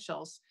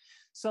officials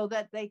so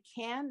that they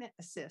can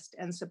assist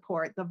and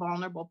support the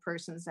vulnerable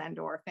persons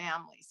and/or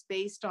families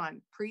based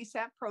on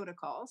preset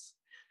protocols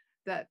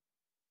that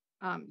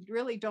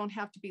really don't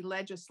have to be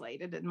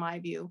legislated, in my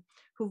view,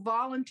 who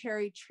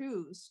voluntarily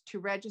choose to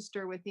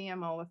register with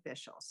EMO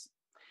officials.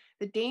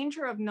 The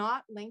danger of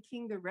not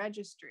linking the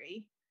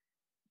registry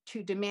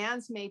to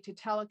demands made to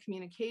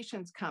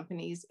telecommunications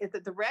companies is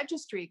that the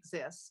registry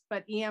exists,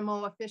 but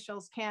EMO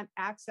officials can't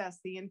access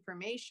the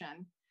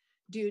information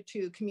due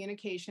to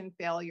communication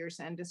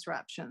failures and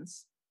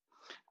disruptions.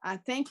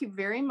 Thank you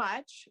very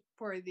much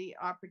for the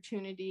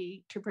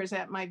opportunity to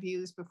present my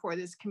views before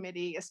this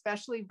committee,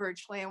 especially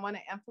virtually. I want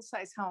to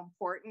emphasize how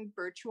important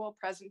virtual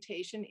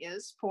presentation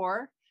is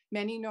for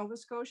many Nova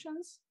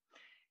Scotians.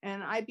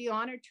 And I'd be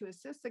honored to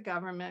assist the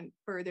government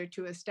further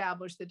to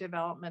establish the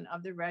development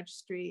of the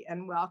registry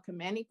and welcome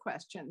any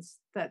questions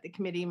that the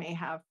committee may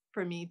have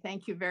for me.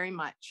 Thank you very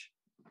much.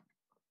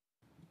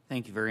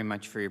 Thank you very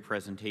much for your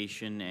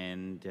presentation,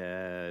 and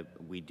the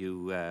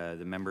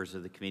members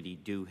of the committee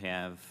do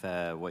have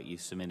what you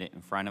submitted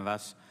in front of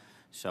us,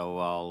 so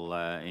I'll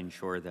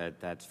ensure that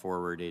that's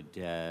forwarded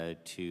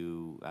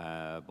to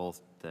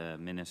both the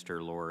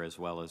Minister Lohr as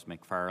well as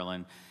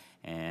McFarland,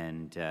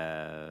 and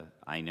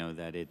I know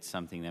that it's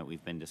something that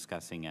we've been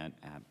discussing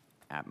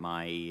at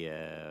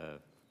my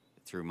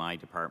through my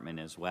department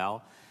as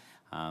well.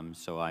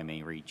 So I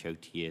may reach out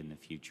to you in the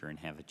future and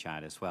have a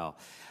chat as well.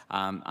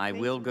 I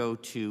will go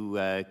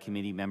to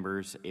committee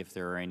members if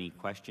there are any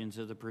questions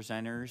of the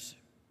presenters.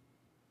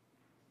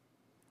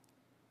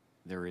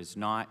 There is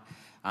not.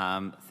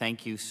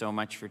 Thank you so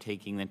much for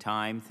taking the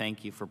time.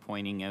 Thank you for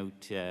pointing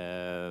out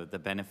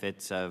the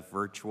benefits of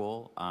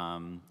virtual.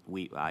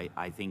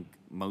 I think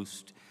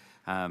most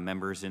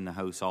members in the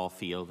House all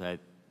feel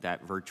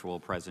that virtual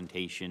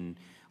presentation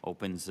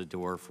opens the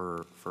door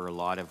for a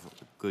lot of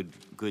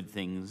good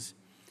things.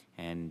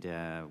 And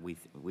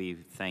we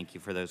thank you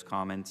for those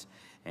comments.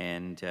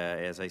 And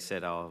as I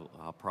said,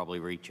 I'll probably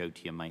reach out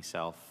to you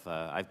myself.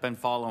 I've been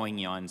following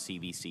you on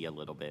CBC a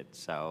little bit,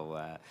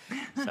 so.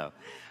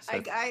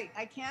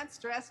 I can't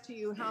stress to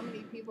you how many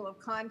people have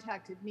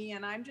contacted me,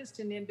 and I'm just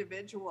an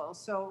individual.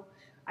 So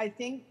I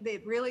think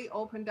it really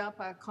opened up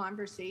a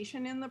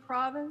conversation in the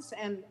province,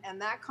 and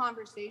that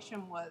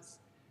conversation was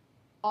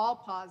all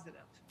positive.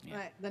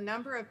 Yeah. The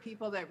number of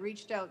people that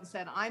reached out and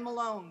said, I'm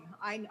alone,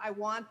 I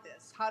want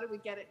this, how do we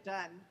get it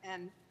done?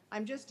 And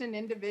I'm just an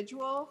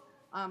individual,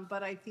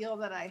 but I feel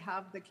that I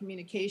have the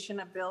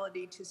communication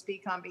ability to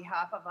speak on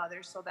behalf of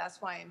others, so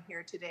that's why I'm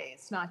here today.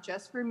 It's not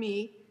just for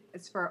me,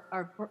 it's for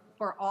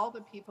all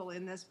the people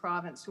in this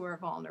province who are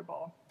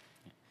vulnerable.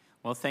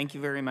 Well, thank you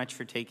very much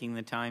for taking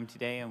the time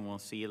today, and we'll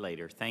see you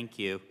later. Thank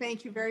you.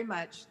 Thank you very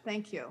much.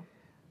 Thank you.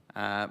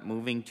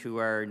 Moving to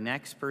our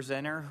next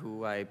presenter,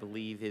 who I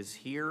believe is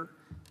here,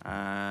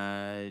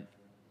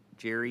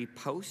 Jerry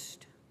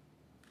Post.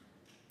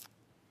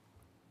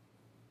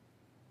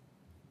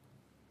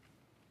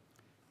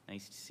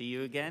 Nice to see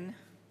you again.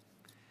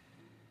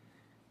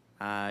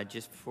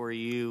 Just before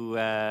you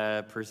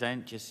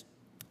present,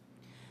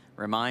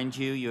 Remind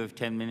you, you have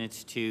 10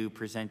 minutes to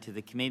present to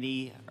the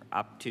committee,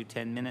 up to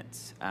 10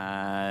 minutes.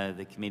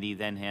 The committee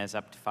then has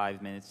up to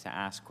 5 minutes to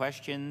ask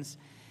questions.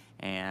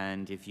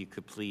 And if you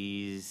could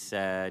please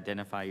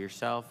identify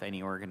yourself,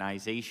 any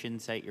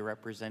organizations that you're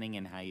representing,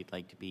 and how you'd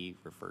like to be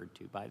referred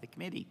to by the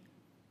committee.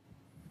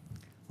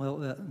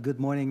 Well, good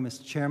morning,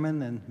 Mr.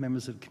 Chairman and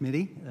members of the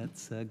committee.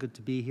 It's good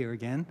to be here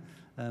again.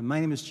 My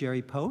name is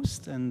Jerry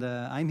Post, and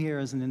I'm here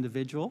as an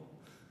individual.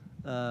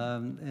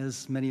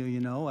 As many of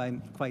you know,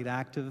 I'm quite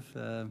active,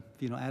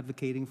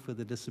 advocating for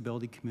the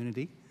disability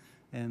community,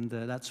 and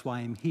that's why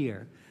I'm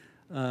here.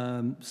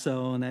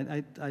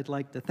 I'd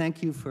like to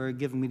thank you for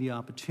giving me the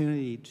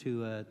opportunity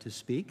to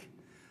speak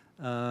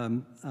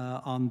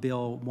on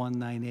Bill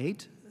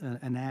 198,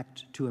 an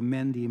act to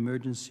amend the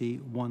Emergency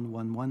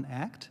 111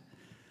 Act.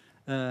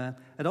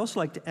 I'd also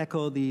like to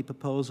echo the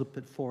proposal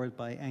put forward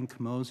by Ann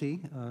Camozzi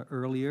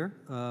earlier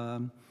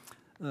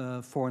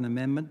for an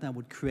amendment that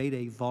would create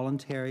a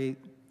voluntary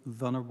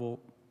vulnerable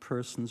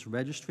persons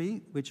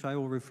registry, which I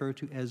will refer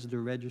to as the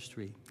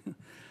registry.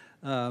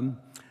 I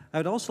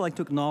would also like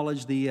to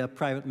acknowledge the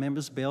private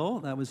members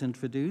bill that was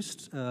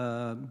introduced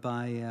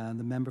by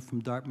the member from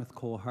Dartmouth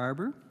Cole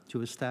Harbour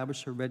to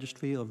establish a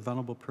registry of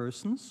vulnerable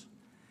persons,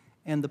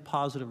 and the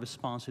positive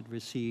response it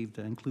received,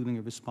 including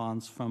a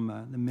response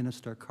from the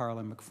Minister,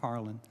 Carla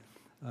McFarlane,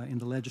 in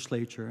the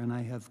legislature, and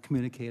I have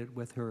communicated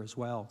with her as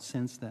well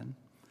since then.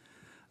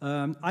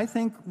 I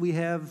think we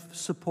have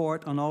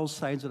support on all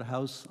sides of the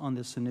House on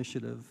this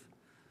initiative.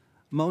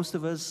 Most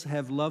of us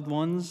have loved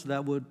ones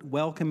that would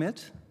welcome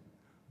it.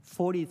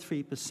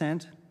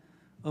 43%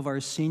 of our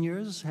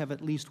seniors have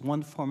at least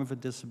one form of a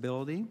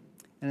disability,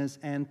 and as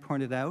Anne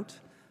pointed out,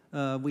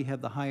 we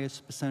have the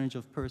highest percentage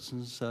of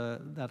persons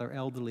that are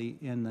elderly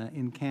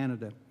in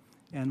Canada,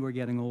 and we're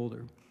getting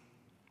older.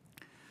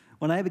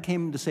 When I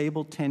became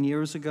disabled 10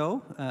 years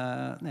ago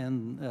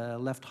and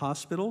left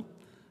hospital,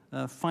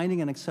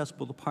 finding an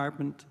accessible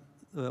apartment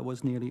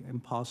was nearly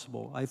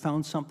impossible. I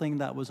found something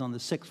that was on the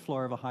 6th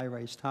floor of a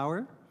high-rise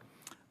tower,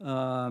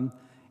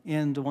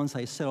 and once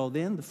I settled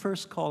in, the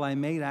first call I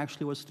made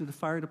actually was to the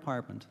fire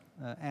department,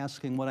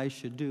 asking what I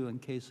should do in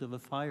case of a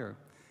fire.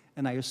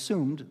 And I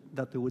assumed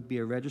that there would be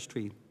a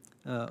registry.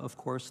 Of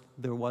course,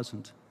 there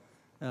wasn't.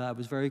 I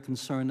was very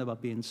concerned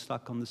about being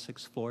stuck on the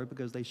 6th floor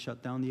because they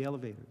shut down the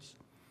elevators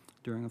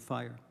during a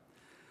fire.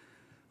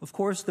 Of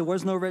course, there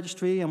was no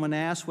registry, and when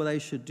asked what I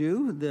should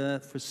do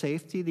for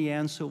safety, the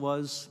answer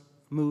was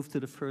move to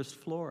the 1st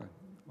floor.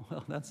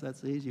 Well,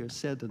 that's easier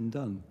said than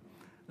done.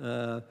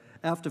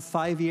 After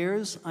 5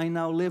 years, I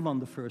now live on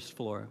the 1st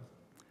floor.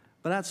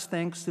 But that's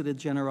thanks to the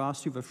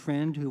generosity of a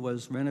friend who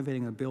was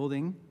renovating a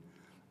building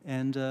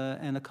and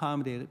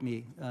accommodated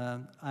me.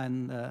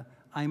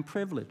 I'm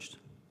privileged.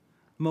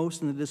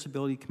 Most in the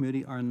disability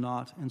community are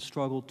not and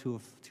struggle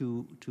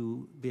to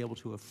be able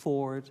to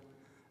afford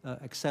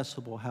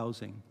accessible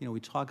housing. You know, we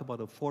talk about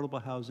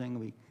affordable housing.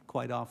 We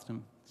quite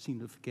often seem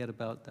to forget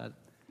about that.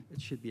 It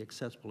should be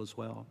accessible as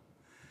well.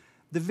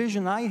 The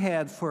vision I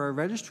had for a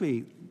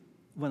registry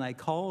when I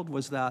called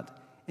was that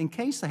in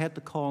case I had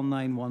to call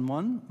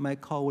 911, my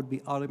call would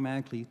be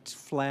automatically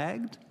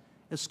flagged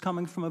as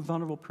coming from a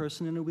vulnerable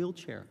person in a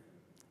wheelchair,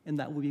 and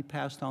that would be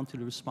passed on to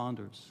the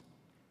responders.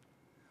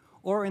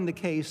 Or in the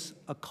case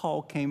a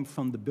call came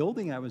from the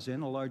building I was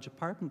in, a large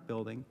apartment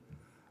building,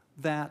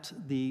 that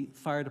the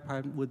fire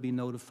department would be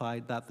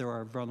notified that there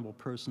are vulnerable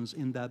persons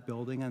in that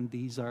building, and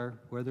these are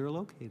where they're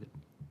located.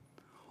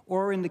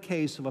 Or in the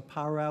case of a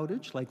power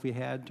outage, like we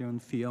had during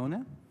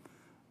Fiona,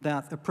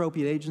 that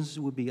appropriate agencies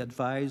would be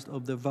advised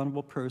of the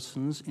vulnerable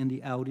persons in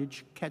the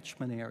outage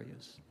catchment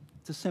areas.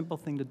 It's a simple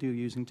thing to do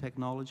using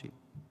technology.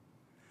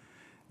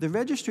 The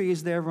registry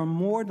is therefore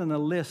more than a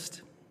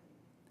list.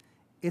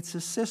 It's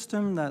a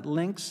system that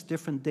links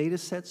different data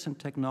sets and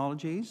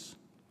technologies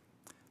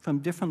from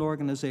different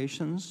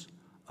organizations,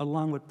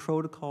 along with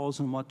protocols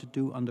on what to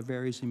do under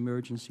various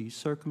emergency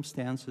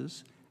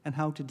circumstances and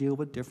how to deal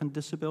with different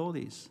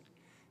disabilities.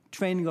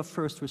 Training of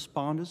first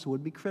responders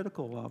would be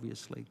critical,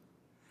 obviously.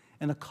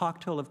 And a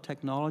cocktail of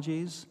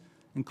technologies,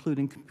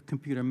 including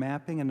computer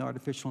mapping and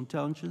artificial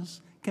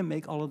intelligence, can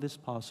make all of this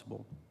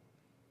possible.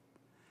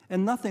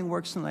 And nothing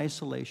works in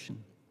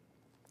isolation.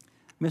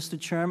 Mr.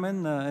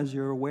 Chairman, as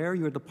you're aware,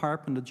 your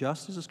Department of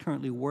Justice is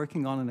currently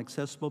working on an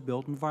accessible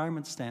built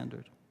environment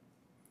standard.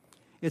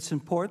 It's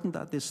important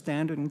that this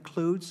standard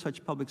includes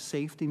such public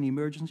safety and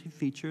emergency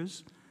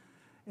features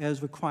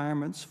as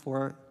requirements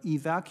for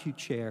evacu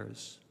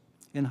chairs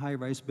in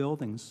high-rise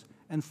buildings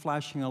and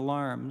flashing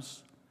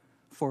alarms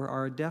for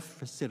our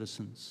deaf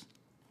citizens.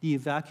 The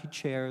evacu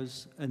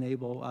chairs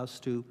enable us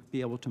to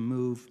be able to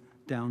move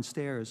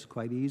downstairs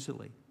quite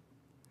easily.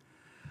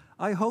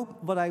 I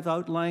hope what I've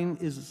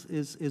outlined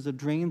is a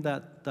dream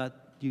that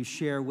you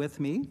share with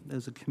me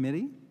as a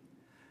committee.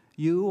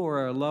 You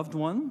or a loved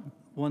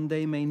one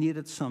day may need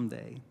it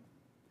someday.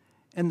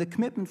 And the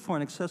commitment for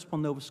an accessible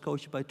Nova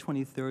Scotia by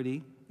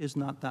 2030 is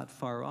not that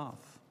far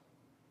off.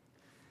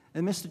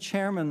 And Mr.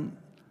 Chairman,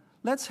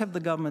 let's have the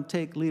government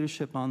take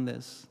leadership on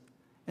this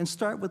and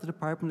start with the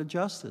Department of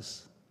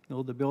Justice.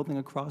 the building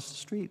across the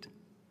street.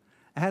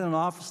 I had an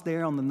office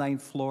there on the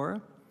 9th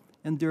floor,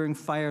 and during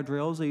fire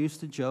drills, I used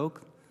to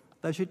joke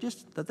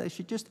that they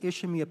should just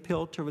issue me a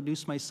pill to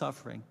reduce my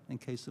suffering in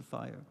case of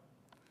fire.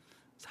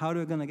 So how are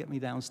they going to get me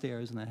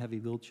downstairs in a heavy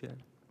wheelchair?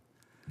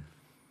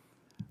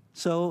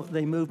 So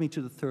they moved me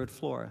to the 3rd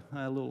floor,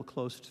 a little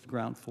closer to the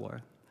ground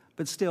floor,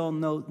 but still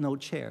no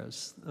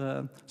chairs.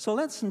 So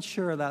let's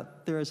ensure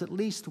that there is at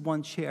least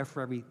 1 chair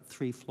for every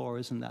 3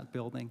 floors in that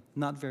building.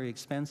 Not very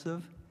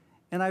expensive.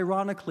 And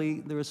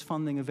ironically, there is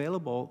funding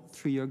available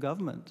through your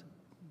government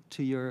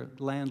to your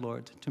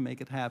landlord to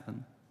make it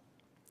happen.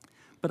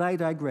 But I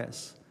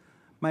digress.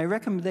 My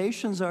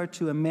recommendations are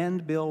to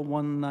amend Bill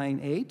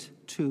 198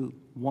 to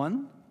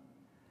 1,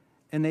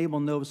 enable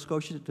Nova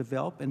Scotia to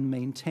develop and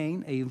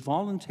maintain a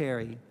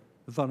voluntary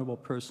vulnerable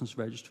persons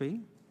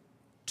registry.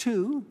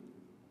 2,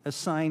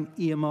 assign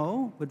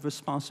EMO with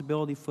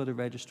responsibility for the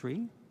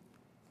registry.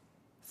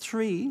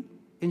 3,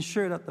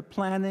 ensure that the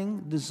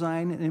planning,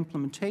 design, and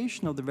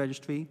implementation of the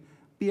registry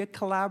be a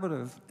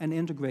collaborative and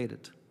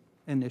integrated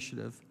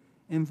initiative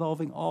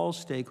involving all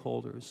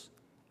stakeholders,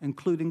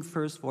 including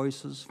first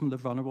voices from the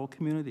vulnerable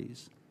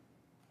communities.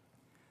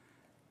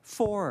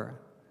 4,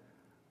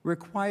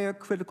 require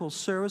critical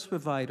service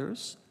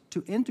providers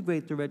to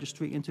integrate the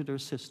registry into their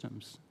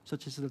systems,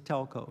 such as the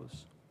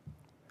telcos.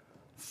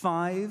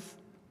 5,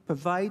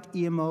 provide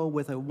EMO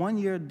with a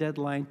 1-year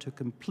deadline to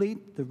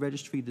complete the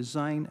registry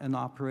design and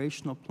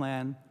operational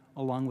plan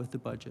along with the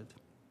budget.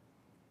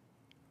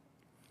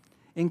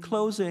 In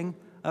closing,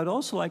 I'd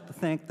also like to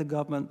thank the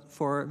government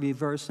for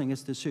reversing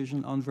its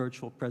decision on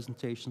virtual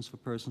presentations for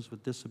persons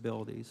with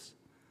disabilities.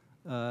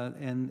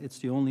 And it's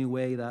the only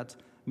way that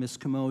Ms.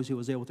 Kamosi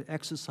was able to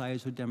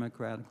exercise her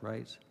democratic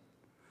right.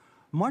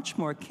 Much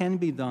more can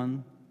be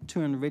done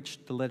to enrich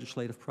the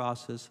legislative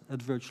process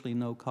at virtually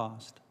no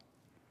cost.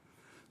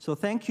 So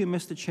thank you,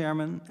 Mr.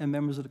 Chairman and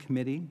members of the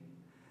committee.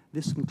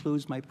 This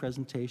concludes my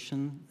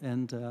presentation,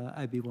 and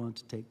I'd be willing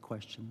to take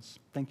questions.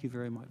 Thank you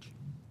very much.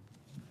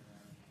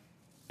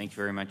 Thank you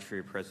very much for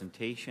your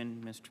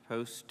presentation, Mr.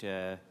 Post.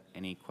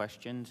 Any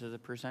questions of the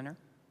presenter?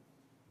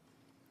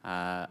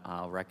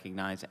 I'll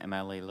recognize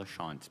MLA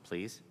Lachance,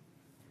 please.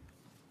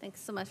 Thanks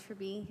so much for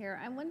being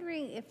here. I'm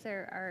wondering if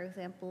there are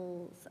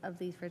examples of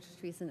these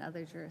registries in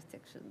other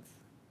jurisdictions.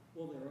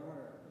 Well, there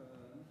are.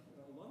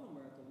 A lot of them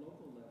are at the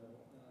local level.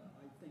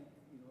 I think,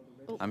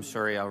 the I'm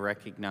sorry, I'll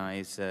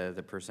recognize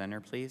the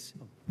presenter, please.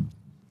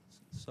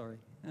 Sorry.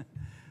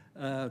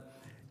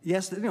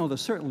 Yes, there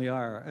certainly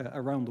are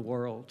around the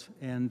world,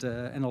 and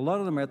a lot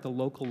of them are at the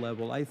local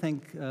level. I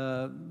think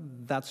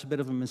that's a bit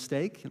of a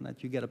mistake, in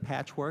that you get a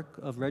patchwork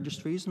of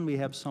registries, and we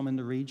have some in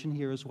the region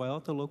here as well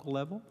at the local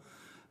level.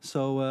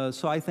 So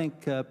I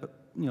think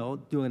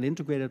doing an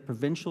integrated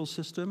provincial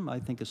system, I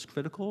think, is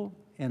critical,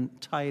 and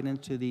tie it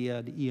into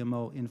the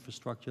EMO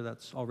infrastructure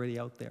that's already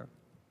out there.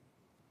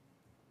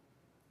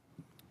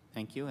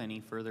 Thank you.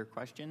 Any further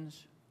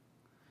questions?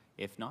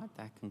 If not,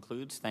 that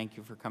concludes. Thank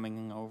you for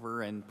coming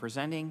over and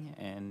presenting,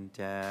 and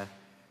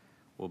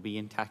we'll be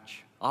in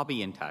touch. I'll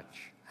be in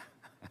touch.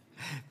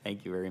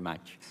 Thank you very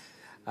much.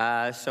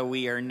 So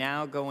we are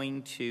now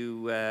going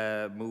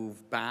to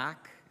move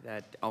back.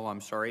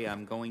 I'm sorry.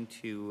 I'm going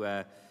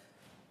to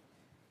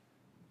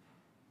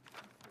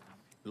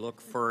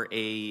look for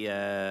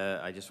a.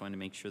 I just wanted to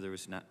make sure there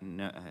was not.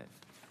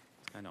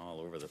 Kind of all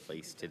over the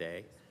place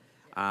today.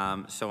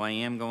 So I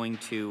am going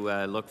to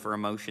look for a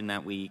motion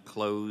that we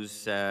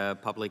close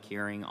public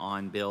hearing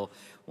on Bill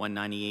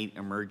 198,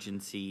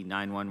 Emergency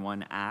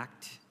 911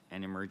 Act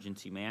and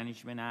Emergency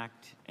Management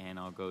Act, and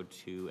I'll go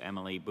to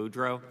MLA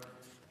Boudreau.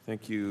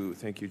 Thank you,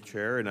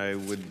 Chair, and I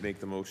would make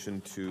the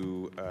motion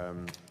to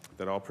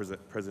that all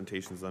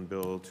presentations on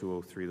Bill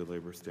 203, the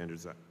Labor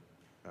Standards Act,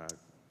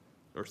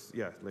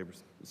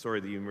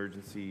 the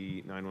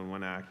Emergency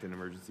 911 Act and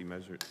Emergency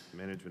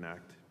Management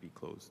Act be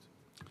closed.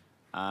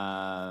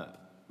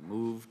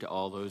 Moved.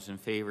 All those in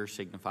favor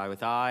signify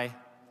with aye.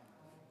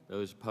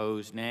 Those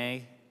opposed,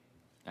 nay.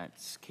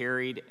 That's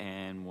carried,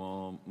 and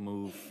we'll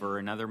move for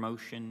another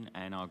motion,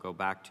 and I'll go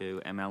back to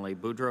MLA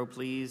Boudreau,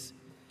 please.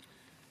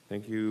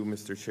 Thank you,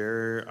 Mr.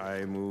 Chair.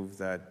 I move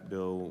that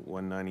Bill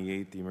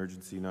 198, the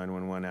Emergency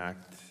 911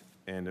 Act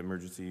and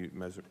Emergency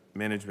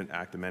Management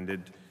Act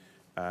amended,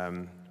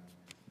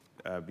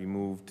 be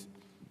moved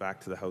back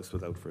to the House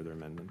without further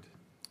amendment.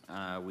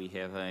 We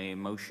have a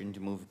motion to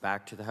move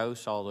back to the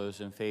House. All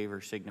those in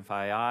favor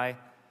signify aye.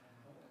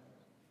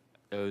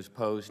 Those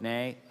opposed,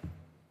 nay.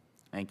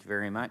 Thank you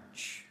very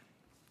much.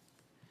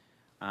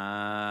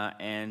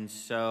 And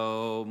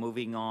so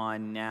moving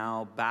on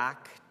now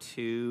back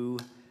to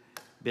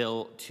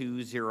Bill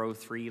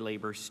 203,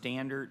 Labor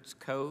Standards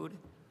Code.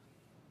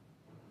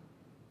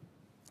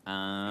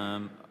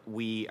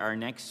 Our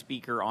next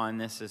speaker on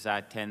this is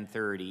at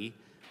 10:30.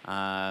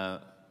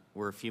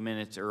 We're a few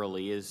minutes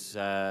early. Is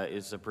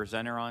the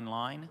presenter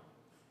online?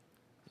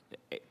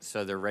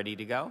 So they're ready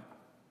to go?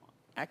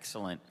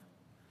 Excellent.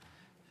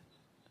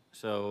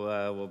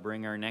 So we'll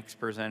bring our next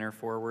presenter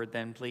forward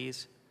then,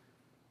 please.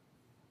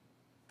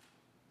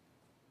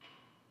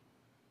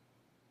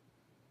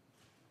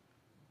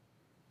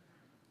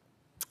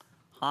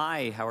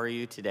 Hi, how are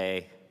you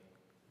today?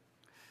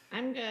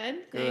 I'm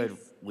good. Good.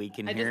 Thanks. We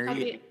can I just hear got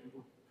you.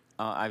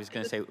 I was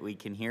going to say, we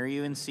can hear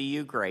you and see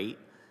you great.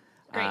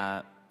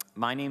 Great.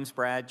 My name's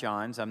Brad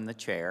Johns. I'm the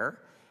chair.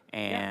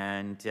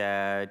 And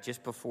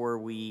just before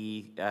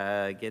we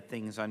get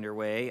things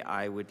underway,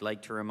 I would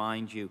like to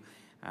remind you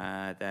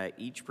that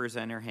each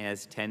presenter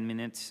has 10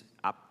 minutes,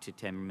 up to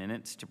 10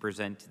 minutes, to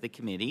present to the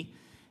committee.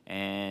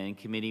 And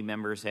committee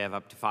members have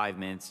up to 5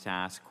 minutes to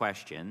ask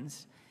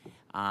questions.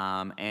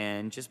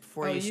 And just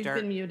before you start...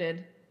 you've been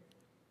muted.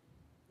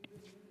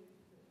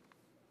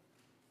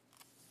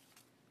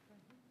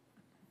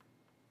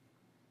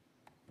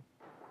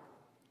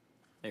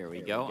 There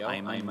we go.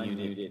 I'm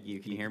unmuted. You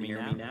can hear me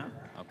now?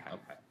 Okay.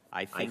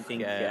 I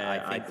think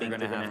we're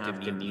going to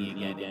have to meet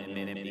me again in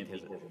a minute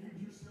because...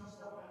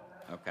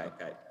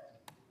 Okay.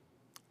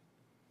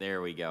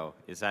 There we go.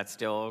 Is that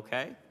still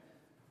okay?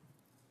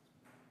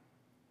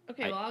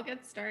 Okay, well, I'll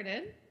get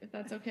started, if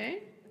that's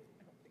okay.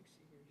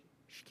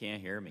 She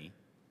can't hear me.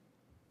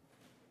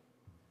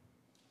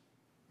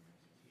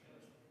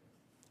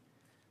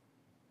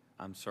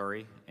 I'm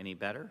sorry. Any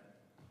better?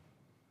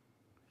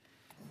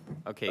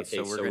 Okay,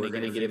 so we're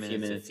going to get a few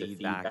minutes of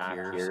feedback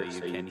here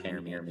so you can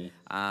hear me.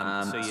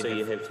 So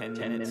you have 10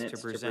 minutes to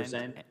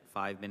present,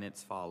 5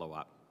 minutes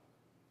follow-up.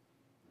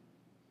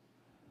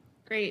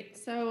 Great.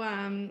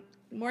 So,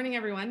 morning,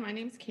 everyone. My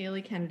name's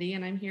Kaylee Kennedy,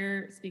 and I'm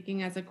here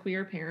speaking as a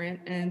queer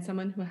parent and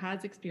someone who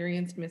has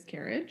experienced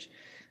miscarriage.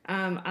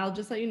 I'll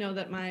just let you know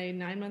that my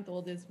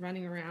 9-month-old is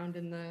running around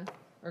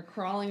or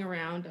crawling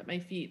around at my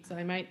feet, so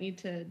I might need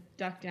to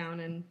duck down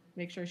and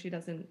make sure she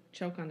doesn't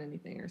choke on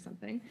anything or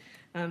something.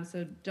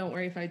 So don't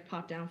worry if I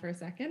pop down for a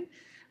second.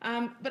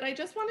 But I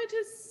just wanted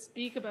to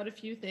speak about a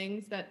few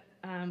things that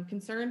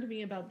concerned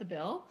me about the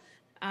bill.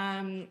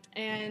 And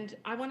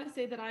I want to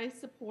say that I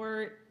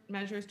support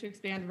measures to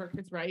expand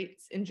workers'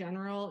 rights in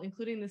general,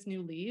 including this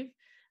new leave.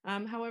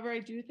 However, I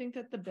do think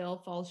that the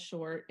bill falls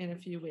short in a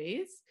few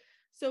ways.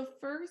 So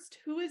first,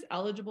 who is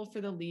eligible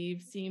for the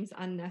leave seems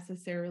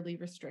unnecessarily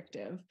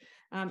restrictive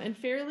and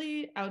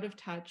fairly out of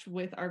touch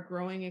with our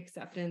growing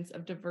acceptance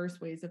of diverse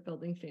ways of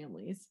building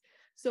families.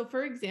 So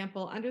for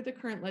example, under the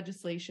current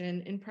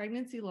legislation, in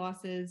pregnancy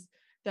losses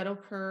that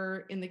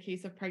occur in the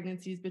case of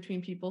pregnancies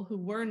between people who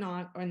were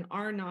not and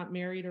are not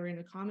married or in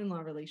a common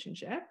law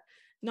relationship,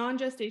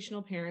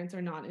 non-gestational parents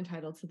are not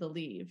entitled to the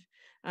leave.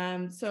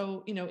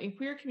 So, in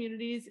queer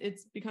communities,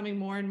 it's becoming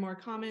more and more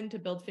common to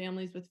build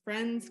families with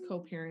friends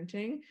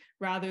co-parenting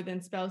rather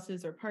than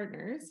spouses or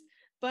partners.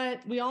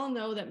 But we all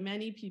know that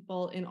many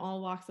people in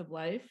all walks of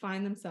life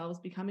find themselves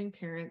becoming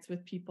parents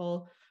with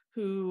people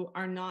who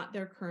are not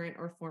their current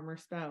or former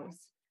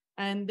spouse.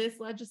 And this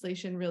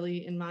legislation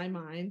really, in my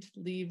mind,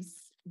 leaves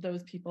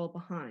those people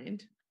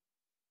behind.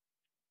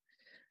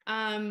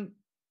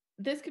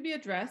 This could be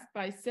addressed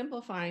by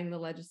simplifying the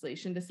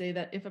legislation to say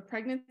that if a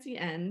pregnancy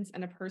ends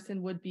and a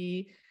person would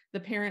be the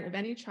parent of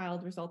any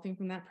child resulting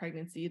from that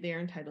pregnancy, they are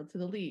entitled to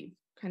the leave,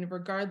 kind of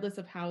regardless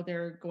of how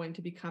they're going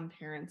to become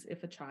parents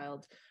if a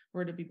child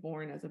were to be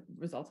born as a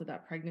result of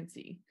that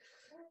pregnancy.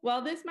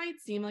 While this might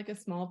seem like a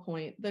small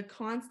point, the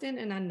constant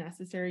and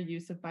unnecessary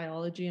use of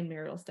biology and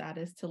marital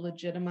status to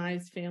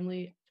legitimize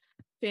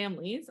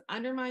families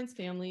undermines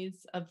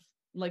families of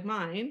like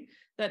mine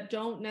that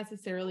don't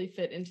necessarily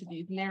fit into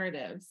these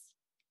narratives.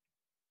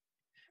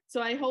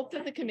 So I hope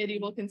that the committee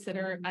will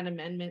consider an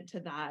amendment to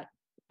that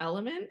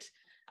element.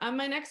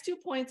 My next 2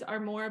 points are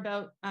more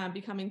about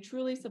becoming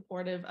truly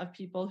supportive of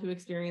people who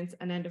experience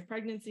an end of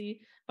pregnancy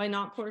by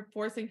not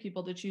forcing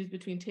people to choose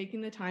between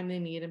taking the time they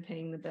need and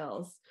paying the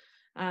bills.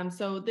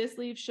 So this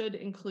leave should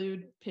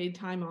include paid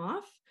time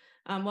off.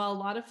 While a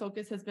lot of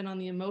focus has been on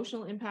the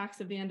emotional impacts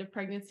of the end of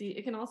pregnancy,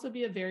 it can also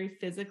be a very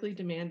physically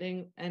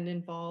demanding and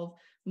involve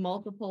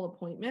multiple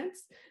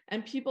appointments.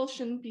 And people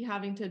shouldn't be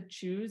having to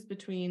choose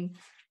between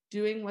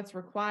doing what's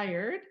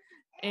required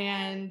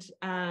and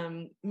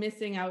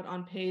missing out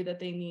on pay that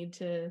they need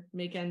to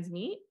make ends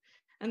meet.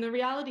 And the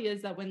reality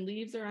is that when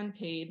leaves are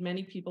unpaid,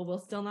 many people will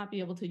still not be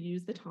able to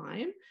use the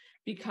time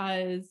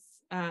because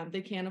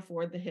they can't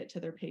afford the hit to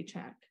their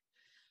paycheck.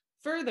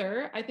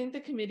 Further, I think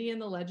the committee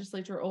and the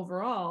legislature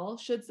overall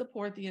should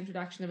support the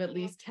introduction of at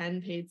least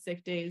 10 paid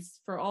sick days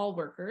for all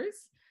workers.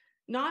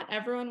 Not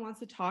everyone wants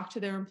to talk to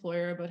their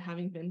employer about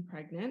having been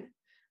pregnant.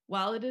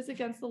 While it is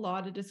against the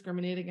law to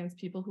discriminate against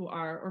people who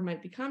are or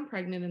might become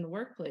pregnant in the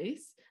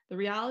workplace, the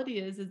reality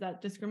is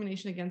that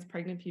discrimination against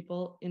pregnant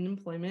people in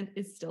employment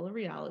is still a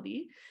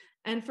reality.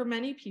 And for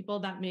many people,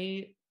 that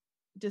may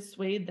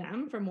dissuade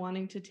them from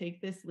wanting to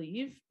take this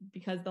leave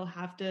because they'll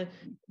have to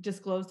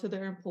disclose to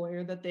their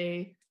employer that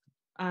they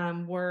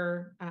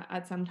were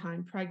at some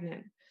time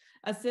pregnant.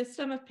 A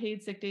system of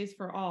paid sick days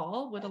for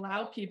all would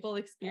allow people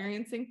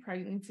experiencing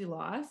pregnancy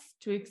loss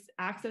to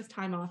access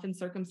time off in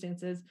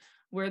circumstances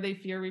where they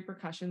fear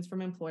repercussions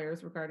from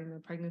employers regarding their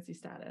pregnancy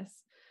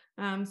status.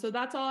 So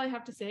that's all I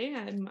have to say.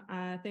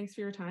 Thanks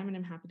for your time, and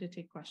I'm happy to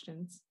take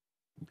questions.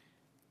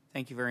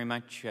 Thank you very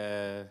much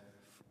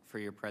for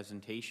your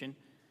presentation.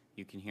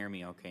 You can hear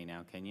me okay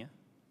now, can you?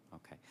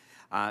 Okay.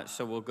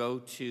 So we'll go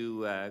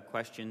to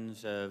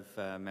questions of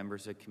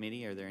members of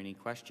committee. Are there any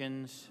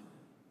questions?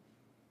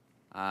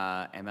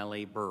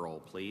 MLA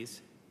Burrell,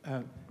 please.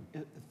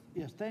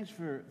 Yes, thanks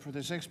for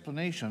this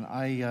explanation.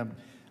 I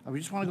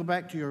just want to go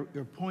back to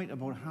your point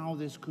about how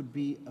this could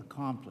be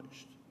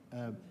accomplished.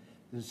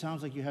 It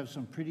sounds like you have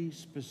some pretty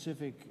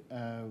specific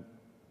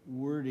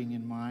wording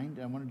in mind.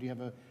 I wonder, do you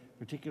have a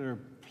particular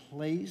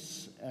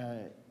place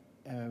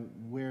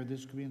where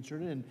this could be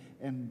inserted?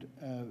 And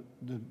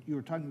you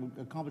were talking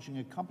about accomplishing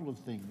a couple of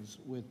things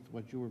with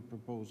what you were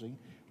proposing.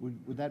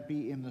 Would that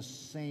be in the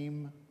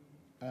same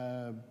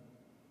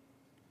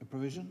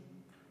provision?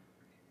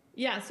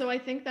 Yeah, so I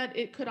think that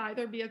it could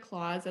either be a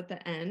clause at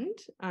the end,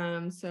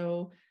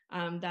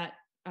 that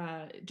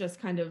just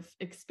kind of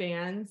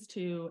expands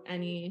to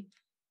any.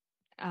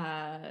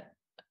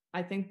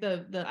 I think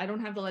I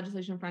don't have the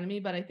legislation in front of me,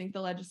 but I think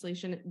the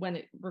legislation, when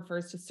it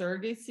refers to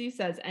surrogacy,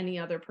 says any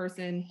other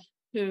person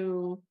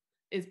who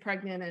is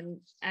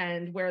pregnant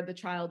and where the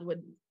child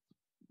would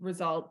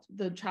result,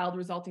 the child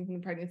resulting from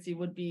the pregnancy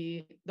would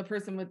be, the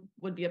person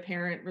would be a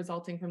parent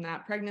resulting from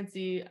that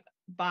pregnancy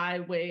by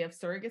way of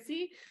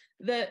surrogacy.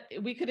 That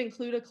we could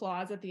include a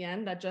clause at the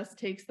end that just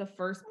takes the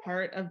first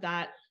part of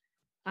that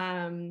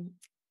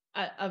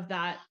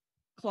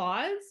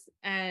clause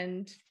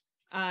and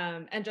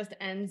just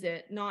ends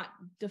it, not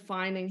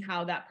defining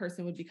how that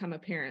person would become a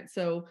parent.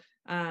 So,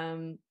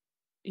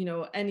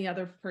 any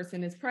other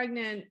person is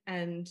pregnant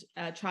and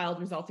a child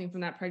resulting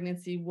from that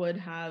pregnancy would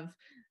have,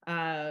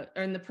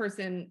 and the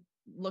person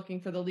looking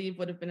for the leave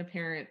would have been a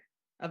parent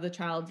of the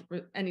child,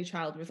 any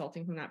child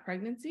resulting from that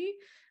pregnancy.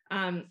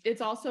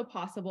 It's also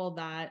possible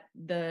that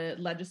the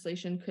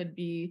legislation could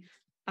be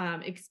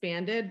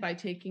expanded by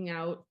taking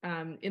out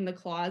in the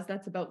clause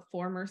that's about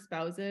former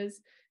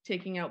spouses,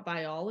 taking out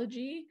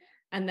biology,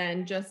 and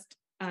then just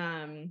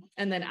and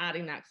then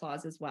adding that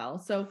clause as well.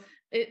 So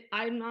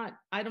I'm not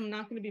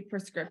going to be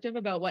prescriptive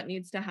about what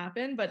needs to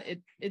happen, but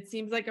it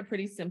seems like a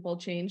pretty simple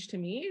change to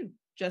me.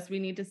 Just we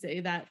need to say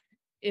that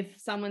if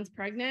someone's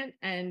pregnant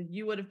and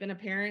you would have been a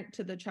parent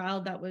to the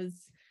child that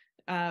was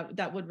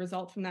that would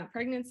result from that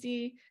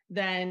pregnancy,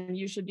 then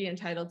you should be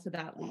entitled to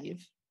that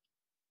leave.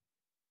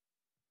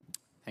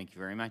 Thank you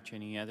very much.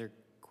 Any other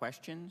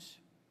questions?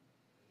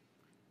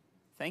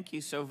 Thank you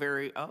so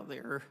very, oh,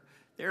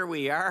 there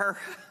we are.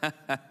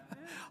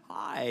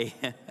 Hi.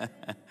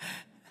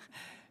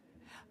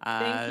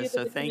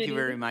 Thank you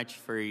very much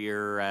for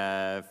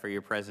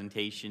your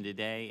presentation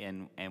today,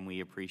 and we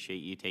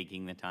appreciate you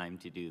taking the time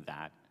to do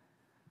that.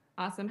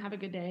 Awesome. Have a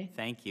good day.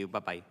 Thank you.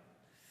 Bye-bye.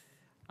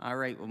 All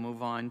right, we'll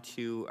move on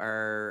to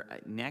our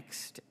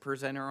next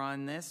presenter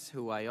on this,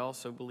 who I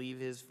also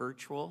believe is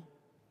virtual.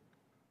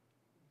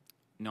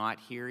 Not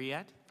here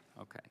yet?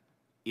 Okay.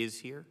 Is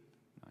here?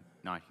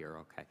 Not here,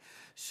 okay.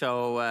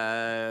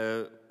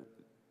 So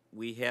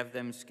we have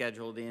them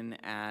scheduled in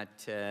at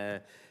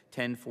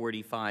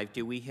 10:45.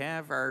 Do we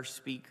have our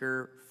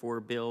speaker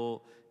for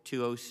Bill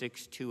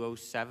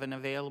 206-207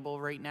 available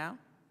right now?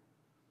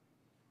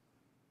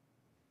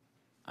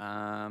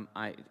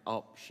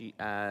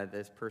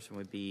 This person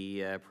would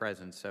be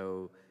present.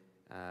 So,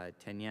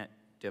 Tanyette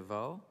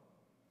DeVoe?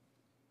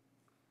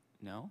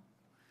 No?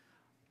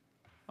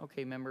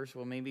 Okay, members.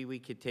 Well, maybe we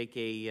could take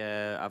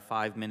a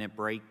 5-minute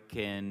break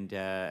and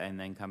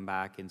then come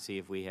back and see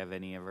if we have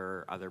any of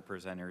our other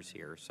presenters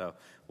here. So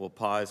we'll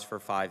pause for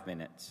 5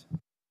 minutes.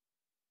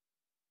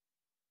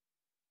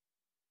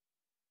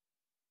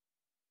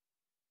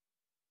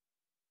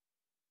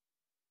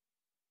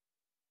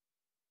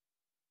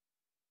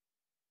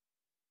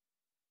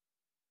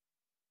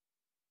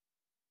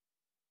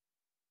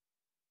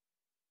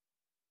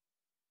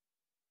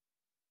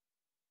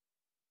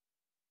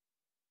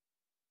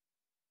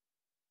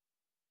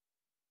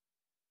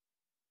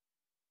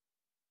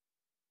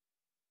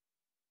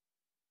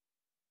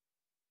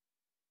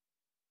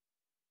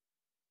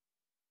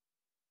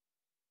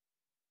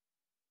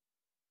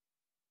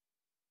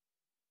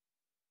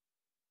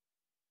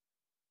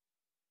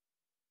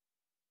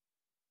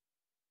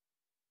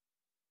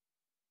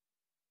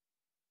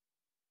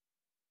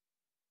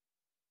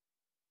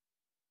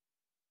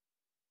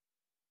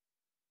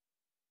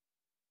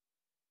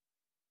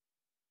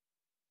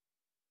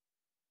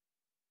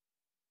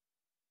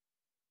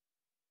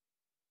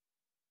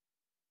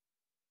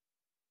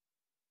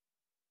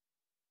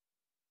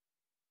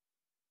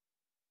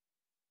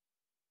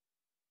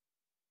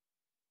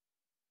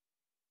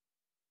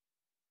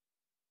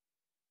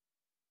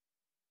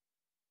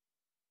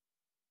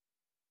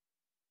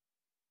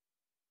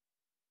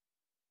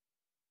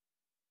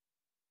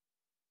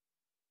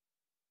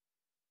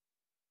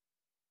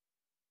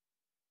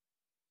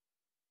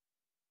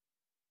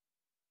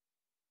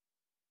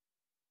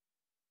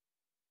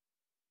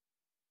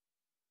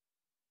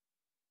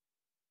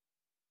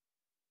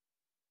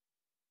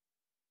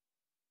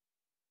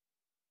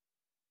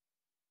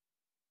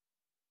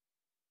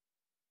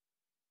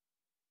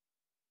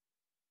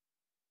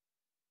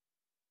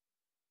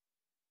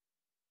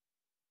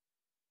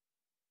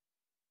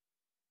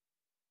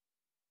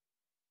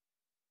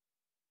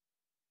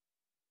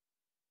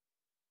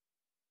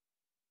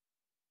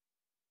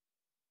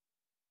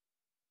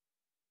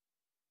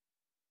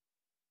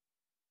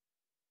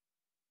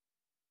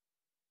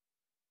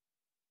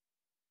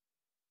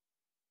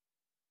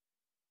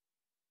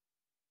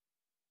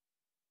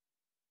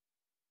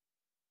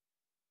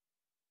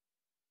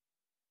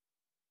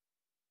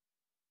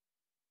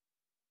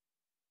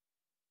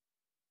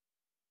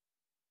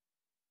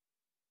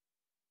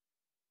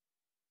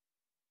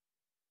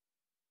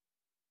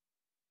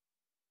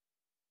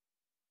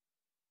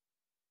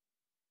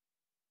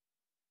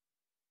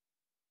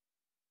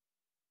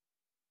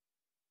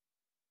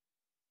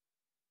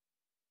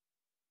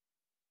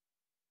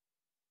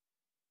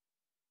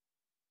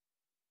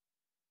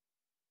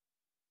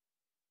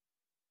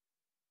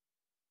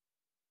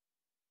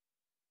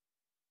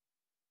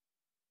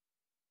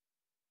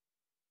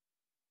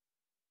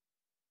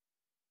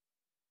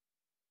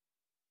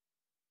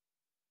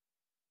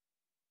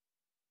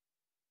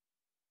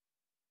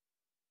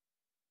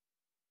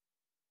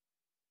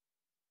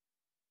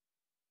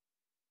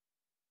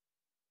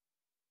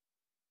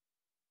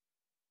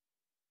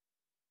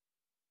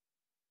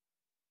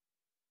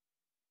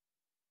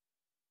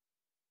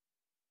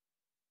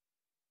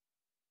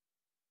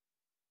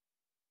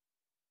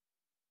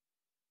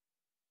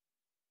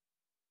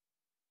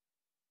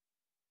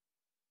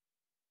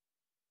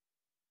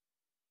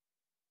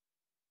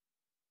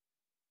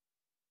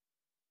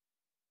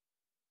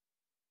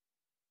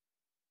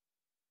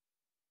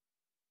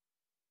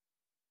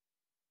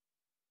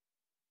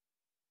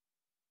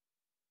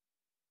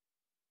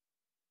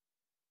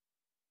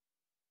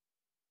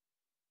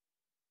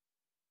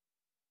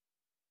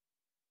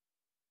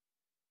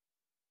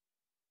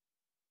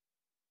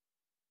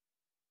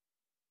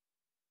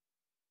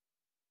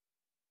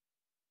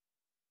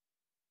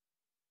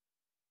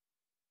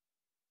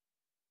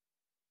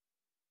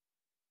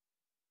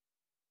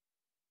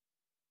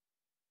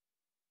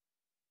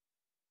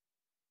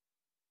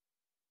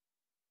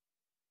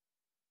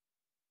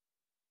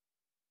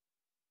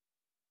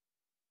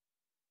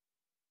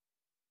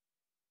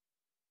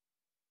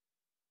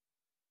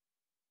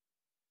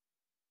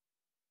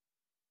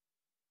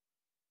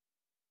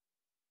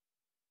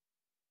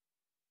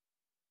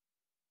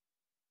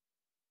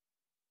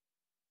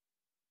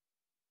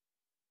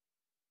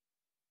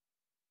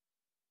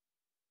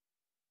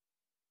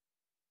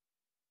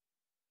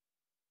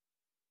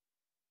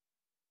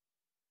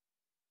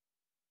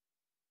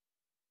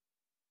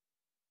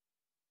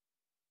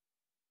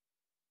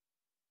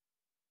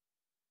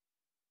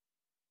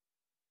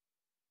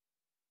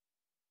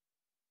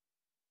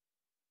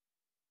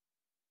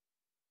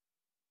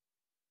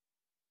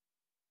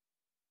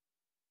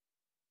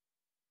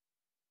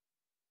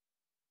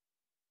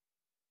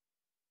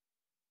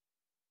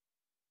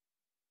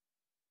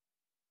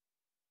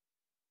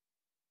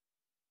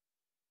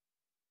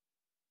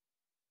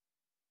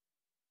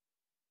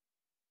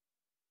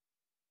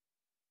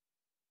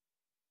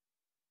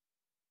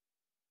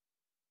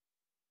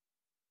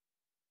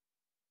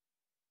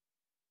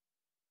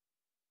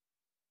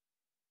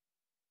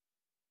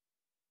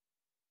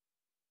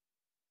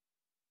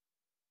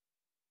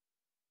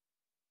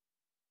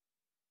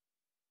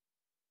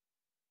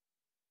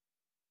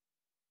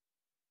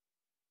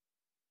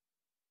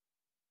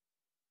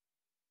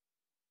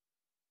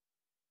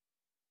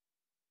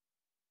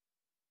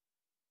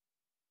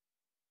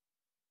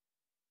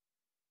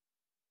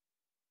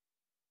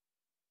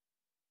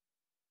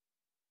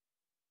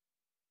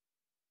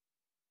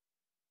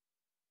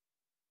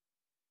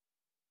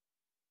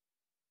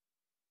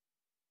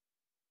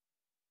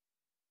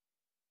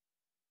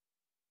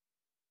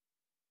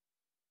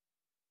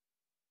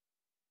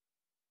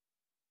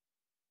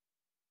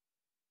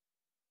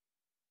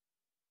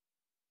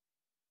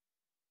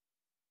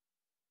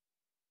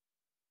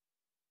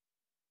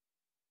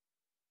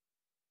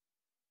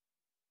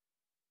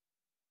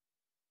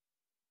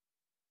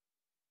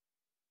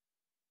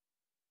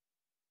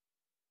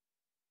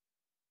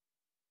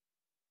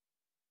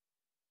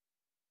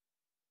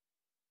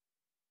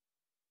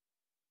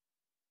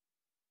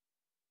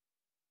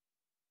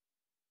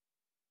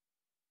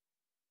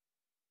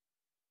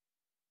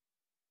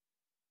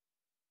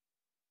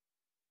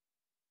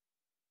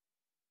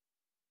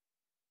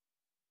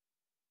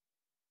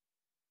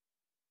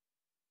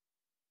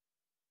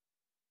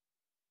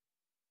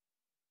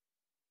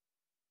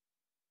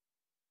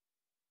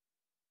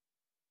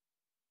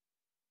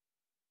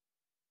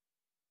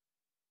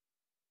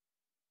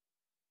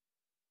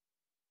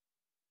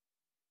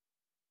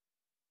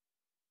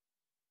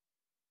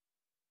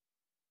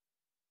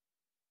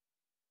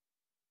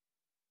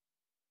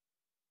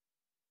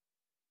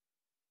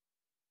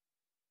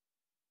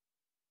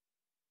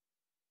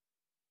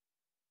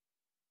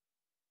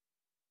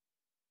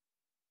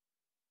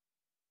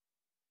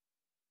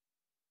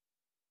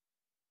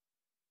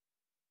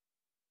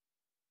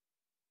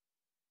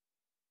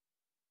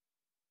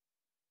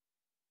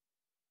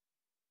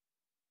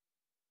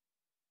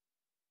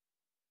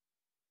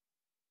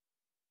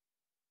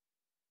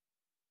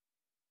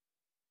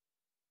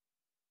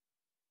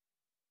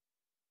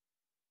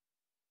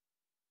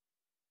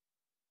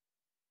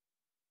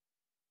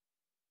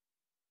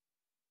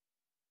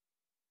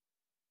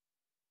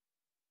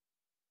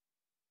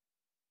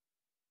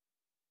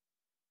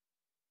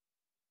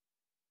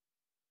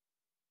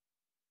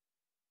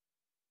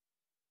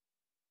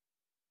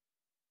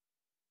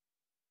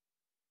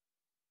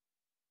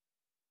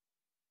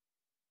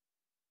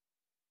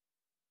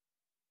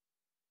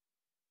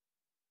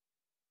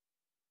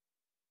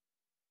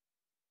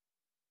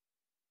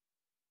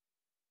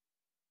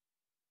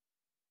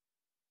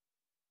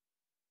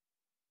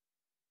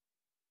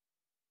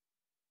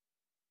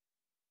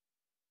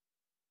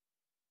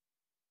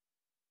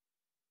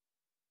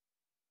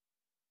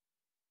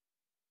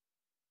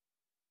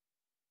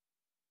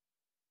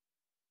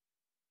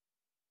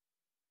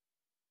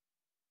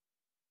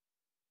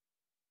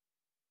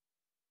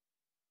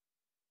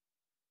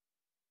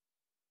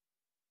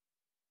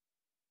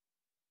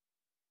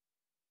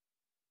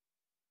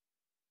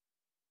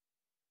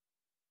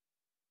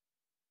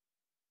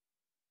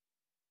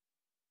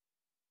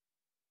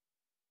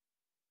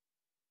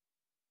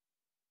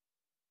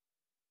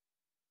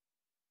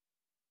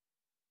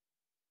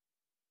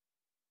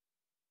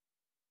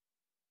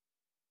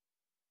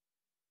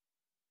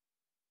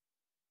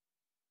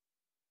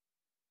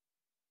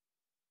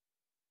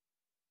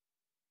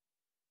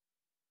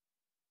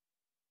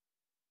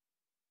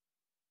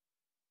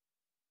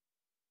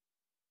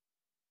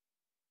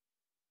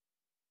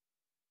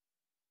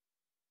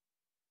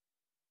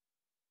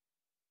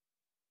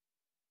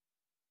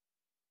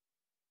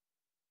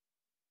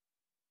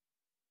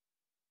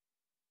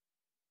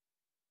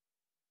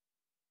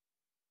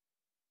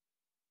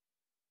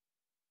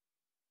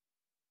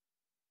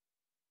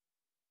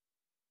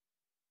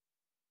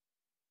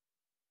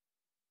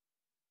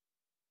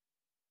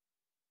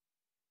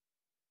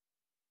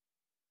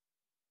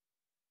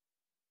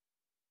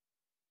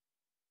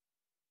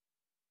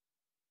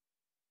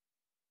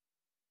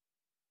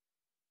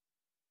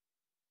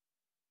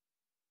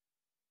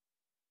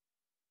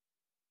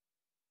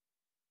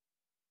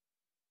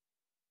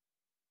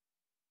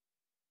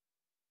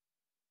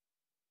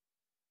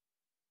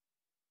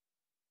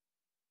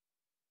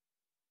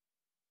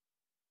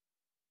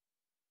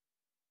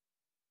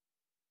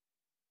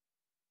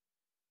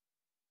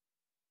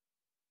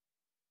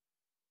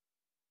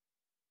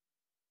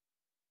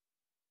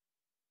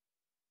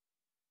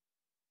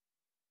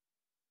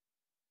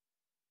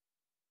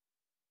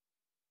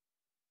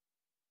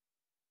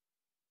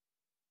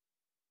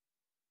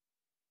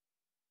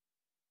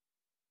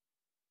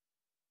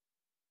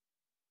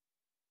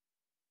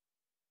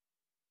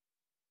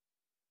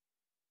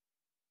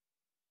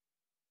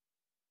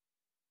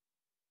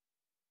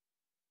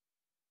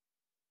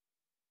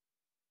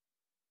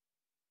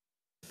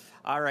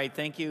 All right,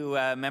 thank you,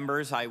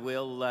 members. I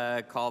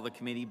will call the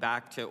committee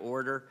back to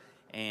order,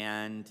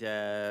 and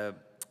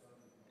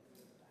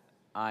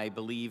I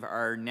believe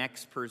our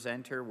next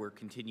presenter, we're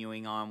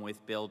continuing on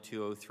with Bill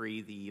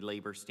 203, the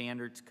Labor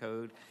Standards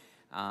Code,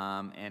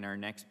 and our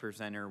next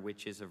presenter,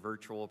 which is a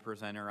virtual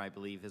presenter, I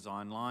believe is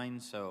online,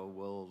 so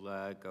we'll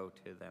go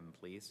to them,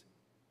 please.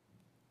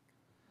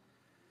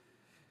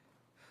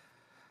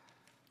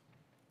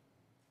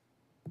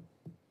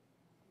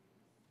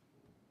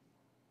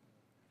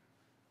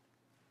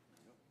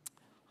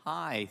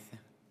 Hi,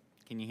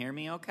 can you hear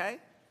me okay?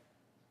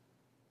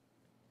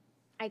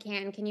 I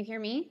can. Can you hear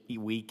me?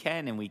 We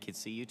can, and we can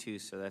see you too,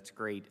 so that's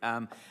great.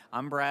 I'm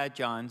Brad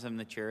Johns. I'm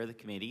the chair of the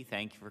committee.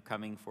 Thank you for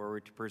coming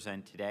forward to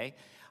present today.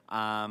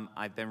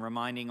 I've been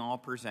reminding all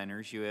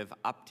presenters you have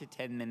up to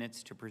 10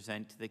 minutes to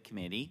present to the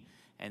committee,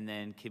 and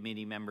then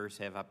committee members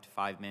have up to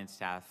 5 minutes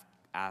to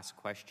ask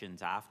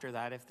questions after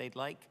that if they'd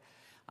like.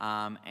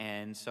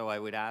 And so I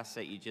would ask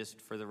that you just,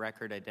 for the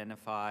record,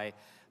 identify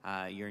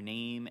your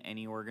name,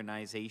 any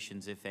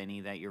organizations, if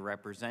any, that you're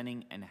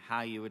representing, and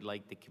how you would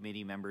like the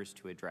committee members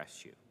to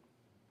address you.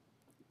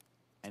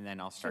 And then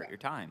I'll start your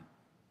time.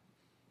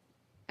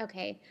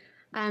 Okay.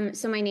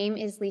 So my name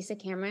is Lisa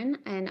Cameron,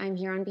 and I'm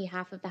here on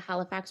behalf of the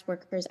Halifax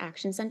Workers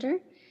Action Center,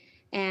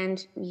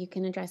 and you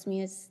can address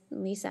me as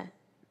Lisa.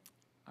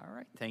 All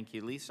right. Thank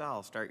you, Lisa.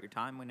 I'll start your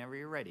time whenever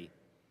you're ready.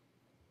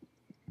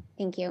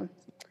 Thank you.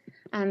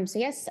 So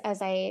yes,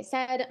 as I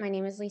said, my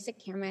name is Lisa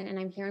Cameron, and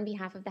I'm here on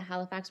behalf of the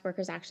Halifax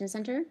Workers Action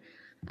Center,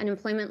 an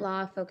employment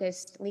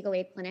law-focused legal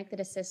aid clinic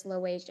that assists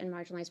low-wage and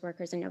marginalized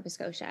workers in Nova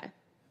Scotia.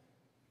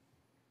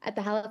 At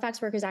the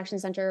Halifax Workers Action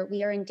Center,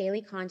 we are in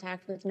daily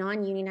contact with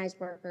non-unionized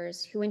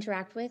workers who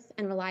interact with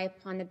and rely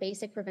upon the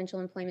basic provincial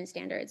employment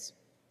standards.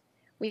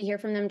 We hear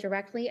from them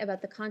directly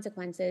about the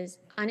consequences,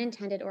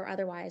 unintended or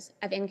otherwise,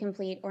 of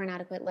incomplete or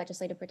inadequate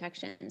legislative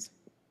protections.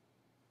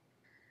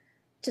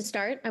 To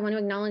start, I want to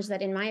acknowledge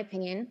that, in my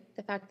opinion,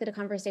 the fact that a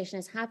conversation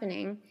is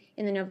happening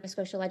in the Nova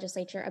Scotia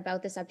legislature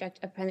about the subject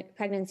of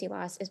pregnancy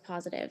loss is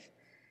positive.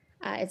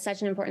 It's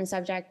such an important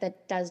subject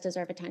that does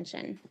deserve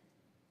attention.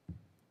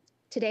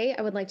 Today,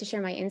 I would like to share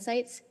my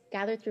insights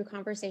gathered through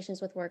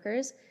conversations with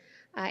workers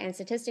and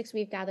statistics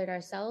we've gathered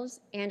ourselves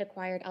and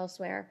acquired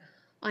elsewhere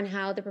on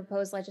how the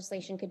proposed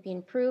legislation could be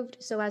improved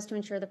so as to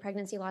ensure the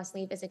pregnancy loss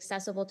leave is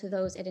accessible to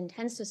those it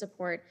intends to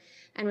support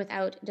and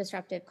without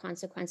disruptive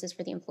consequences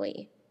for the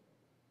employee.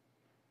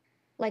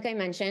 Like I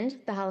mentioned,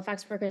 the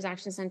Halifax Workers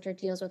Action Center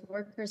deals with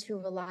workers who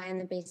rely on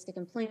the basic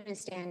employment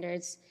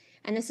standards,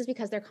 and this is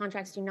because their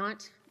contracts do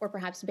not, or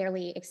perhaps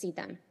barely, exceed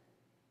them.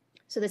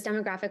 So this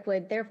demographic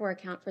would therefore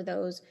account for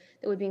those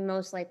that would be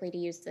most likely to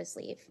use this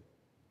leave.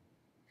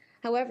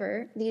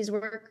 However, these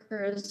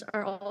workers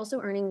are also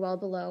earning well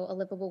below a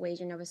livable wage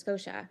in Nova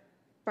Scotia,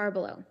 far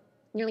below.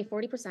 Nearly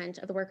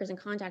 40% of the workers in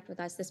contact with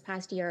us this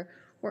past year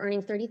were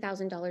earning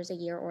 $30,000 a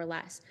year or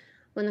less,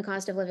 when the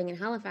cost of living in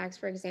Halifax,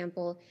 for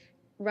example,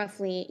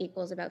 roughly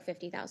equals about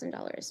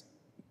 $50,000.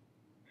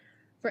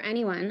 For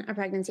anyone, a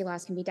pregnancy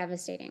loss can be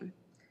devastating.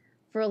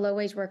 For a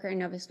low-wage worker in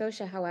Nova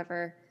Scotia,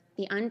 however,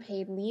 the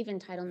unpaid leave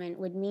entitlement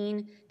would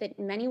mean that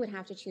many would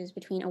have to choose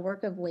between a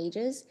work of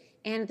wages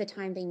and the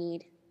time they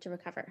need to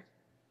recover.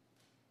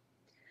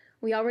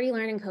 We already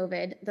learned in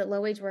COVID that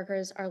low-wage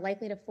workers are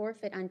likely to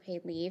forfeit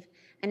unpaid leave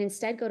and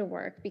instead go to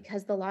work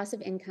because the loss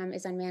of income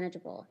is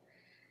unmanageable.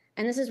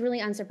 And this is really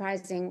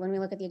unsurprising when we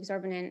look at the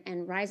exorbitant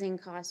and rising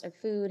cost of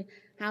food,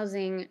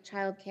 housing,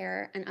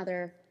 childcare, and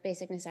other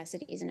basic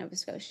necessities in Nova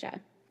Scotia.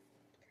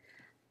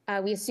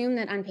 We assume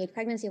that unpaid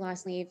pregnancy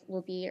loss leave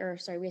will be, no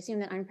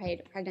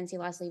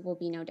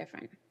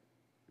different.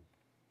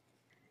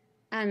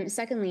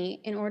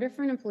 Secondly, in order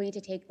for an employee to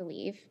take the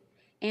leave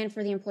and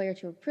for the employer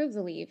to approve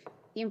the leave,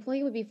 the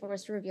employee would be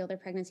forced to reveal their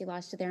pregnancy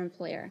loss to their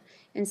employer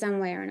in some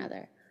way or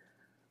another.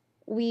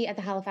 We at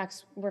the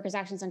Halifax Workers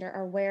Action Center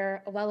are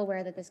well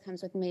aware that this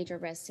comes with major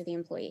risks to the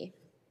employee.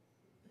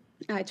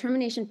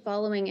 Termination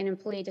following an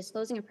employee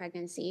disclosing a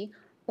pregnancy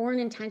or an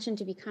intention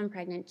to become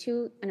pregnant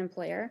to an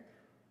employer,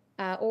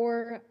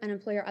 or an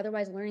employer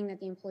otherwise learning that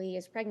the employee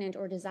is pregnant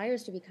or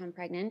desires to become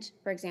pregnant,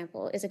 for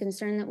example, is a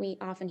concern that we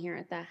often hear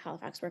at the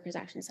Halifax Workers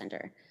Action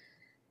Center.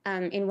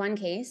 In one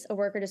case, a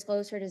worker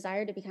disclosed her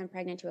desire to become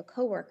pregnant to a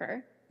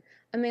coworker.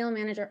 A male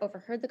manager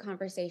overheard the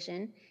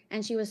conversation,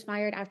 and she was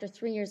fired after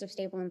 3 years of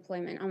stable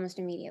employment almost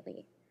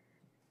immediately.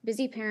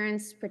 Busy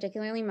parents,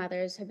 particularly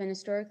mothers, have been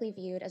historically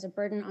viewed as a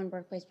burden on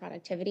workplace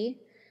productivity.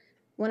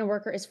 When a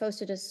worker is forced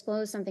to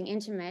disclose something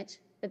intimate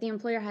that the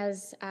employer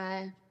has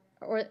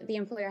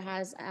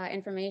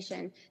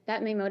information,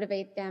 that may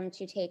motivate them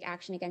to take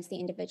action against the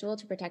individual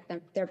to protect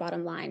their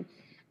bottom line.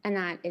 And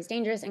that is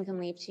dangerous and can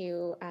lead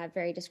to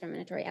very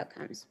discriminatory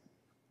outcomes.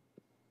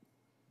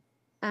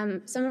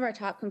 Some of our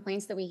top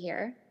complaints that we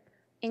hear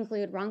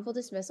include wrongful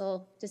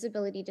dismissal,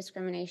 disability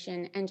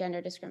discrimination, and gender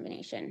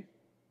discrimination.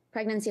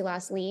 Pregnancy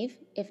loss leave,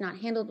 if not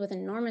handled with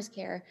enormous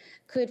care,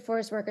 could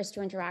force workers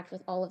to interact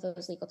with all of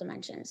those legal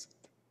dimensions.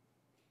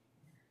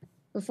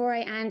 Before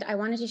I end, I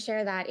wanted to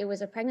share that it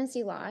was a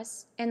pregnancy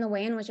loss and the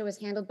way in which it was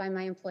handled by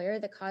my employer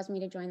that caused me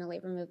to join the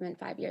labor movement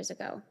 5 years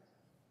ago.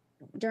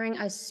 During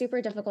a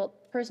super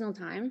difficult personal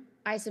time,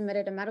 I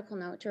submitted a medical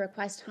note to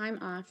request time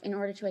off in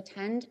order to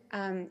attend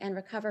and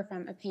recover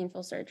from a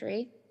painful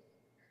surgery.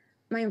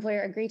 My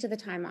employer agreed to the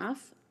time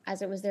off,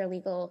 as it was their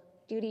legal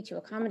duty to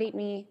accommodate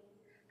me.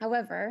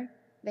 However,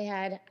 they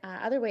had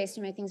other ways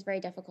to make things very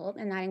difficult,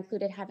 and that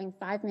included having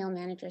 5 male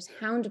managers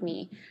hound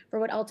me for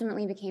what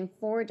ultimately became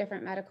 4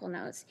 different medical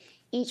notes,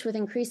 each with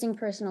increasing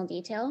personal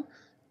detail,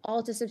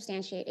 all to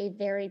substantiate a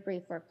very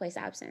brief workplace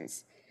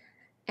absence.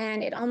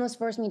 And it almost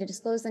forced me to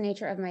disclose the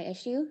nature of my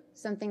issue,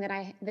 something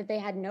that they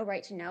had no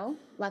right to know.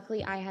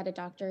 Luckily, I had a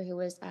doctor who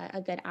was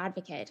a good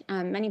advocate.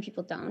 Many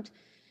people don't.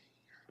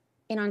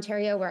 In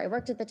Ontario, where I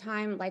worked at the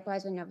time,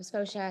 likewise in Nova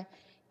Scotia,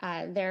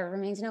 there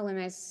remains no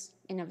limits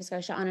in Nova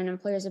Scotia on an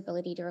employer's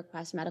ability to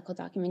request medical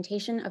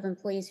documentation of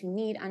employees who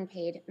need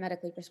unpaid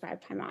medically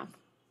prescribed time off.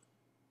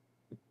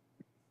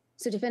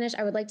 So to finish,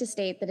 I would like to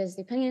state that it is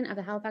the opinion of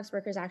the Halifax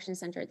Workers Action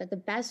Centre that the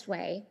best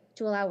way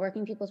to allow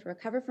working people to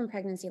recover from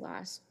pregnancy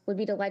loss would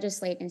be to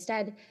legislate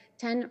instead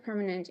 10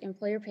 permanent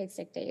employer-paid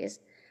sick days,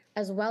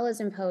 as well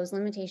as impose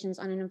limitations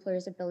on an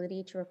employer's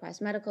ability to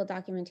request medical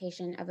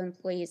documentation of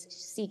employees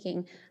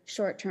seeking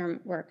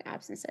short-term work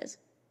absences.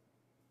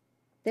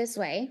 This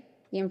way,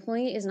 the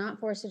employee is not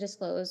forced to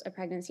disclose a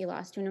pregnancy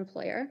loss to an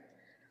employer.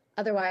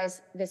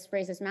 Otherwise, this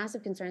raises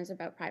massive concerns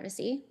about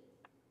privacy.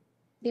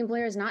 The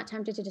employer is not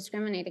tempted to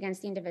discriminate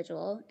against the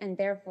individual, and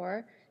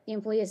therefore, the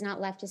employee is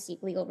not left to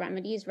seek legal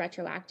remedies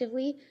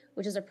retroactively,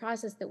 which is a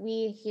process that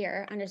we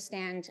here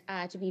understand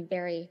to be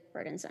very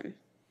burdensome.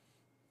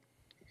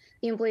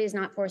 The employee is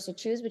not forced to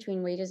choose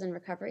between wages and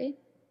recovery.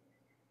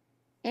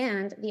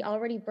 And the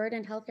already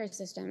burdened healthcare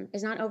system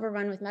is not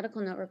overrun with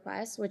medical note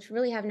requests, which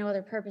really have no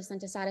other purpose than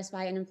to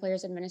satisfy an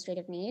employer's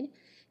administrative need,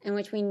 and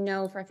which we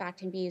know for a fact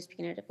can be used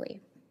punitively.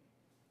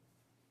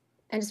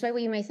 And despite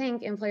what you may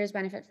think, employers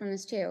benefit from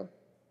this too.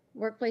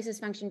 Workplaces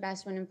function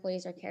best when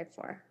employees are cared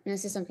for, and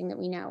this is something that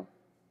we know.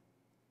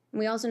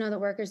 We also know that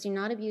workers do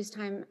not abuse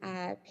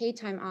paid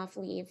time off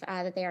leave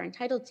that they are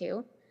entitled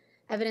to.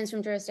 Evidence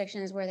from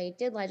jurisdictions where they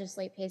did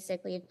legislate paid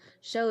sick leave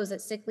shows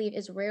that sick leave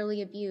is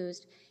rarely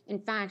abused. In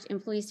fact,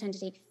 employees tend to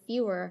take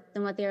fewer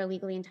than what they are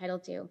legally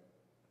entitled to.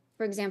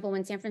 For example,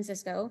 when San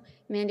Francisco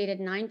mandated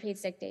 9 paid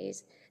sick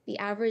days, the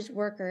average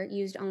worker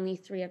used only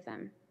 3 of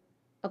them.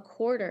 A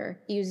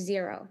quarter used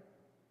 0.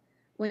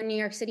 When New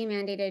York City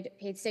mandated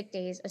paid sick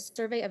days, a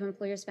survey of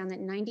employers found that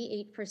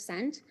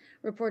 98%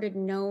 reported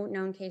no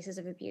known cases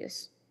of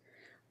abuse.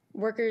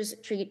 Workers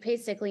treat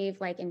paid sick leave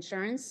like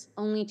insurance,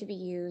 only to be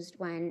used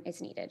when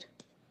it's needed.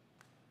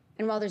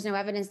 And while there's no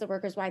evidence that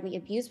workers widely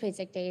abuse paid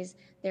sick days,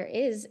 there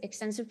is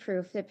extensive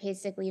proof that paid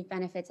sick leave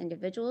benefits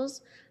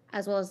individuals,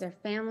 as well as their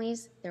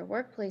families, their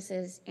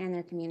workplaces, and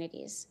their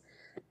communities.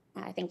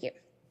 Thank you.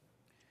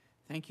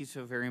 Thank you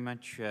so very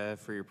much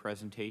for your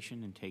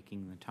presentation and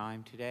taking the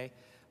time today.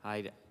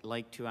 I'd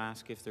like to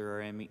ask if there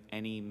are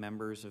any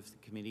members of the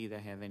committee that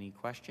have any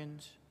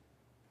questions.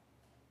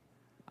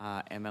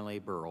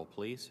 MLA Burrell,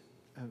 please.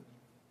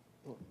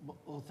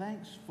 Well,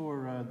 thanks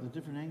for the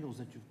different angles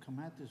that you've come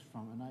at this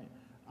from. And I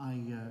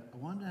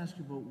wanted to ask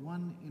you about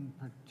one in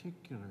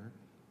particular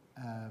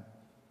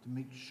to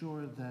make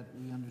sure that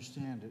we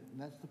understand it. And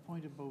that's the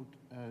point about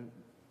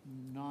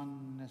not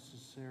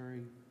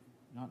necessarily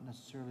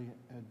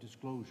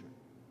disclosure.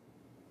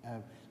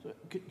 So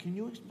can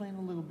you explain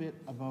a little bit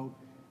about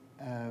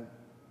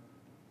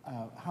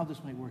how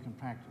this might work in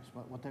practice,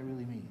 what that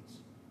really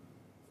means?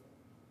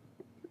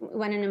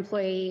 When an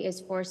employee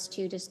is forced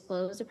to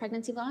disclose a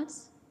pregnancy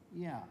loss?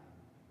 Yeah.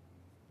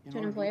 To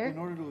an employer? In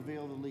order to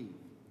avail the leave.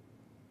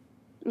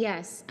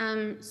 Yes.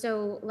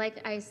 So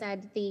like I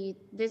said,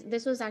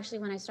 this was actually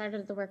when I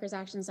started at the Workers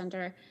Action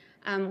Center,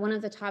 one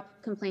of the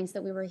top complaints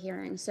that we were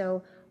hearing.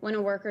 So when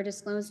a worker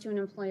disclosed to an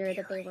employer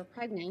that they were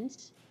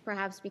pregnant,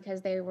 perhaps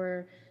because they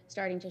were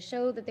starting to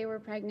show that they were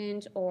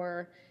pregnant,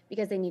 or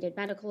because they needed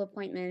medical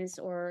appointments,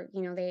 or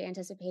they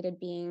anticipated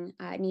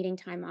needing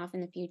time off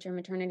in the future,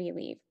 maternity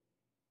leave.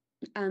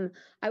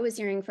 I was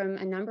hearing from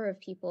a number of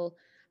people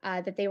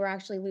that they were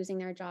actually losing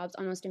their jobs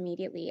almost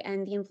immediately,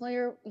 and the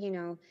employer,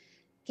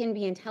 can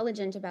be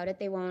intelligent about it.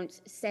 They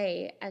won't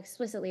say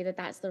explicitly that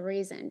that's the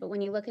reason. But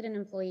when you look at an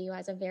employee who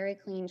has a very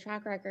clean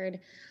track record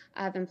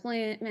of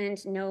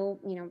employment, no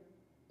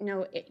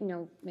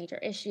major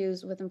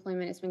issues with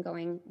employment, it's been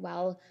going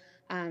well,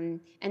 and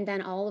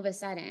then all of a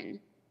sudden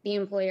the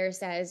employer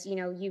says,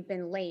 you've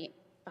been late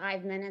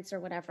 5 minutes or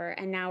whatever,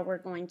 and now we're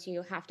going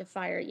to have to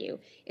fire you.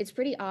 It's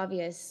pretty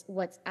obvious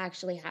what's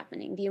actually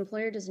happening. The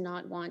employer does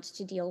not want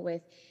to deal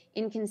with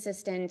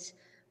inconsistent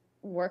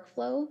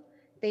workflow.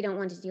 They don't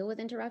want to deal with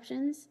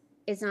interruptions.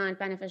 It's not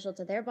beneficial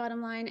to their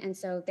bottom line, and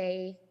so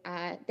they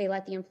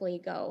let the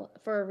employee go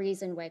for a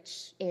reason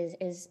which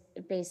is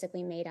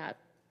basically made up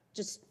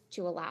just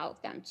to allow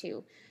them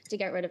to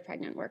get rid of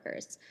pregnant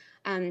workers.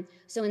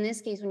 So in this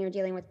case, when you're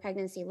dealing with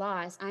pregnancy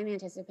loss, I'm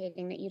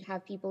anticipating that you'd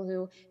have people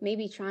who may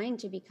be trying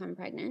to become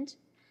pregnant,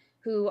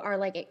 who are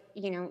like,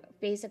 you know,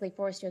 basically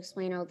forced to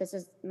explain, oh, this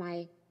is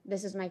my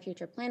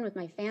future plan with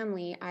my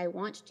family. I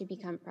want to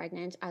become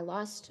pregnant. I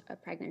lost a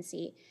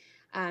pregnancy.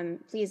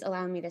 Please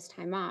allow me this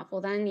time off.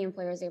 Well, then the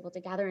employer is able to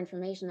gather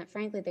information that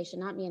frankly they should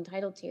not be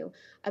entitled to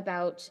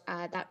about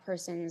that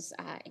person's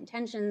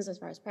intentions as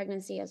far as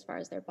pregnancy, as far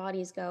as their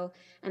bodies go.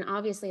 And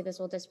obviously this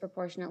will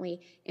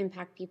disproportionately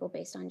impact people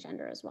based on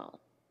gender as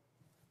well.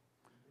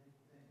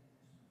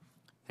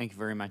 Thank you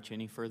very much.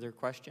 Any further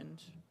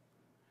questions?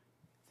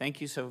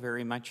 Thank you so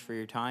very much for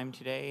your time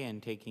today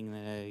and taking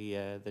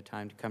the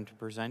time to come to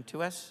present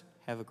to us.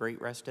 Have a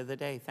great rest of the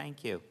day.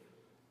 Thank you.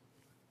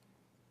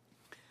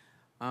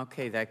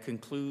 Okay, that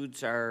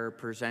concludes our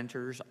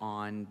presenters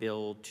on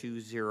Bill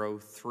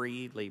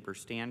 203, Labor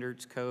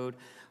Standards Code.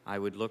 I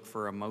would look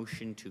for a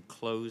motion to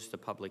close the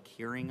public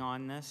hearing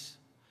on this.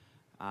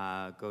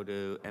 Go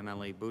to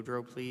MLA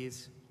Boudreau,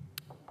 please.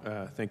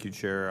 Thank you,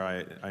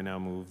 Chair. I now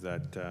move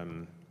that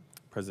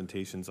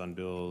presentations on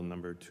Bill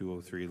number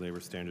 203, Labor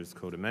Standards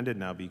Code amended,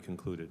 now be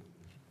concluded.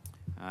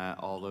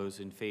 All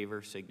those in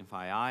favor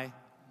signify aye.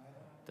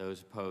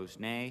 Those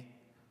opposed, nay.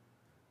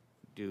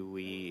 Do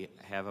we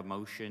have a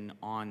motion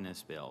on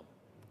this bill?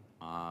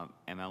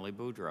 MLA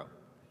Boudreau.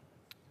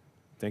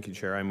 Thank you,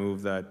 Chair. I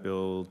move that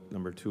Bill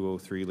number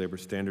 203, Labor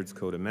Standards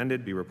Code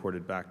amended, be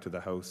reported back to the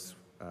House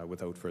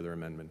without further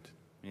amendment.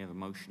 We have a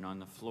motion on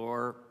the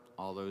floor.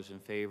 All those in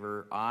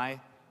favor, aye.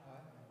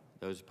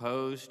 Those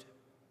opposed?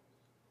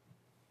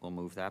 We'll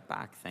move that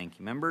back. Thank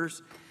you,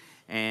 members.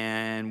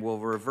 And we'll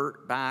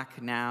revert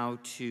back now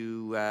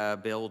to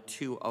Bill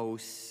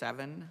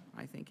 207,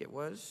 I think it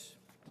was.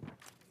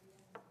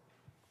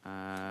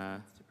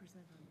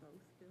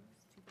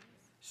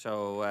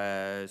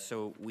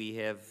 So we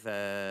have,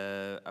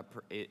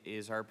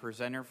 is our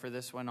presenter for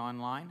this one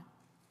online?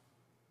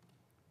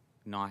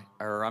 Not,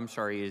 or I'm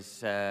sorry,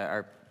 is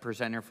our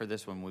presenter for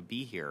this one would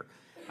be here.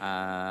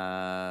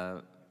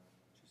 Tanyette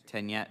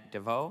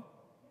DeVoe?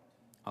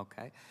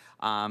 Okay.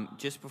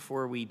 Just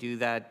before we do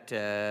that,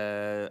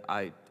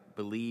 I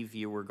believe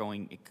you were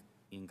going, you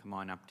can come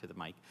on up to the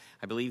mic.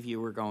 I believe you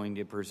were going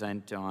to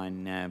present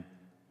on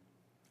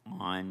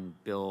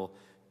Bill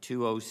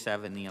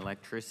 207, the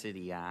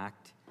Electricity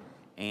Act,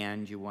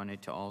 and you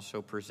wanted to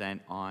also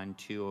present on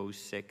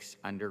 206,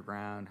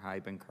 Underground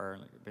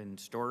Hydrocarbon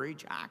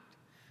Storage Act.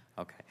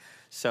 Okay.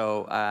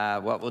 So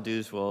what we'll do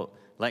is we'll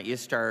let you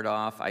start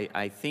off.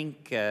 I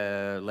think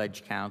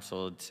Ledge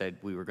Council had said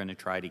we were going to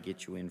try to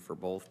get you in for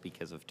both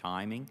because of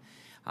timing.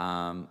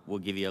 We'll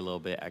give you a little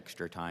bit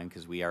extra time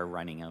because we are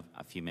running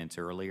a few minutes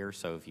earlier.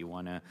 So if you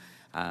want to,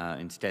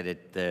 instead of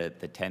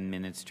the 10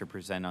 minutes to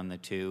present on the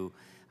two,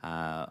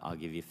 I'll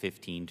give you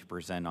 15 to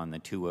present on the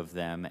two of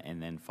them,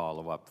 and then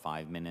follow up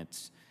 5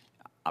 minutes,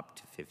 up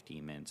to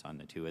 15 minutes on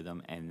the two of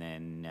them, and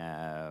then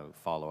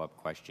follow up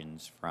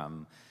questions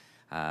from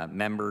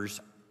members.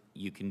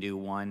 You can do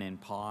one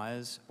and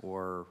pause,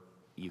 or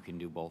you can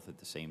do both at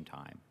the same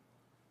time.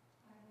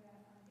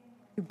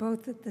 Do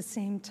both at the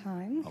same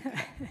time.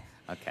 Okay.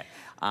 Okay.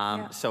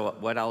 So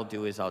what I'll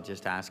do is I'll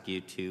just ask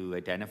you to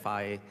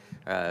identify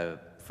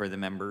for the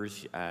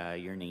members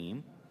your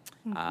name.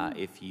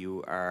 If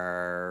you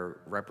are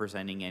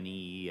representing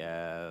any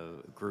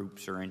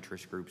groups or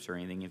interest groups or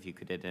anything, if you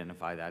could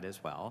identify that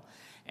as well.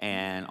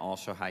 And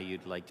also how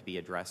you'd like to be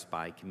addressed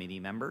by committee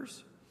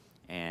members.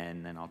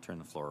 And then I'll turn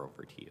the floor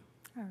over to you.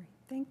 All right,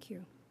 thank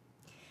you.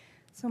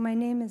 So my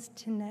name is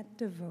Tanyette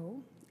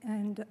DeVoe,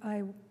 and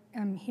I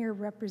am here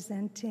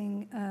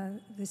representing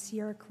the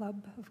Sierra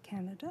Club of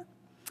Canada,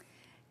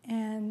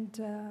 and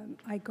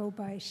I go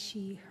by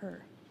she,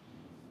 her.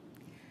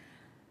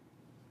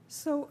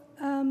 So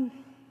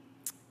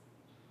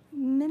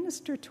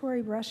Minister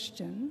Tory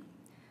Rushton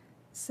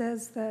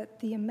says that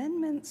the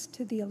amendments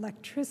to the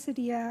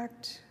Electricity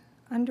Act,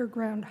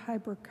 Underground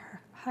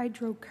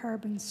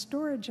Hydrocarbon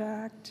Storage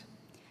Act,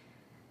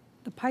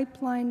 the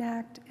Pipeline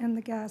Act, and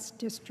the Gas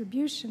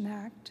Distribution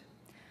Act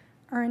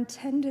are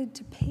intended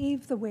to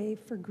pave the way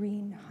for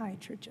green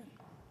hydrogen.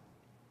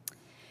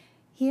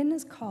 He and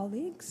his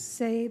colleagues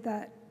say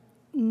that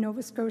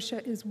Nova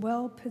Scotia is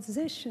well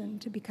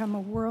positioned to become a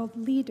world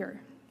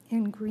leader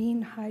in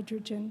green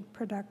hydrogen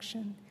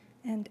production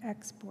and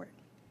export.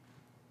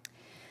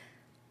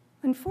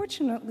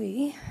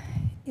 Unfortunately,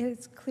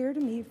 it's clear to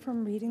me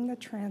from reading the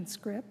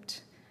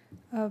transcript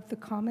of the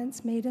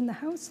comments made in the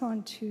House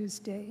on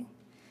Tuesday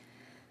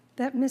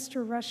that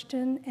Mr.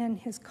 Rushton and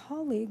his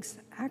colleagues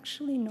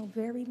actually know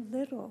very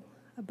little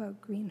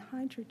about green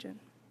hydrogen.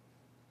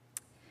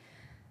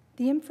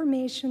 The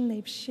information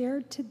they've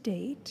shared to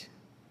date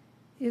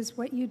is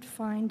what you'd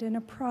find in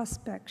a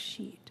prospect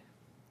sheet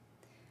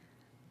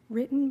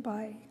written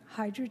by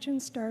hydrogen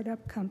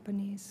startup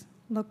companies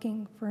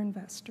looking for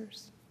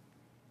investors.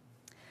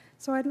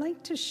 So I'd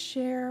like to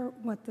share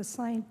what the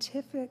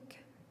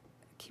scientific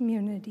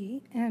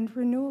community and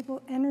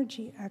renewable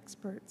energy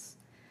experts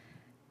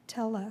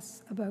tell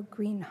us about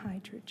green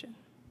hydrogen.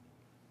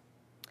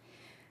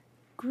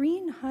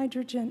 Green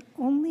hydrogen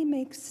only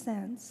makes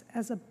sense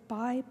as a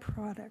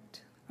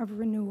byproduct of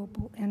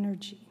renewable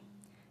energy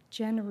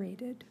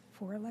generated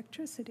for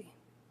electricity.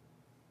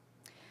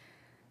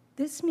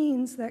 This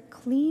means that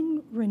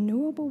clean,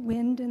 renewable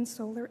wind and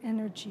solar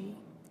energy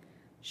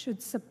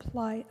should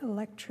supply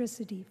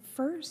electricity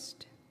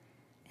first,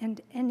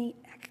 and any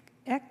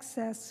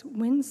excess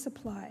wind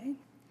supply,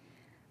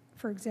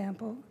 for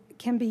example,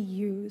 can be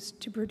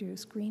used to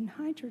produce green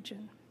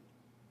hydrogen.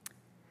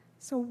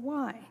 So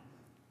why?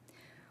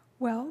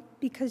 Well,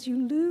 because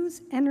you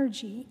lose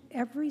energy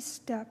every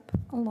step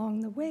along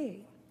the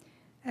way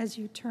as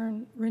you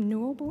turn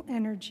renewable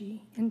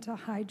energy into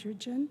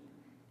hydrogen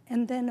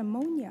and then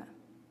ammonia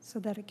so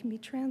that it can be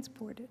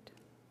transported.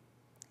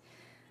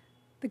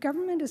 The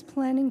government is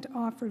planning to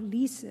offer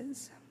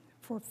leases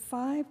for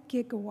 5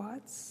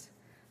 gigawatts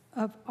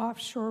of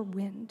offshore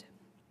wind.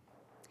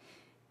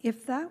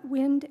 If that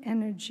wind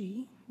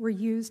energy were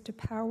used to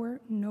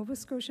power Nova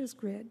Scotia's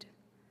grid,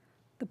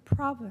 the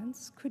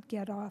province could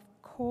get off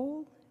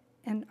coal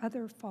and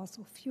other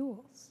fossil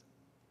fuels.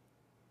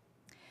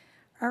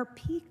 Our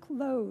peak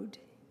load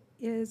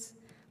is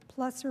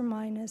plus or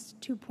minus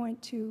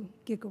 2.2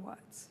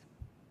 gigawatts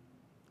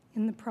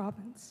in the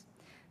province.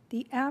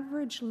 The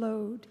average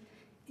load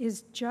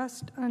is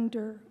just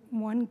under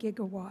 1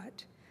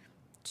 gigawatt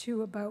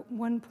to about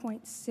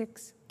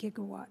 1.6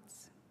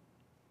 gigawatts.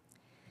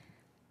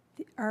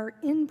 Our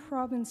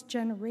in-province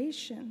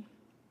generation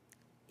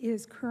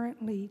is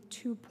currently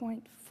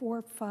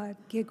 2.45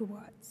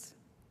 gigawatts.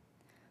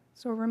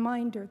 So a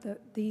reminder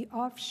that the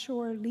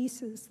offshore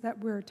leases that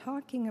we're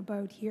talking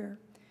about here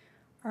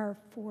are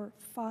for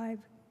 5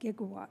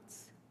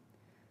 gigawatts.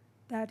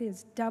 That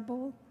is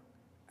double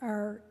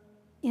our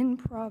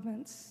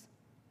in-province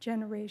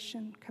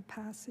generation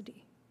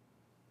capacity.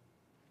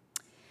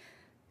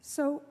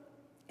 So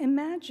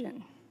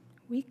imagine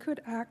we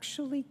could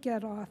actually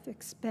get off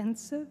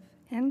expensive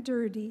and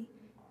dirty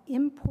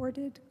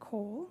imported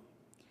coal,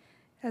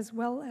 as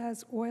well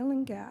as oil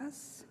and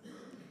gas,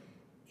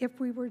 if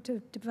we were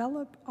to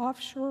develop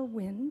offshore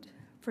wind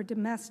for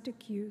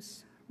domestic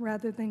use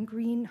rather than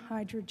green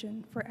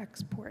hydrogen for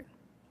export.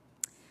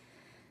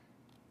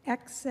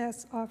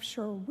 Excess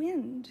offshore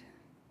wind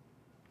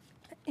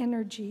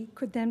energy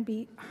could then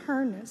be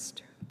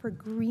harnessed for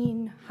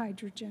green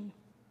hydrogen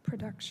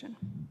production.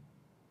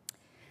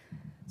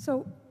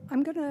 So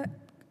I'm going to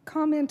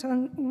comment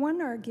on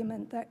one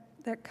argument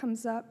that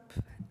comes up,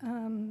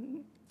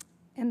 and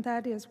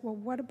that is, well,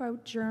 what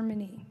about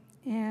Germany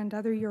and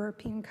other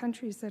European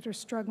countries that are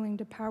struggling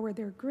to power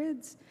their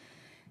grids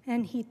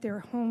and heat their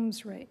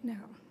homes right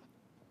now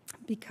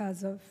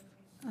because of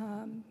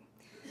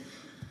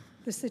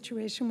the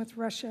situation with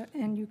Russia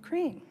and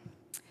Ukraine?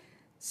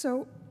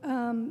 So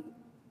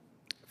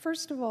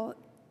first of all,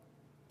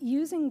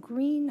 using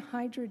green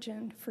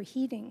hydrogen for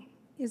heating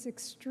is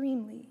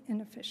extremely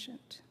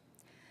inefficient.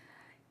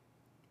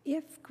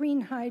 If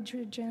green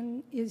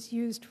hydrogen is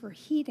used for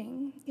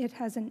heating, it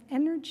has an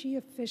energy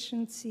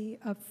efficiency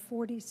of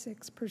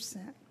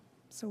 46%.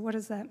 So what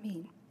does that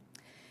mean?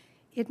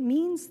 It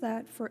means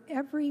that for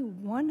every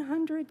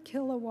 100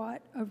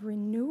 kilowatt of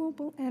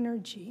renewable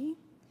energy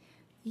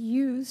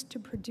used to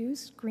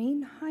produce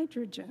green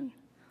hydrogen,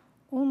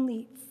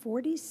 only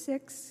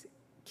 46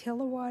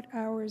 kilowatt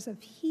hours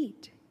of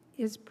heat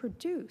is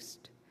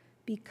produced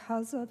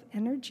because of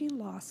energy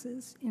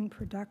losses in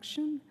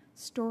production,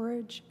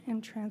 storage,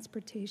 and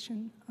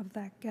transportation of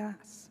that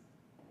gas.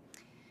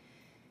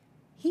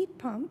 Heat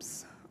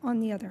pumps, on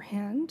the other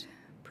hand,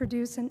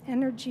 produce an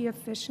energy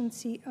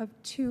efficiency of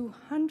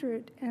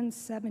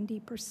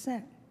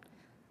 270%.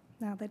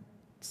 Now that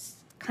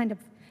kind of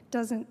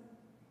doesn't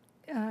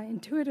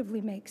intuitively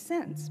make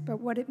sense,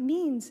 but what it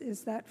means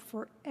is that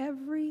for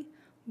every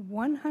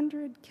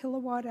 100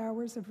 kilowatt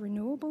hours of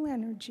renewable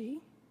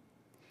energy,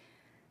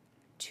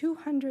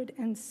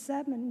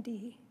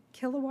 270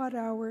 kilowatt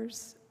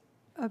hours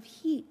of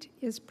heat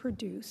is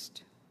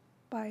produced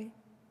by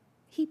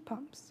heat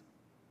pumps.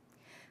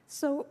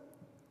 So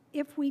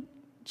if we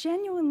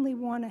genuinely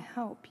want to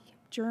help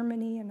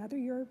Germany and other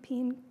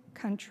European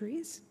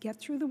countries get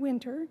through the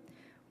winter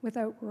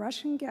without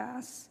Russian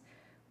gas,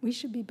 we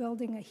should be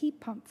building a heat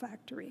pump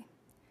factory,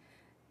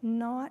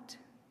 not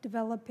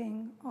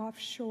developing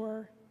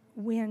offshore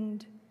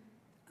wind,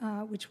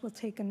 which will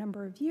take a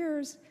number of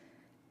years,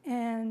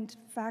 and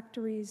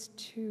factories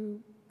to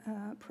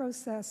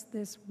process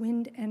this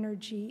wind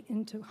energy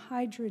into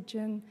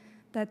hydrogen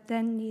that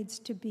then needs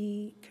to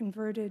be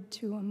converted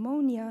to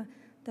ammonia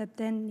that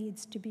then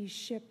needs to be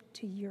shipped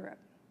to Europe,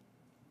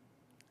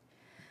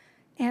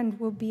 and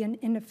will be an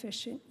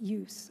inefficient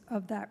use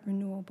of that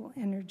renewable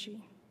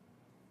energy.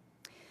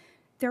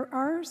 There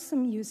are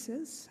some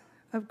uses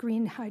of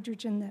green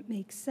hydrogen that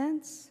make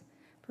sense,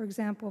 for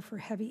example, for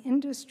heavy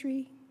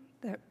industry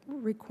that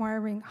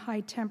requiring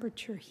high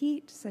temperature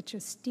heat, such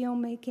as steel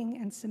making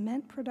and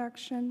cement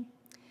production,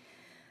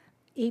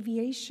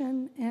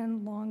 aviation,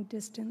 and long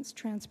distance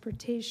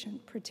transportation,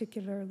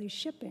 particularly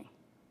shipping.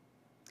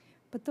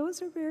 But those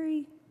are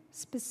very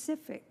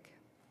specific,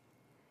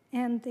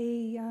 and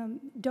they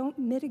don't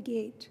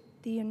mitigate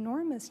the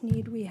enormous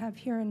need we have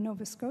here in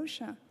Nova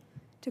Scotia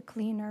to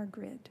clean our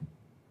grid.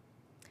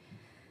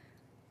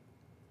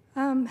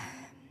 The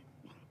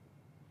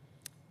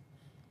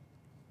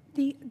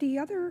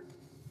other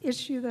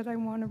issue that I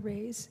want to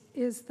raise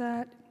is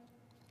that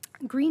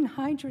green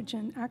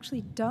hydrogen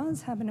actually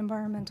does have an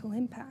environmental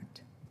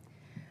impact.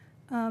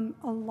 A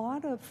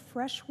lot of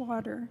fresh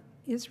water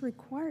is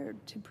required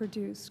to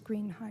produce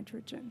green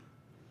hydrogen.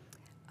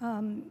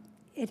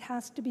 It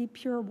has to be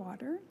pure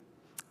water,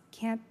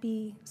 can't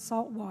be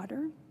salt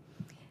water,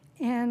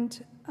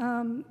 and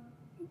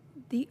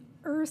the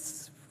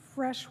Earth's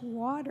fresh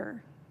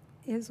water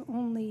is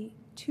only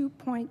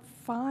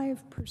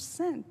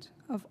 2.5%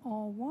 of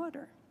all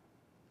water.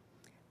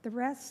 The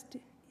rest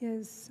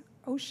is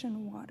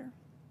ocean water.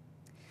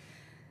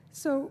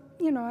 So,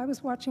 you know, I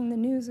was watching the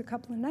news a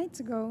couple of nights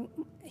ago,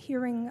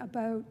 hearing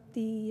about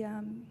the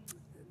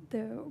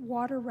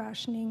water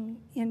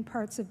rationing in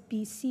parts of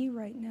BC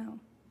right now.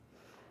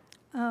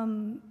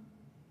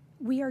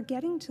 We are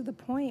getting to the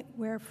point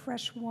where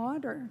fresh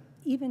water,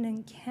 even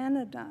in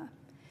Canada,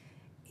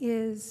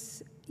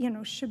 is, you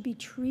know, should be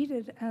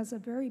treated as a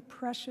very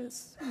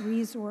precious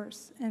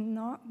resource and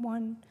not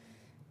one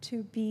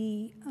to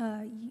be,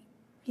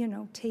 you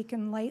know,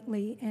 taken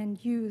lightly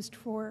and used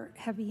for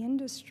heavy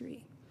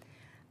industry.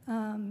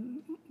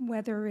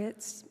 Whether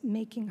it's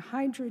making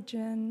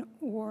hydrogen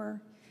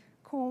or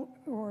coal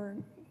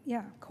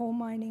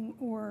mining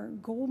or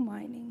gold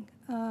mining,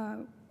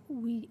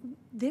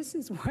 this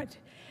is what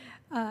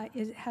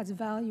has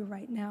value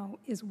right now,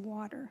 is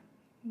water.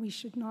 We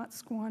should not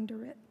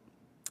squander it.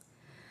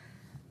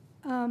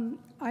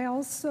 I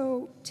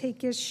also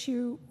take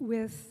issue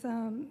with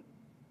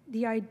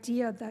the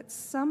idea that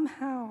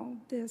somehow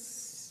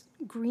this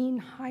green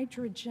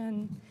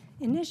hydrogen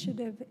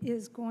initiative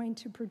is going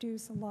to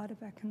produce a lot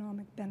of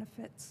economic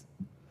benefits.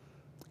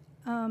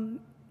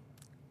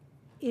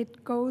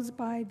 It goes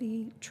by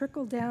the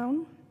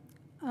trickle-down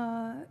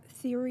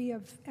theory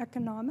of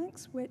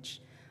economics,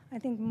 which I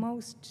think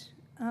most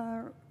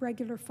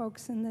regular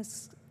folks in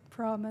this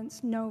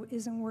province know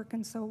isn't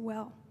working so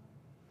well.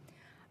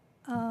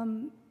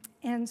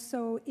 And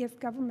so if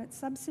government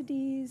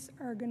subsidies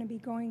are going to be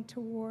going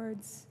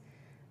towards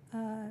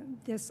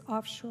this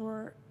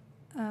offshore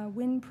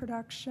wind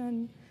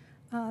production,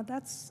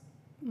 that's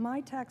my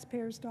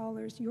taxpayers'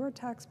 dollars, your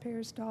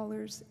taxpayers'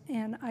 dollars,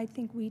 and I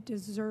think we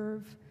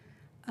deserve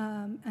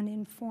an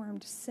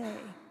informed say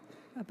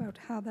about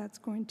how that's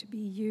going to be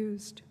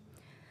used.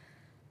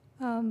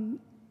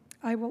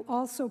 I will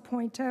also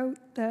point out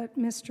that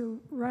Mr.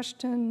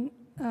 Rushton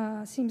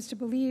seems to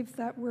believe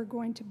that we're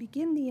going to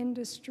begin the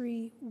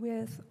industry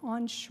with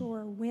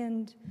onshore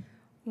wind,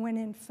 when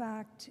in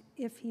fact,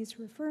 if he's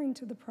referring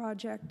to the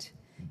project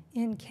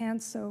in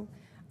Canso,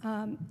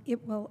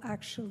 it will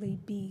actually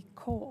be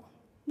coal,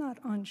 not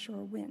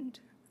onshore wind.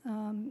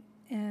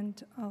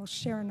 And I'll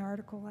share an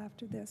article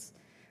after this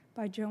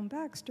by Joan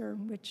Baxter,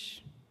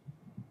 which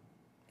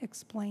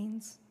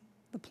explains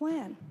the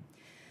plan.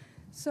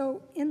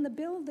 So in the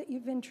bill that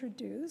you've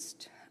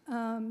introduced,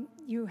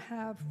 you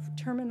have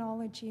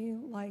terminology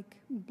like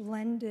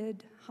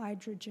blended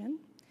hydrogen.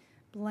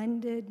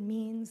 Blended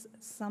means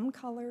some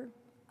color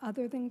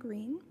other than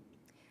green,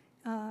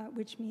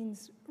 which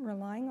means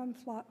relying on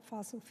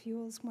fossil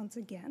fuels once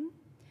again.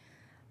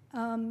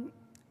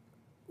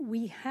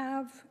 We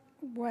have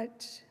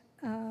what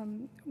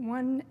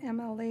one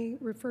MLA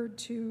referred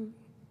to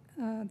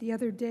the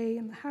other day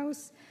in the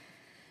House.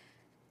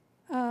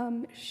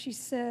 She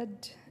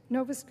said,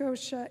 Nova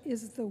Scotia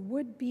is the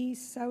would-be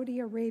Saudi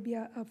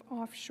Arabia of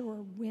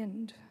offshore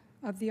wind,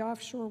 of the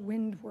offshore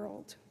wind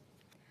world.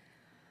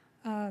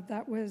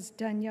 That was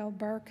Danielle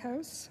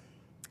Barkhouse,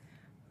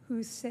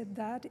 who said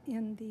that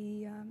in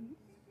the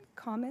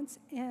comments,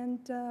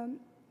 and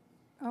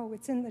oh,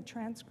 it's in the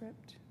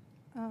transcript,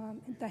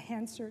 the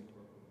Hansard.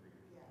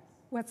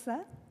 What's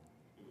that?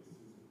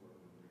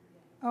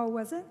 Oh,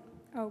 was it?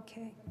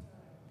 Okay.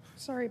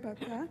 Sorry about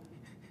that.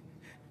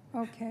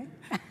 Okay.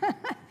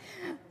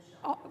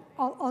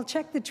 I'll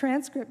check the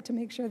transcript to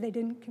make sure they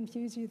didn't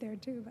confuse you there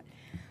too. But,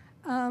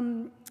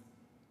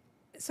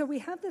 so we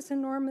have this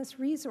enormous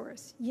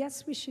resource.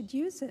 Yes, we should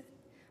use it,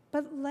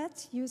 but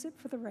let's use it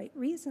for the right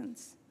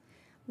reasons.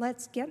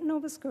 Let's get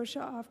Nova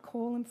Scotia off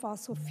coal and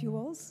fossil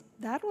fuels.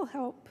 That will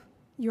help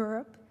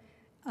Europe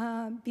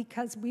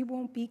because we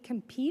won't be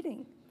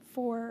competing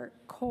for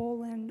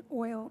coal and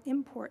oil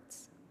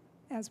imports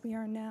as we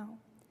are now.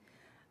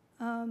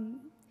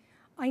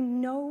 I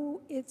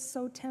know it's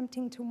so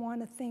tempting to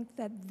want to think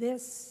that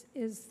this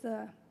is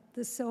the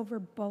silver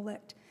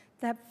bullet,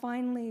 that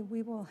finally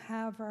we will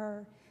have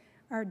our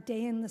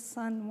day in the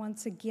sun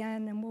once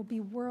again and we'll be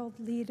world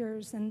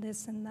leaders in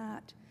this and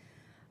that.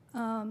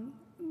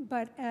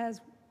 But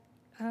as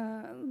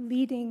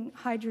leading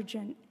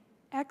hydrogen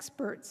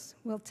experts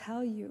will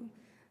tell you,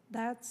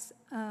 that's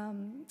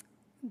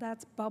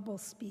bubble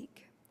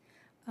speak.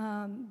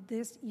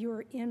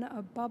 You're in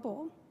a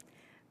bubble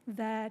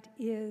that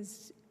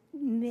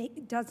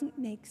doesn't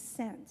make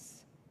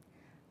sense.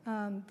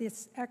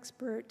 This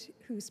expert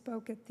who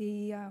spoke at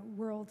the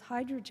World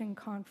Hydrogen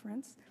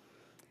Conference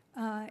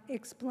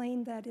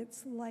explained that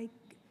it's like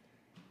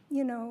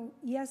you know,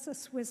 yes, a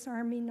Swiss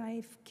Army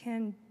knife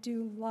can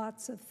do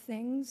lots of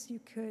things. You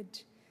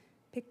could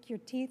pick your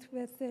teeth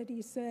with it,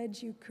 he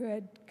said. You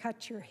could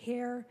cut your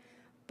hair,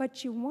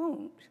 but you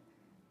won't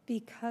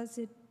because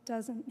it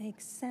doesn't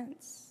make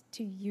sense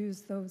to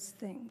use those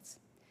things.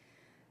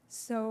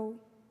 So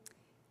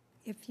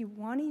if you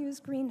want to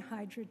use green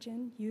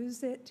hydrogen,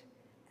 use it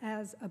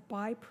as a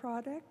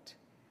byproduct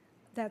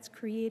that's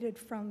created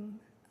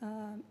from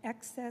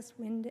excess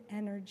wind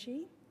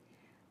energy.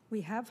 We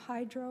have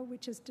hydro,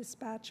 which is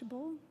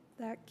dispatchable,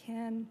 that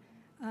can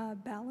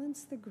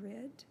balance the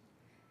grid.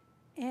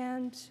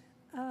 And,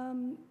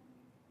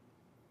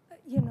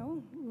 you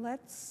know,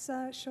 let's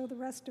show the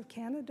rest of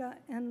Canada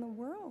and the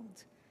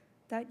world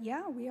that,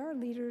 yeah, we are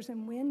leaders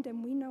in wind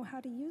and we know how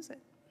to use it.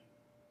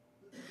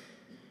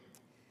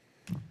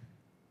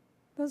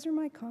 Those are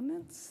my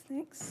comments.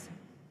 Thanks.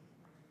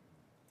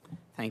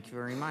 Thank you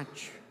very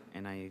much.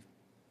 And I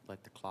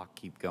let the clock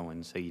keep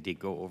going, so you did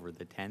go over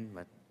the 10,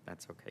 but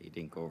that's okay. You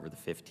didn't go over the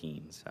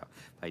 15, so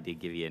if I did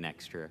give you an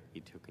extra,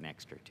 you took an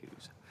extra 2.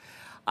 So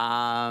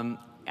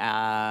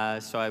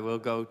I will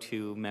go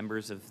to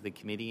members of the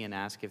committee and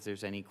ask if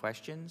there's any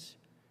questions.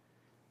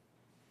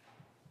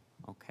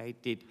 Okay.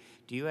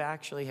 Do you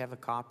actually have a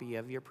copy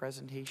of your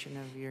presentation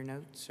of your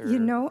notes? Or? You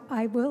know,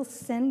 I will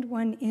send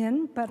one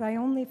in, but I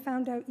only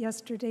found out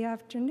yesterday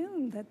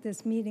afternoon that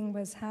this meeting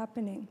was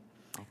happening.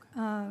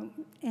 Okay.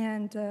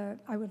 And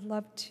I would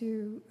love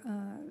to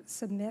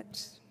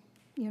submit,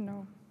 you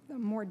know,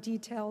 more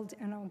detailed,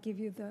 and I'll give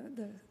you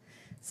the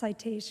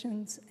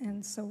citations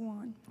and so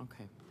on.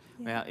 Okay.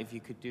 Yeah. Well, if you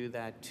could do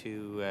that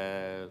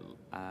to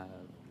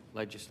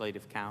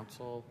Legislative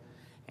Council,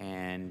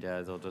 and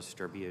they'll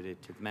distribute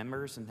it to the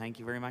members. And thank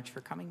you very much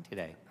for coming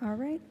today. All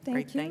right,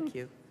 thank you. Thank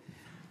you.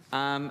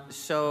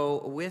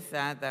 So with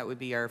that, that would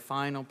be our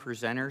final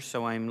presenter.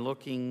 So I'm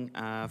looking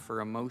for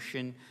a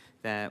motion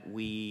that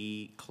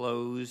we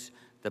close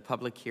the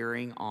public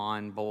hearing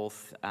on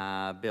both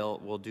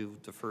we'll do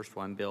the first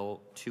one,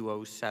 Bill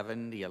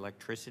 207, the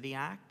Electricity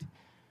Act.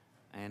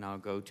 And I'll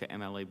go to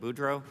MLA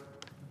Boudreau.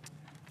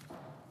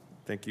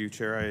 Thank you,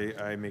 Chair.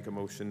 I make a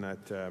motion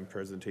that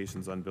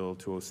presentations on Bill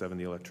 207,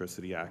 the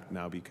Electricity Act,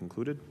 now be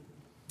concluded.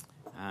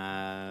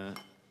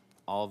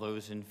 All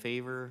those in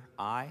favor,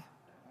 aye.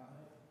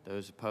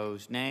 Those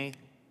opposed, nay.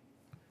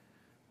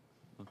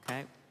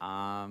 Okay.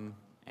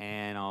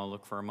 And I'll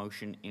look for a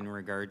motion in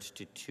regards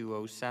to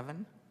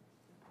 207.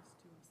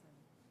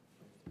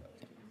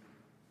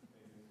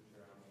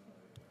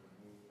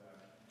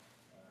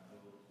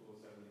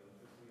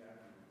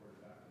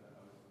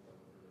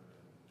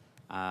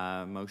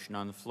 Motion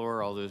on the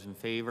floor. All those in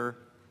favor?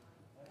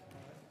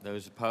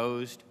 Those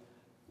opposed?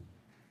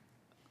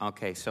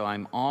 Okay, so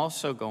I'm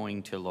also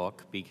going to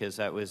look, because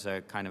that was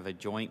a kind of a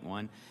joint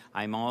one,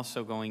 I'm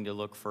also going to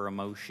look for a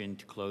motion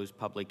to close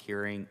public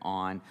hearing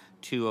on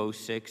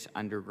 206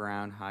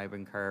 Underground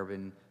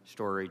Hydrocarbon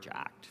Storage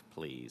Act,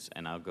 please.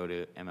 And I'll go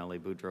to MLA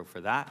Boudreau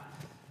for that.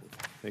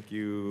 Thank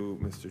you,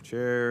 Mr.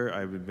 Chair.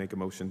 I would make a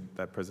motion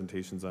that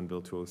presentations on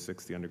Bill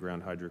 206, the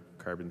Underground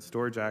Hydrocarbon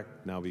Storage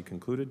Act, now be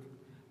concluded.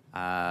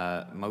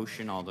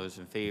 Motion, all those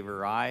in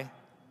favor, aye.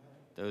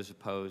 Those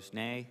opposed,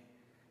 nay.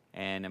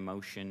 And a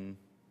motion.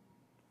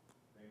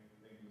 Thank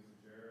you,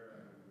 Mr.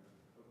 Chair.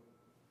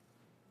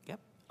 Yep.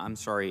 I'm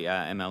sorry,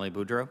 MLA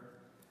Boudreau.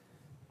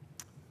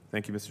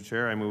 Thank you, Mr.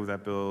 Chair. I move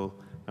that Bill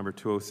number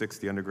 206,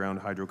 the Underground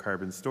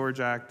Hydrocarbon Storage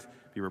Act,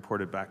 be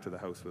reported back to the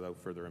House without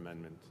further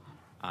amendment.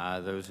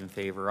 Those in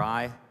favor,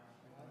 aye.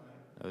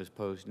 Those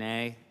opposed,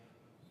 nay.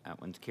 That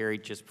one's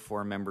carried. Just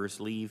before members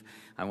leave,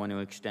 I want to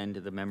extend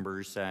to the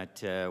members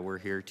that were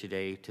here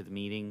today to the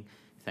meeting.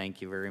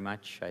 Thank you very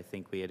much. I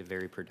think we had a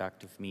very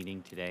productive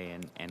meeting today,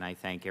 and I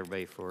thank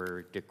everybody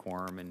for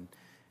decorum and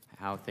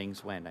how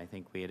things went. I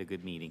think we had a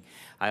good meeting.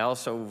 I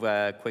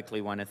also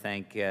quickly want to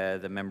thank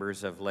the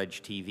members of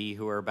Ledge TV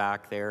who are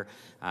back there,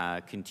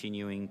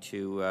 continuing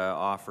to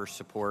offer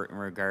support in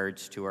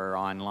regards to our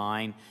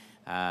online.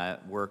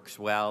 Works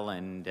well,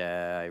 and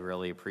I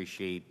really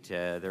appreciate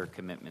their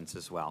commitments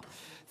as well.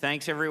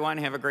 Thanks, everyone.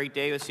 Have a great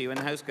day. We'll see you when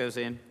the House goes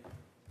in.